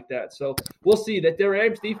something like that. So we'll see. That their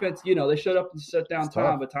Rams defense, they showed up and shut down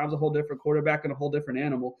Tom, but Tom's a whole different quarterback and a whole different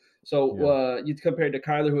animal. So you compared to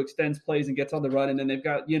Kyler, who extends plays and gets on the run, and then they've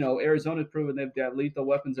got Arizona's proven they've got lethal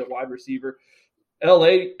weapons at wide receiver. LA,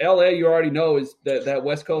 you already know is that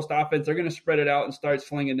West Coast offense. They're going to spread it out and start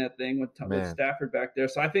slinging that thing with Stafford back there.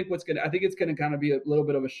 So I think it's going to kind of be a little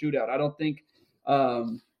bit of a shootout. I don't think. I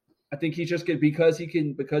think he's just because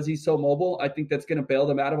he's so mobile. I think that's going to bail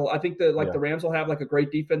them out of it. I think that the Rams will have a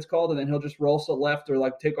great defense called, and then he'll just roll to the left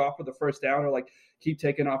or take off for the first down or keep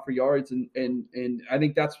taking off for yards. And I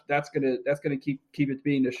think that's gonna keep it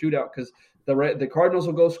being a shootout because the Cardinals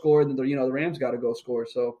will go score, and then the Rams got to go score.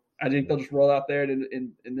 So I think they'll just roll out there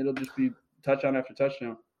and it'll just be touchdown after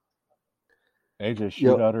touchdown. AJ,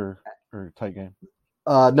 shootout or tight game?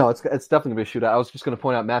 No, it's definitely going to be a shootout. I was just going to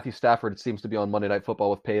point out Matthew Stafford seems to be on Monday Night Football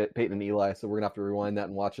with Peyton and Eli, so we're going to have to rewind that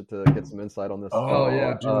and watch it to get some insight on this. Oh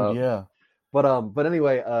yeah. Dude, yeah. But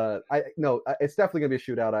anyway, it's definitely going to be a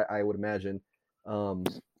shootout, I would imagine.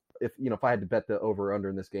 If I had to bet the over or under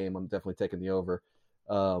in this game, I'm definitely taking the over.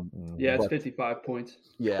 It's 55 points.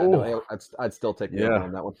 Yeah, no, I'd still take the over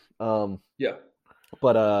on that one.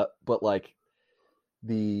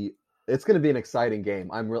 It's going to be an exciting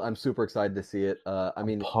game. I'm super excited to see it. I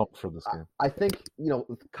mean, pumped for this game. I think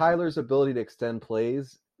Kyler's ability to extend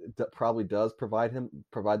plays probably does provide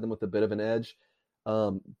them with a bit of an edge.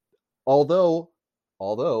 Although,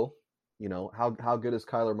 how good is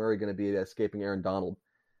Kyler Murray going to be at escaping Aaron Donald?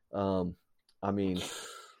 I mean,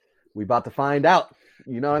 we about to find out.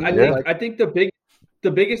 You know what I mean? I think the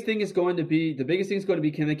biggest thing is going to be can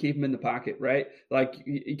they keep him in the pocket, right? Like,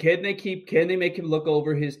 can they make him look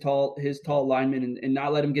over his tall lineman and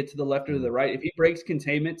not let him get to the left or to the right? If he breaks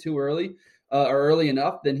containment too early or early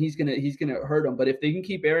enough, then he's gonna hurt him. But if they can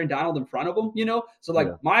keep Aaron Donald in front of him,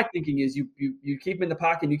 my thinking is you keep him in the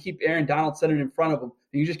pocket and you keep Aaron Donald centered in front of him,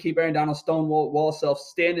 and you just keep Aaron Donald stonewall self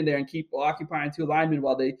standing there and keep occupying two linemen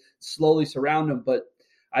while they slowly surround him. But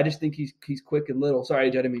I just think he's quick and little. Sorry, AJ,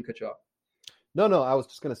 I didn't mean to cut you off. No, I was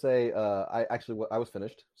just going to say, I was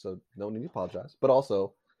finished, so no need to apologize. But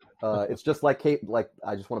also, it's just like I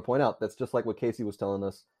just want to point out, that's just like what Casey was telling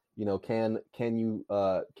us. Can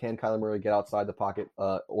Kyler Murray get outside the pocket,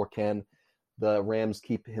 or can the Rams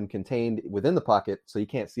keep him contained within the pocket so you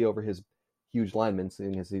can't see over his huge lineman,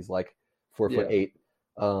 seeing as he's like 4'8".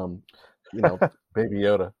 Baby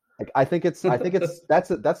Yoda. I think that's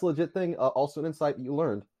a legit thing. Also, an insight you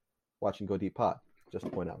learned watching Go Deep Pod. Just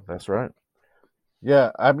to point out. That's right.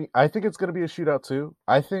 Yeah, I mean, I think it's going to be a shootout too.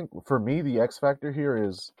 I think for me, the X factor here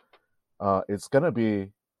is, it's going to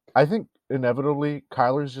be. I think inevitably,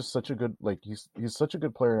 Kyler's just such a good he's such a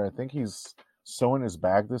good player, and I think he's so in his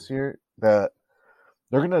bag this year that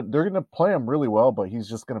they're gonna play him really well, but he's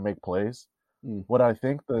just gonna make plays. What I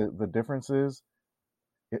think the difference is,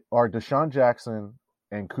 are Deshaun Jackson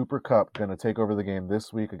and Cooper Kupp gonna take over the game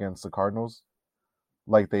this week against the Cardinals,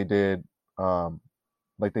 like they did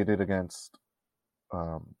against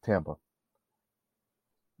Tampa.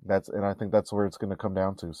 I think that's where it's going to come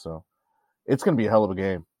down to. So it's going to be a hell of a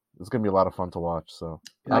game. It's going to be a lot of fun to watch. So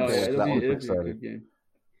I'm excited.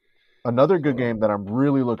 Another good game that I'm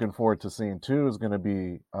really looking forward to seeing too is going to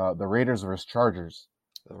be the Raiders versus Chargers.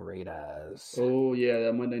 The Raiders. Oh yeah,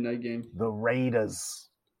 that Monday night game. The Raiders.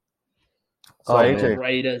 So AJ,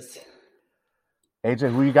 Raiders.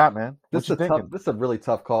 AJ, who you got, man? This is a really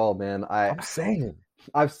tough call, man. I'm saying.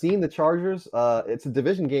 I've seen the Chargers. It's a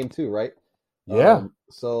division game too, right? Yeah.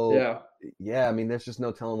 Yeah. I mean, there's just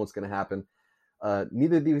no telling what's going to happen.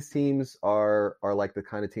 Neither of these teams are like the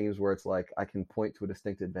kind of teams where it's like I can point to a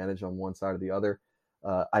distinct advantage on one side or the other.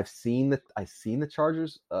 I've seen the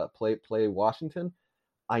Chargers play Washington.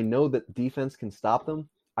 I know that defense can stop them.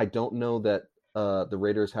 I don't know that the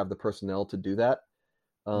Raiders have the personnel to do that.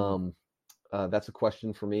 That's a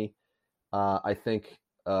question for me. I think.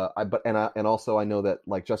 Also I know that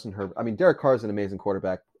like Justin Herbert. I mean, Derek Carr is an amazing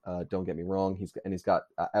quarterback. Don't get me wrong. He's got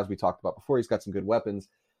as we talked about before, he's got some good weapons.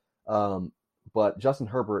 But Justin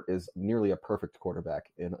Herbert is nearly a perfect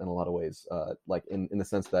quarterback in a lot of ways. Like in the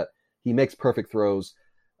sense that he makes perfect throws,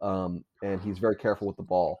 and he's very careful with the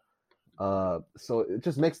ball. So it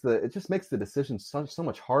just makes the decision so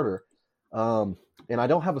much harder. And I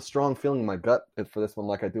don't have a strong feeling in my gut for this one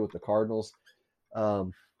like I do with the Cardinals.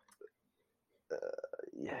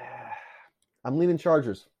 Yeah, I'm leaning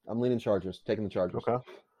Chargers. Taking the Chargers. Okay,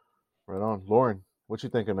 right on. Lauren, what you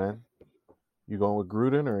thinking, man? You going with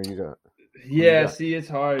Gruden or you got? Yeah, see, it's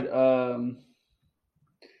hard. Because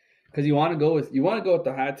you want to go with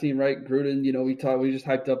the hot team, right? Gruden. We just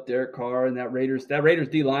hyped up Derek Carr, and that Raiders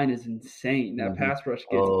D line is insane. That pass rush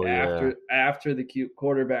gets after the cute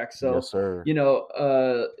quarterback. So yes, sir.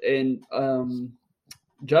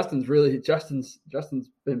 Justin's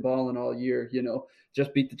been balling all year.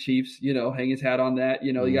 Just beat the Chiefs. Hang his hat on that.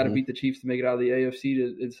 You got to beat the Chiefs to make it out of the AFC.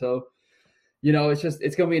 And so,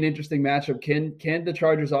 it's going to be an interesting matchup. Can the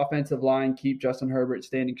Chargers offensive line keep Justin Herbert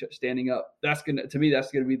standing up? That's going to be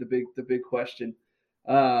the big question.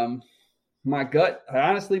 My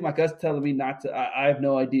gut's telling me not to. I have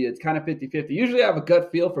no idea. It's kind of 50-50. Usually I have a gut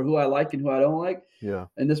feel for who I like and who I don't like. Yeah.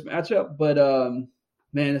 In this matchup, but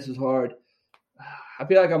man, this is hard. I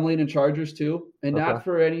feel like I'm leaning Chargers too, and not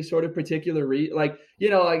for any sort of particular reason.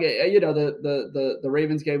 The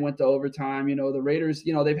Ravens game went to overtime. The Raiders,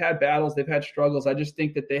 they've had battles, they've had struggles. I just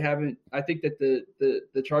think that they haven't. I think that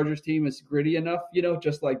the Chargers team is gritty enough,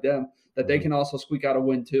 just like them, that they can also squeak out a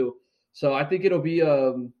win too. So I think it'll be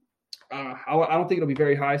I don't think it'll be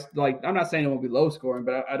very high. Like, I'm not saying it won't be low scoring,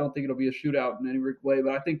 but I don't think it'll be a shootout in any way.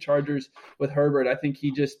 But I think Chargers with Herbert, I think he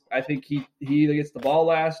either gets the ball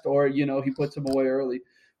last or, he puts him away early.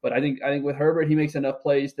 But I think with Herbert, he makes enough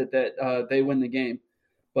plays that they win the game.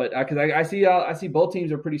 But because I see both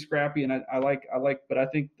teams are pretty scrappy, and but I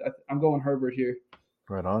think I'm going Herbert here.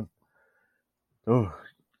 Right on. Oh,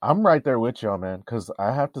 I'm right there with y'all, man. Because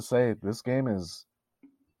I have to say, this game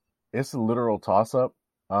it's a literal toss up.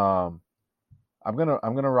 I'm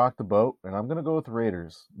gonna rock the boat, and I'm gonna go with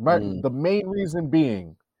Raiders. The main reason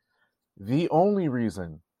being, the only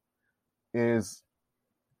reason is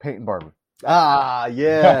Peyton Barber. Ah,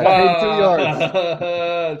 yeah. Peyton 2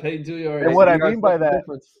 yards. Peyton 2 yards. And what I Yards mean by make the that,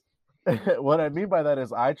 difference. what I mean by that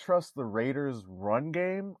is I trust the Raiders' run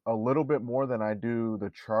game a little bit more than I do the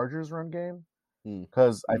Chargers' run game,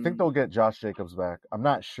 because I think they'll get Josh Jacobs back. I'm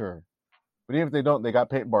not sure, but even if they don't, they got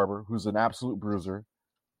Peyton Barber, who's an absolute bruiser.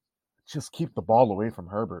 Just keep the ball away from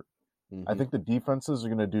Herbert. I think the defenses are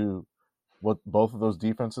going to do what both of those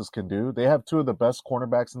defenses can do. They have two of the best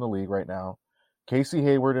cornerbacks in the league right now, Casey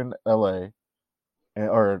Hayward in LA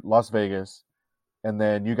or Las Vegas, and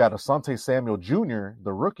then you got Asante Samuel Jr.,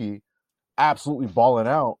 the rookie, absolutely balling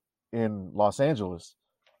out in Los Angeles.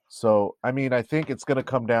 So, I mean, I think it's going to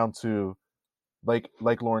come down to, like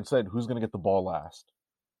Lauren said, who's going to get the ball last.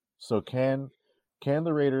 So can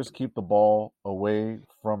the Raiders keep the ball away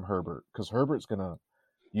from Herbert? Because Herbert's going to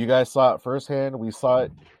 – you guys saw it firsthand. We saw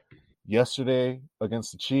it yesterday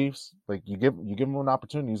against the Chiefs. Like, you give him an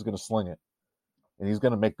opportunity, he's going to sling it. And he's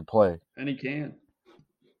going to make the play. And he can.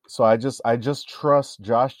 So I just trust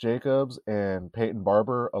Josh Jacobs and Peyton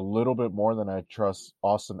Barber a little bit more than I trust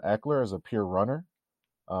Austin Eckler as a pure runner.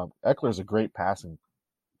 Eckler is a great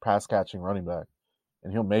pass-catching running back,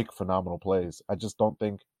 and he'll make phenomenal plays. I just don't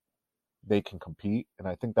think they can compete, and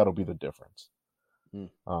I think that'll be the difference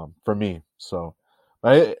for me. So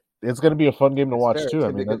it's going to be a fun game to watch fair. too. It's I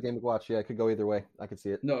gonna mean, be a good game to watch. Yeah, it could go either way. I could see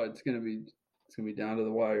it. No, it's gonna be down to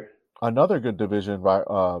the wire. Another good division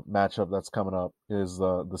matchup that's coming up is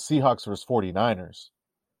the Seahawks versus 49ers.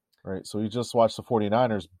 Right, so you just watched the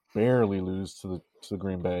 49ers barely lose to the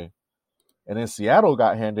Green Bay. And then Seattle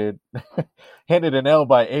got handed an L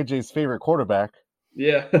by AJ's favorite quarterback.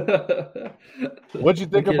 Yeah. What'd you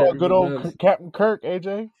think about good old Captain Kirk,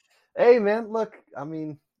 AJ? Hey, man, look, I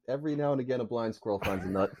mean, every now and again a blind squirrel finds a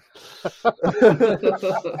nut.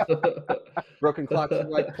 Broken clocks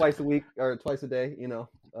like twice a week or twice a day, you know.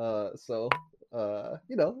 So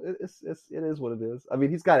you know, it is what it is. I mean,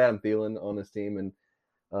 he's got Adam Thielen on his team and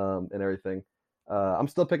everything. I'm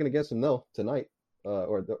still picking against him though tonight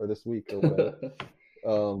or this week or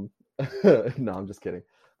whatever. No, I'm just kidding.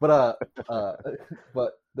 But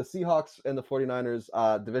the Seahawks and the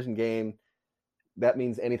 49ers division game, that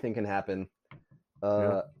means anything can happen.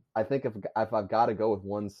 I think if I've got to go with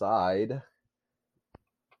one side,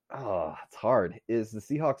 it's hard. Is the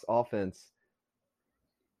Seahawks offense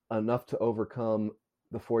enough to overcome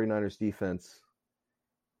the 49ers defense?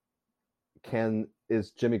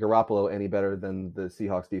 Is Jimmy Garoppolo any better than the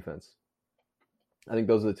Seahawks defense? I think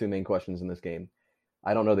those are the two main questions in this game.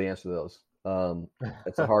 I don't know the answer to those.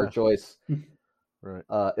 It's a hard choice. Right.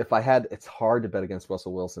 It's hard to bet against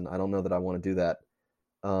Russell Wilson. I don't know that I want to do that.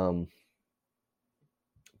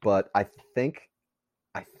 But I think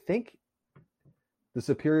the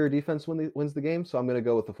superior defense wins the game, so I'm going to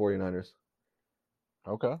go with the 49ers.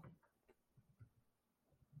 Okay.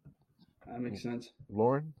 That makes sense.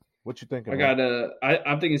 Lauren, what you thinking?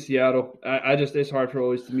 I'm thinking Seattle. I just, it's hard for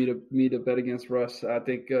always me to bet against Russ. I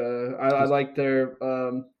think I like their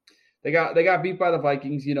they got beat by the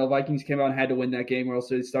Vikings. You know, Vikings came out and had to win that game, or else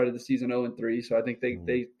they started the season 0-3. So I think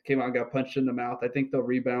they came out and got punched in the mouth. I think they'll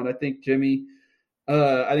rebound. I think Jimmy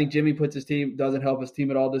doesn't help his team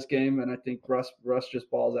at all this game, and I think Russ just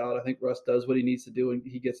balls out. I think Russ does what he needs to do, and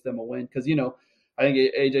he gets them a win. Because, you know, I think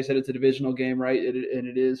AJ said it's a divisional game, right? And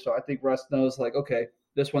it is. So I think Russ knows, like, okay,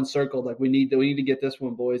 this one's circled. Like, we need to get this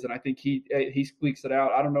one, boys. And I think he squeaks it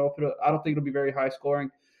out. I don't think it'll be very high scoring.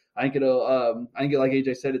 I think like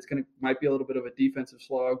AJ said, might be a little bit of a defensive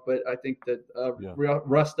slog, but I think that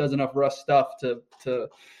Russ does enough Russ stuff to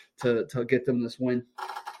get them this win.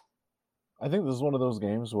 I think this is one of those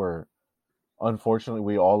games where, unfortunately,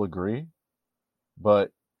 we all agree.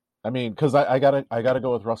 But I mean, because I gotta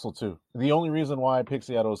go with Russell too. The only reason why I pick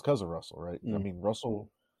Seattle is because of Russell, right? I mean, Russell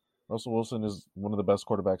Wilson is one of the best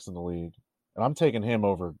quarterbacks in the league, and I'm taking him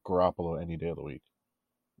over Garoppolo any day of the week.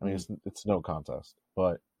 I mean, it's no contest.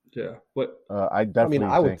 But yeah, but I definitely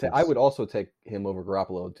I would also take him over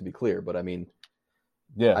Garoppolo, to be clear. But I mean,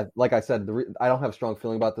 yeah, like I said, I don't have a strong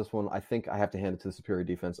feeling about this one. I think I have to hand it to the superior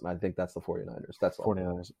defense, and I think that's the 49ers. That's all.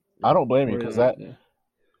 49ers. I don't blame you because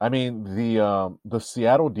I mean, the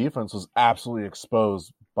Seattle defense was absolutely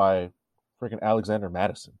exposed by freaking Alexander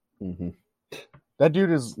Madison. Mm-hmm. That dude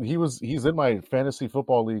he's in my fantasy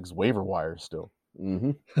football league's waiver wire still.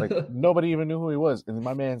 Mm-hmm. Like nobody even knew who he was, and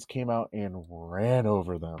my man's came out and ran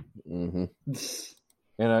over them. Mm-hmm.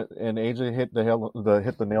 And AJ hit the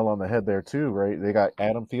nail on the head there too, right? They got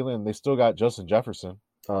Adam Thielen, and they still got Justin Jefferson.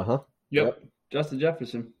 Yep. Justin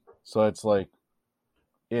Jefferson. So it's like,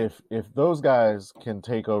 if those guys can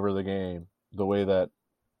take over the game the way that,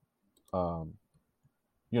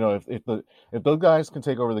 if those guys can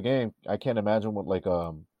take over the game, I can't imagine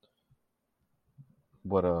Tyler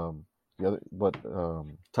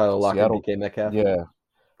Lockett, Seattle, DK Metcalf. Yeah,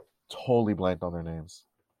 totally blanked on their names,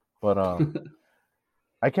 but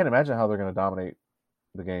I can't imagine how they're going to dominate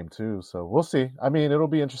the game too. So we'll see. I mean, it'll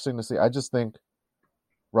be interesting to see. I just think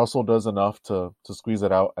Russell does enough to squeeze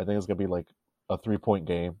it out. I think it's going to be like a 3-point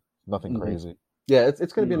game, nothing crazy. Yeah,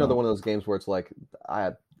 it's going to be another one of those games where it's like,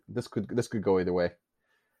 this could go either way.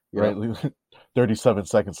 Right, 37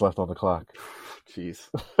 seconds left on the clock. Jeez,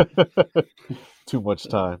 too much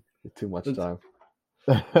time. Too much time.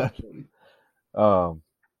 The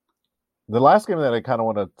last game that I kind of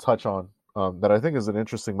want to touch on, that I think is an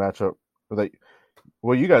interesting matchup,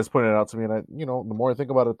 you guys pointed out to me, and the more I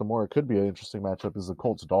think about it, the more it could be an interesting matchup, is the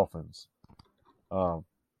Colts Dolphins.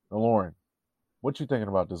 Lauren, what you thinking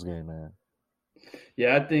about this game, man?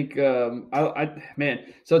 Yeah, I think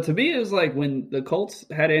so to me it was like when the Colts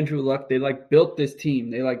had Andrew Luck, they like built this team.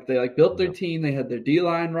 They built their team. They had their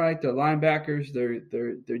D-line right, their linebackers, their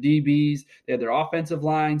DBs, they had their offensive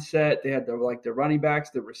line set, they had their running backs,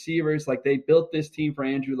 the receivers. Like, they built this team for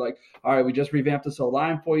Andrew, like, all right, we just revamped this whole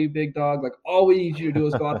line for you, big dog. Like, all we need you to do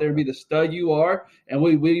is go out there and be the stud you are, and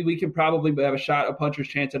we can probably have a puncher's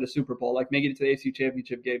chance at a Super Bowl, like making it to the AFC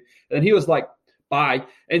Championship game. And he was like, bye.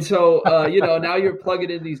 And so, now you're plugging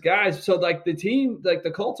in these guys. So, like, the team, like,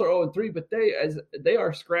 the Colts are 0-3, but they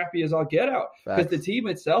are scrappy as all get out, because the team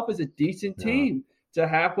itself is a decent team. To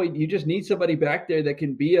halfway, you just need somebody back there that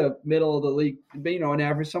can be a middle of the league,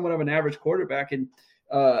 somewhat of an average quarterback. And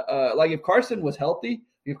like, if Carson was healthy,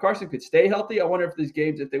 if Carson could stay healthy, I wonder if these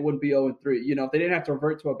games, if they wouldn't be 0-3. If they didn't have to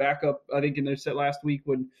revert to a backup, I think in their set last week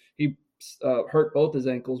when he hurt both his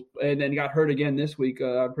ankles, and then he got hurt again this week.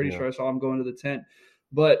 I'm pretty sure I saw him going to the tent.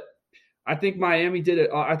 But I think Miami did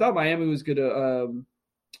it. I thought Miami was going to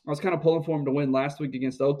I was kind of pulling for them to win last week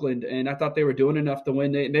against Oakland, and I thought they were doing enough to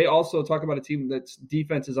win. They also talk about a team that's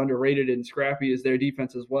defense is underrated, and scrappy is their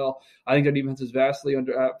defense as well. I think their defense is vastly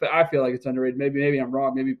I feel like it's underrated. Maybe I'm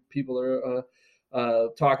wrong. Maybe people are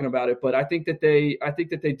talking about it, but I think that they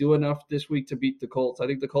do enough this week to beat the Colts. I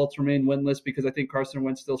think the Colts remain winless because I think Carson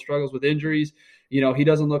Wentz still struggles with injuries. He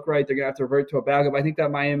doesn't look right. They're gonna have to revert to a backup. I think that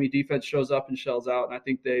Miami defense shows up and shells out, and I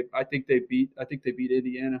think they beat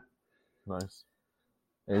Indiana. Nice.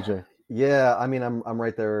 AJ. Yeah, I mean, I'm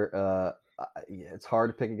right there. It's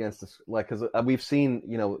hard to pick against this, like, because we've seen,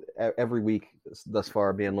 every week thus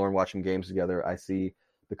far, being Lauren watching games together, I see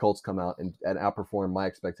the Colts come out and outperform my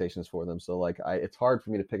expectations for them. So, like, it's hard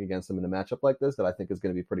for me to pick against them in a matchup like this that I think is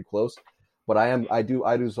going to be pretty close. But I do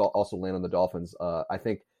also land on the Dolphins. I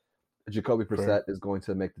think Jacoby Brissett is going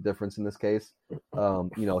to make the difference in this case.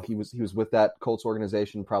 He was with that Colts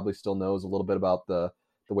organization, probably still knows a little bit about the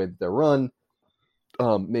way that they're run.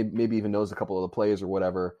 Maybe even knows a couple of the plays or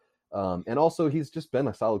whatever. And also he's just been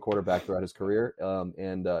a solid quarterback throughout his career.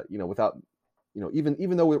 Without,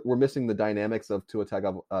 even though we're missing the dynamics of Tua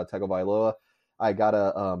Tagovailoa, I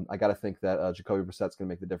gotta think that Jacoby Brissett's going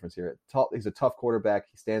to make the difference here. He's a tough quarterback.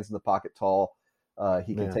 He stands in the pocket tall.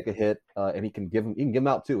 He can take a hit, and he can give him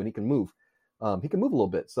out too, and he can move. He can move a little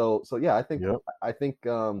bit. So yeah, I think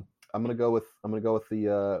I'm gonna go with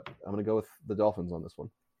the Dolphins on this one.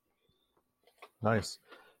 Nice.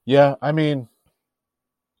 Yeah, I mean,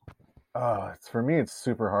 for me, it's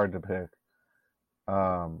super hard to pick.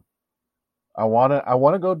 I want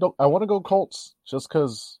to go Colts just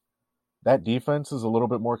because that defense is a little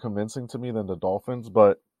bit more convincing to me than the Dolphins.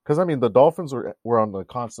 But because I mean, the Dolphins were on the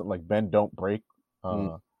constant like bend don't break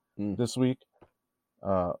this week.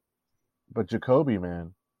 But Jacoby,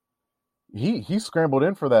 man, he scrambled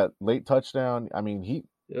in for that late touchdown. I mean,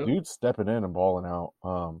 dude's stepping in and balling out.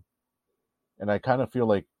 And I kind of feel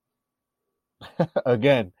like,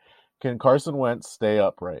 again, can Carson Wentz stay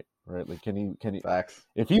upright? Right? Like, can he? Facts.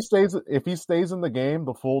 If he stays in the game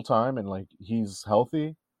the full time and like he's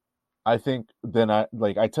healthy, I think then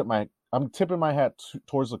I'm tipping my hat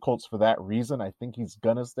towards the Colts for that reason. I think he's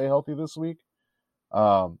gonna stay healthy this week.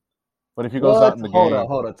 But if he goes out in the game,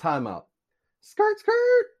 hold on, timeout. Skirt.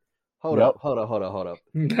 Hold up. You're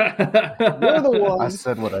the one. I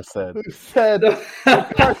said what I said. Who said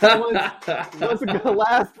Carson Wentz wasn't going to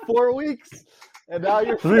last 4 weeks, and now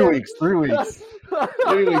you're 3 weeks. 3 weeks.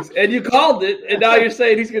 3 weeks, and you called it, and now you're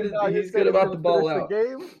saying he's going to about the ball out.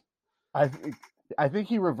 The game? I think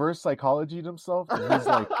he reverse psychologied himself. And he's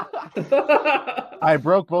like, I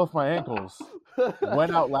broke both my ankles.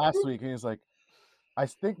 went out last week and he's like, I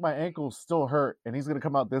think my ankle's still hurt, and he's gonna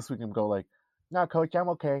come out this week and go like, "No, coach, I'm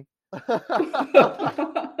okay," and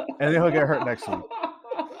then he'll get hurt next week.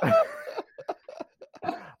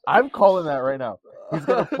 I'm calling that right now. He's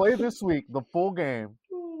gonna play this week, the full game,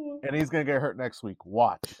 and he's gonna get hurt next week.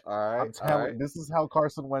 Watch. All right. I'm telling you, this is how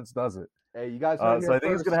Carson Wentz does it. Hey, you guys. So I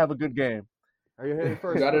think he's gonna have a good game. Are you hearing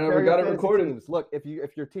first? We got it recorded. Teams. Look, if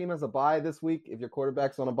your team has a bye this week, if your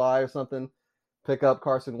quarterback's on a bye or something, pick up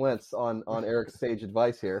Carson Wentz on Eric's sage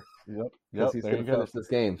advice here. Yep. Because he's going to finish this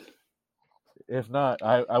game. If not,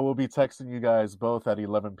 I will be texting you guys both at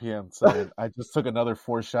 11 p.m. saying I just took another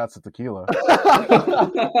 4 shots of tequila.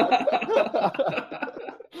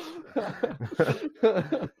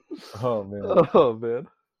 Oh man.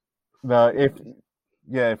 No,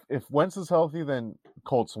 if Wentz is healthy, then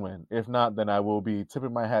Colts win. If not, then I will be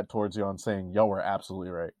tipping my hat towards you and saying y'all were absolutely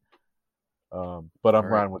right. But I'm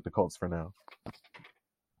riding with the Colts for now.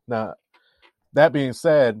 Now, that being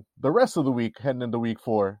said, the rest of the week heading into week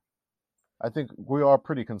 4, I think we are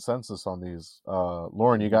pretty consensus on these.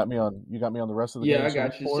 Lauren, you got me on the rest of the games. Yeah, I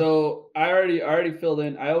got you. So I already filled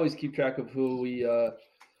in. I always keep track of who we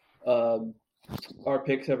our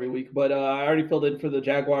picks every week, but I already filled in for the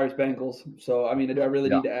Jaguars Bengals. So I mean, do I really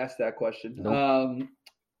need to ask that question? Nope.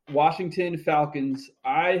 Washington Falcons.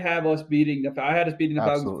 I had us beating the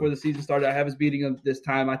Falcons before the season started. I have us beating them this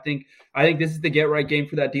time. I think this is the get right game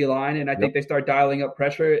for that D line, and I think they start dialing up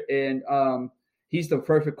pressure. And he's the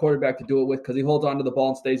perfect quarterback to do it with because he holds on to the ball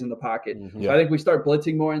and stays in the pocket. Mm-hmm. So I think we start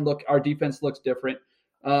blitzing more, and look, our defense looks different.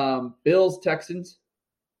 Bills Texans.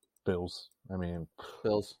 Bills. I mean,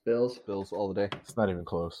 Bills all the day. It's not even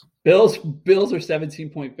close. Bills are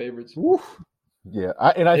 17-point favorites. Oof. Yeah,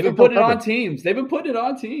 they've been putting it on teams.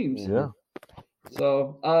 Yeah.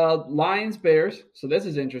 So, Lions, Bears. So this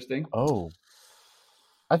is interesting. Oh,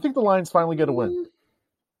 I think the Lions finally get a win.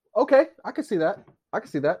 Okay, I can see that.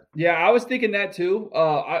 Yeah, I was thinking that too.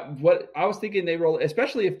 I was thinking they roll,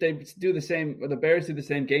 especially if they do the same. The Bears do the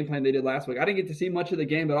same game plan they did last week. I didn't get to see much of the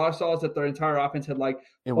game, but all I saw is that their entire offense had like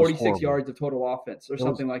 46 yards of total offense or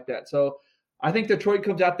something like that. So I think Detroit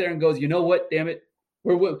comes out there and goes, you know what? Damn it,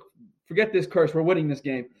 forget this curse. We're winning this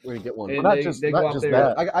game. We're gonna get one. Not just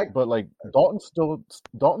that, but like Dalton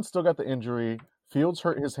still got the injury. Fields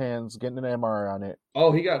hurt his hands, getting an MRI on it.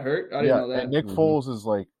 Oh, he got hurt. I didn't know that. And Nick Foles is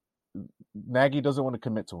like. Nagy doesn't want to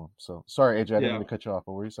commit to him. So sorry, AJ, I didn't mean to cut you off.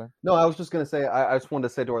 What were you saying? No, I was just going to say, I just wanted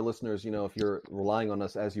to say to our listeners, if you're relying on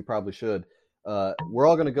us as you probably should, we're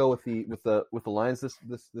all going to go with the Lions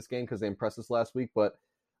this game because they impressed us last week. But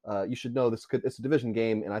you should know it's a division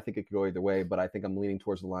game, and I think it could go either way. But I think I'm leaning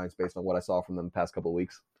towards the Lions based on what I saw from them the past couple of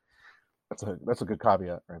weeks. That's a good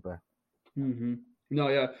caveat right there. Mm-hmm. No,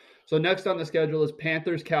 yeah. So next on the schedule is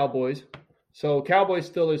Panthers Cowboys. So Cowboys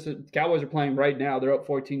are playing right now. They're up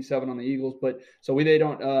 14-7 on the Eagles, but so we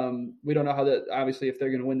don't know how that obviously if they're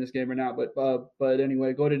going to win this game or not. But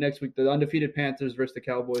anyway, go to next week. The undefeated Panthers versus the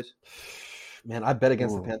Cowboys. Man, I bet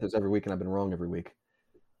against the Panthers every week, and I've been wrong every week.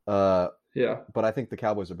 Yeah, but I think the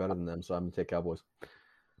Cowboys are better than them, so I'm going to take Cowboys.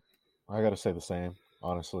 I got to say the same,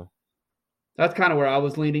 honestly. That's kind of where I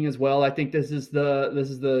was leaning as well. I think this is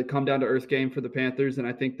the come down to earth game for the Panthers, and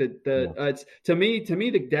I think that it's to me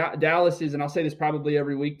the Dallas is, and I'll say this probably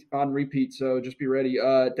every week on repeat. So just be ready.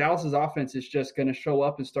 Dallas's offense is just going to show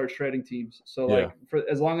up and start shredding teams. So like for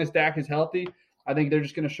as long as Dak is healthy, I think they're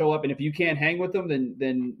just going to show up, and if you can't hang with them,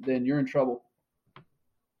 then you're in trouble.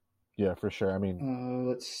 Yeah, for sure. I mean,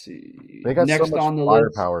 let's see. They got next so much on the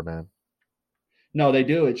firepower, man. No, they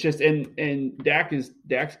do. It's just and Dak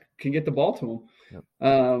can get the ball to him. Yep.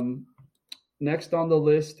 Next on the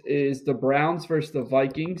list is the Browns versus the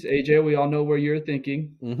Vikings. AJ, we all know where you're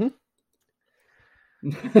thinking. Mm-hmm.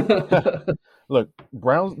 Look,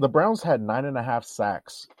 the Browns had 9.5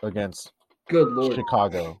 sacks against Good Lord.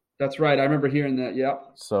 Chicago. That's right. I remember hearing that.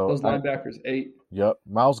 Yep. So those linebackers 8. Yep.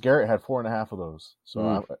 Myles Garrett had 4.5 of those.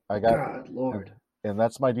 So I got. God Lord. And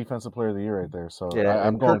that's my defensive player of the year right there. So yeah,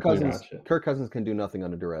 I'm going Cousins. Kirk Cousins can do nothing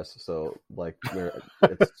under duress. So like,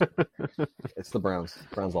 it's the Browns.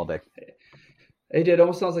 Browns all day. AJ, it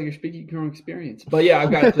almost sounds like you're speaking from experience. But yeah,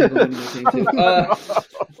 I've got Cleveland winning the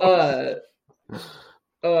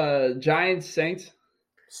game too. Giants, Saints.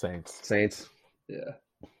 Yeah.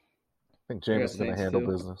 I think James is going to handle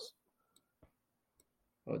business.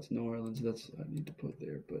 Oh, it's New Orleans. That's I need to put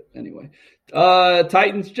there. But anyway,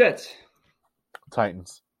 Titans, Jets.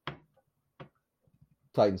 Titans.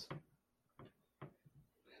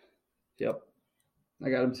 Yep. I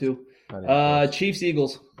got them too. Chiefs,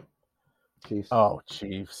 Eagles. Chiefs. Oh,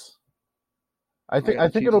 Chiefs. I think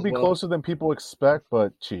got the Chiefs it'll as be well. closer than people expect,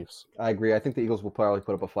 but Chiefs. I agree. I think the Eagles will probably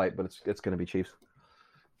put up a fight, but it's going to be Chiefs.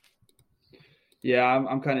 Yeah,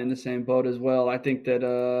 I'm kind of in the same boat as well. I think that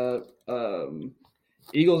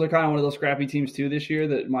Eagles are kind of one of those scrappy teams too this year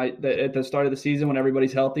that at the start of the season when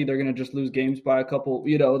everybody's healthy, they're going to just lose games by a couple,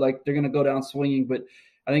 like they're going to go down swinging. But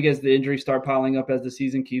I think as the injuries start piling up as the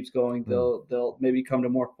season keeps going, they'll maybe come to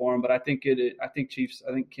more form. But I think Chiefs,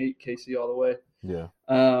 I think KC all the way. Yeah.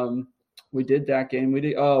 We did that game. We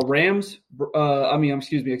did Ravens,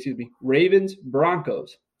 Broncos.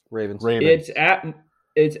 Ravens.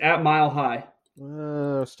 It's at Mile High.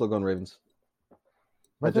 Still going Ravens.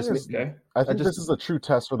 I think this is a true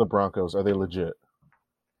test for the Broncos. Are they legit?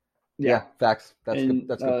 Yeah, facts. That's good.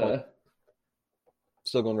 That's a good point.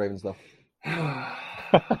 Still going Ravens though. I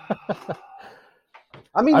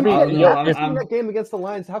mean, that game against the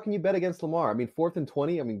Lions. How can you bet against Lamar? I mean, 4th and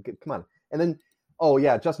 20. I mean, come on. And then,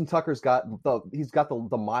 Justin Tucker's got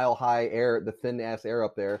the mile high air, the thin ass air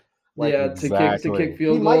up there. Like, to kick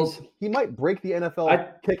field goals. He might break the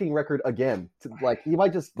NFL kicking record again. They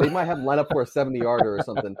might have line up for a 70-yarder or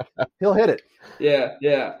something. He'll hit it.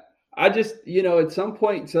 Yeah. I just, at some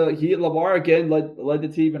point, Lamar again led the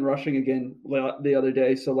team in rushing again the other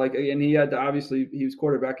day. So again, he had to, obviously he was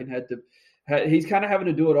quarterback and he's kind of having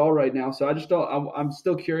to do it all right now. So I just don't. I'm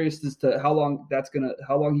still curious as to how long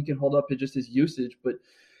he can hold up to just his usage, but.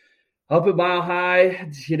 Up at Mile High,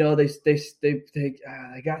 they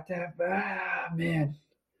got that. Man.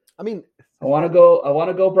 I mean, I want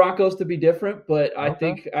to go Broncos to be different, but I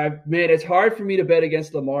think it's hard for me to bet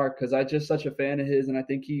against Lamar because I'm just such a fan of his, and I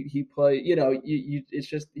think he play. He's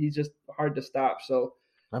just hard to stop. So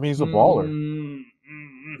I mean, he's a baller.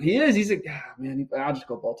 He is. I'll just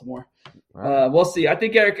go Baltimore. Right. We'll see. I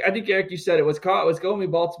think Eric, you said it. What's going to be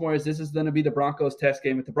Baltimore is this is going to be the Broncos test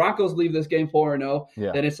game. If the Broncos leave this game 4-0,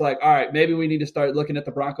 then it's like, all right, maybe we need to start looking at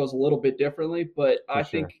the Broncos a little bit differently. But I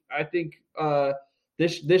think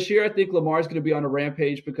this year, I think Lamar's going to be on a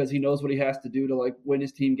rampage because he knows what he has to do to win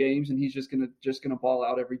his team games, and he's just gonna ball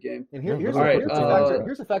out every game. And here's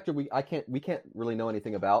a factor we can't really know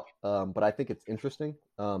anything about, but I think it's interesting,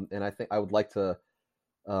 and I think I would like to.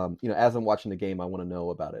 As I'm watching the game, I want to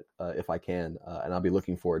know about it if I can, and I'll be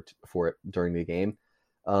looking for it during the game.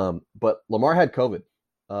 But Lamar had COVID,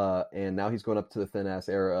 and now he's going up to the thin ass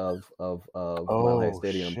air of Mile High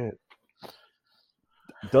Stadium. Shit.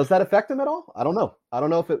 Does that affect him at all? I don't know. I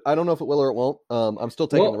don't know if it will or it won't. I'm still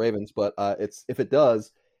taking the Ravens, but if it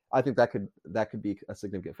does, I think that could be a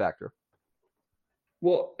significant factor.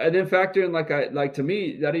 Well, and then factor in to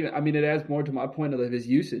me that it adds more to my point of his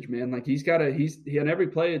usage, man. Like he on every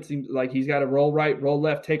play it seems like he's got to roll right, roll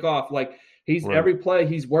left, take off. Like every play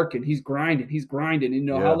he's working, he's grinding.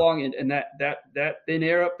 How long and that thin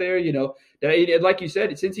air up there, that, like you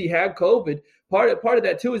said, since he had COVID, part of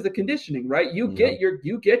that too is the conditioning, right? You get your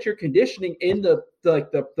conditioning in the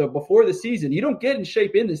before the season. You don't get in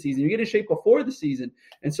shape in the season. You get in shape before the season.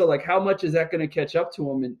 And so how much is that going to catch up to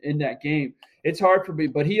him in that game? It's hard for me,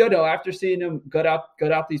 but he, after seeing him gut out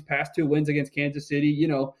these past 2 wins against Kansas City,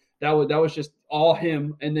 that was just all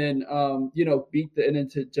him. And then, to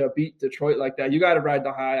beat Detroit like that, you got to ride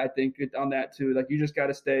the high. I think on that too. You just got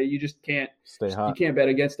to stay. You just can't stay hot. You can't bet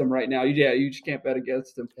against them right now. You just can't bet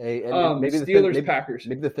against them. Hey, maybe Steelers, Packers.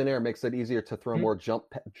 Maybe the thin air makes it easier to throw more jump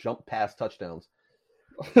pass touchdowns.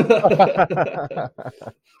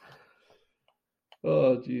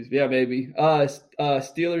 Oh, geez. Yeah, maybe.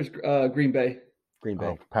 Steelers, Green Bay.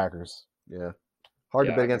 Packers. Yeah. Hard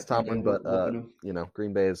to bet against Tomlin, but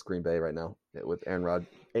Green Bay is Green Bay right now with Aaron Rodgers.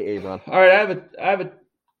 All right,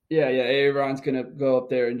 Aaron's gonna go up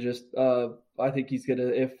there and just. I think he's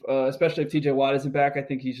gonna, especially if TJ Watt isn't back, I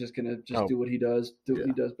think he's just gonna do what he does, what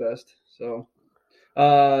he does best. So,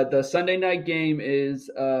 the Sunday night game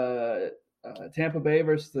is Tampa Bay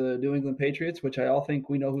versus the New England Patriots, which I all think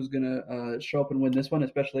we know who's going to show up and win this one,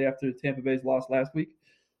 especially after Tampa Bay's loss last week.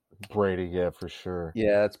 Brady, yeah, for sure.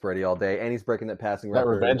 Yeah, it's Brady all day, and he's breaking that passing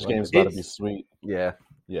record. That revenge game's got to be sweet. Yeah.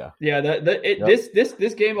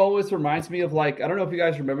 This game always reminds me of I don't know if you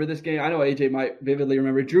guys remember this game. I know AJ might vividly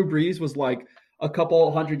remember. Drew Brees was a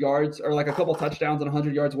couple hundred yards or a couple touchdowns and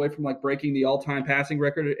 100 yards away from breaking the all-time passing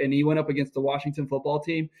record, and he went up against the Washington football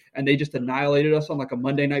team and they just annihilated us on a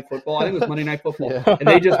Monday Night Football. I think it was Monday Night Football. Yeah. And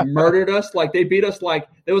they just murdered us. They beat us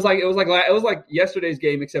it was like yesterday's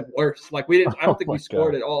game except worse. I don't think we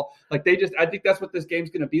scored at all. I think that's what this game's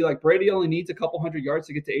going to be like. Brady only needs a couple hundred yards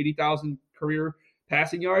to get to 80,000 career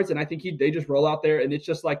passing yards, and I think they just roll out there and it's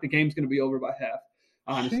just the game's going to be over by half.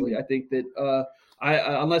 Honestly, I think that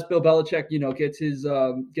unless Bill Belichick, gets his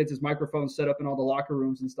microphone set up in all the locker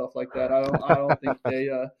rooms and stuff like that, I don't think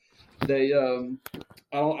They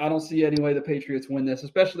I don't see any way the Patriots win this,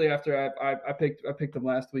 especially after I picked them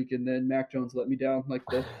last week, and then Mac Jones let me down like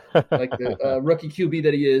the rookie QB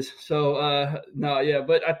that he is. So no, yeah,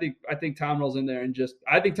 but I think Tom rolls in there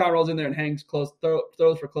and hangs close,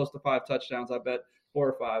 throws for close to 5 touchdowns. I bet 4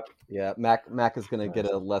 or 5. Yeah, Mac is going to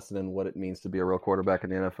get a lesson in what it means to be a real quarterback in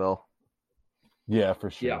the NFL. Yeah, for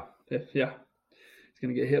sure. Yeah. He's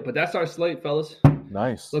going to get hit, but that's our slate, fellas.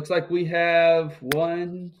 Nice. Looks like we have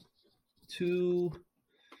 1, 2,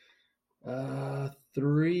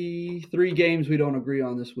 3 games we don't agree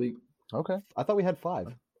on this week. Okay. I thought we had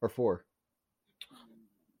 5 or 4.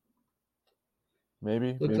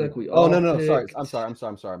 Maybe. Looks maybe. like we all No. picked... I'm sorry.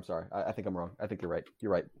 I think I'm wrong. I think you're right.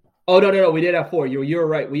 You're right. Oh, no. We did have 4. You were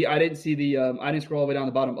right. I didn't see the I didn't scroll all the way down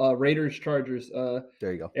the bottom. Raiders, Chargers.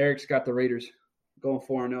 There you go. Eric's got the Raiders going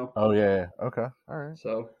 4-0. Oh, yeah. Okay. All right.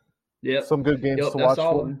 So, yeah. Some good games to that's watch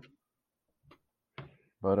all. for.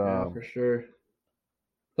 But Yeah, for sure.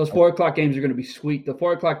 Those 4 o'clock games are going to be sweet. The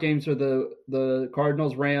 4 o'clock games are the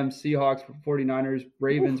Cardinals, Rams, Seahawks, 49ers,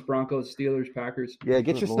 Ravens, Broncos, Steelers, Packers. Yeah,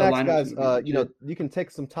 get your Good snacks, Lord. guys. Lineups You know, you can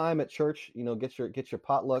take some time at church. You know, get your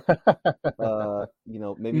potluck. You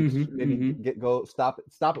know, maybe go stop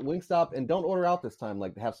at Wingstop and don't order out this time.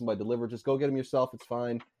 Like have somebody deliver. Just go get them yourself. It's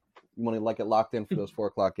fine. You want to get locked in for those 4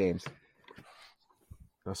 o'clock games.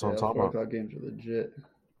 that's what I'm Yeah, talking 4 about. o'clock games are legit.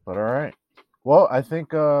 But all right. Well, I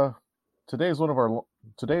think today is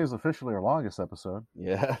officially our longest episode.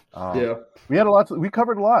 Yeah. Yeah. We had we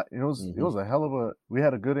covered a lot. It was a hell of we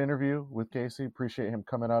had a good interview with Casey. Appreciate him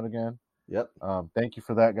coming out again. Yep. Thank you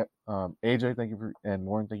for that. AJ, thank you and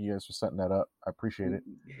Warren, thank you guys for setting that up. I appreciate it.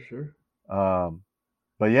 Sure.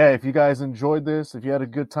 But yeah, if you guys enjoyed this, if you had a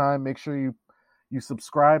good time, make sure you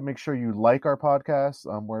subscribe. Make sure you like our podcast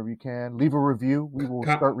wherever you can. Leave a review. We will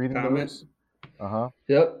start reading those.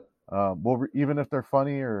 Yep. Even if they're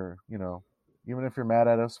funny or even if you're mad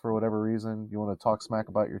at us for whatever reason, you want to talk smack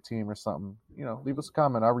about your team or something, leave us a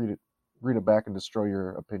comment. I'll read it back and destroy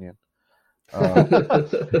your opinion.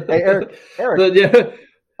 Hey, Eric. Yeah.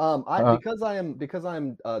 Because I am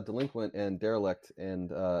delinquent and derelict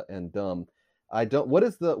and dumb. I don't. What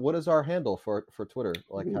is our handle for Twitter?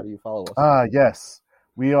 Like, how do you follow us? Yes,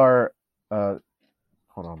 we are. Hold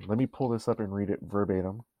on, let me pull this up and read it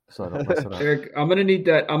verbatim so I don't mess it up. Eric, I'm gonna need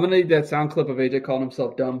that sound clip of AJ calling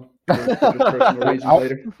himself dumb for personal reasons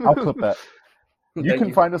later. I'll clip that. You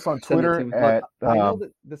can find us on Twitter at. I know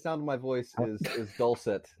that the sound of my voice is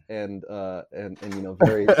dulcet and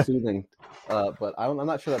very soothing, but I'm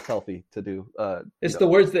not sure that's healthy to do. It's the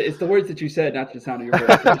words that you said, not the sound of your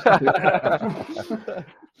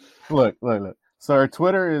voice. Look. So our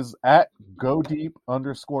Twitter is at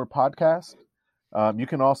GoDeep_podcast. You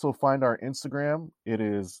can also find our Instagram. It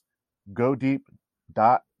is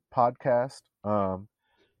GoDeep.podcast.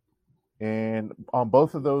 And on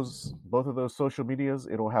both of those social medias,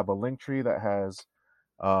 it'll have a link tree that has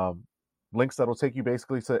links that'll take you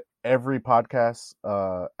basically to every podcast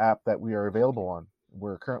app that we are available on.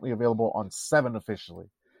 We're currently available on 7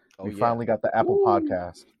 officially. We finally got the Apple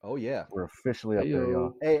Podcast. Oh yeah, we're officially up there,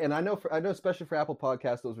 y'all. Hey, and I know especially for Apple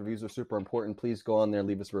Podcasts, those reviews are super important. Please go on there,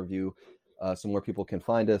 leave us a review, so more people can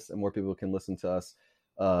find us and more people can listen to us.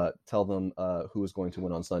 Tell them who is going to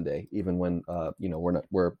win on Sunday, even when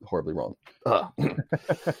we're horribly wrong. Well,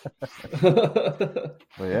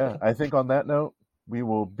 yeah, I think on that note, we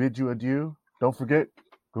will bid you adieu. Don't forget,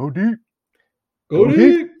 go deep. Go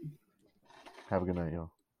deep. Have a good night,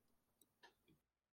 y'all.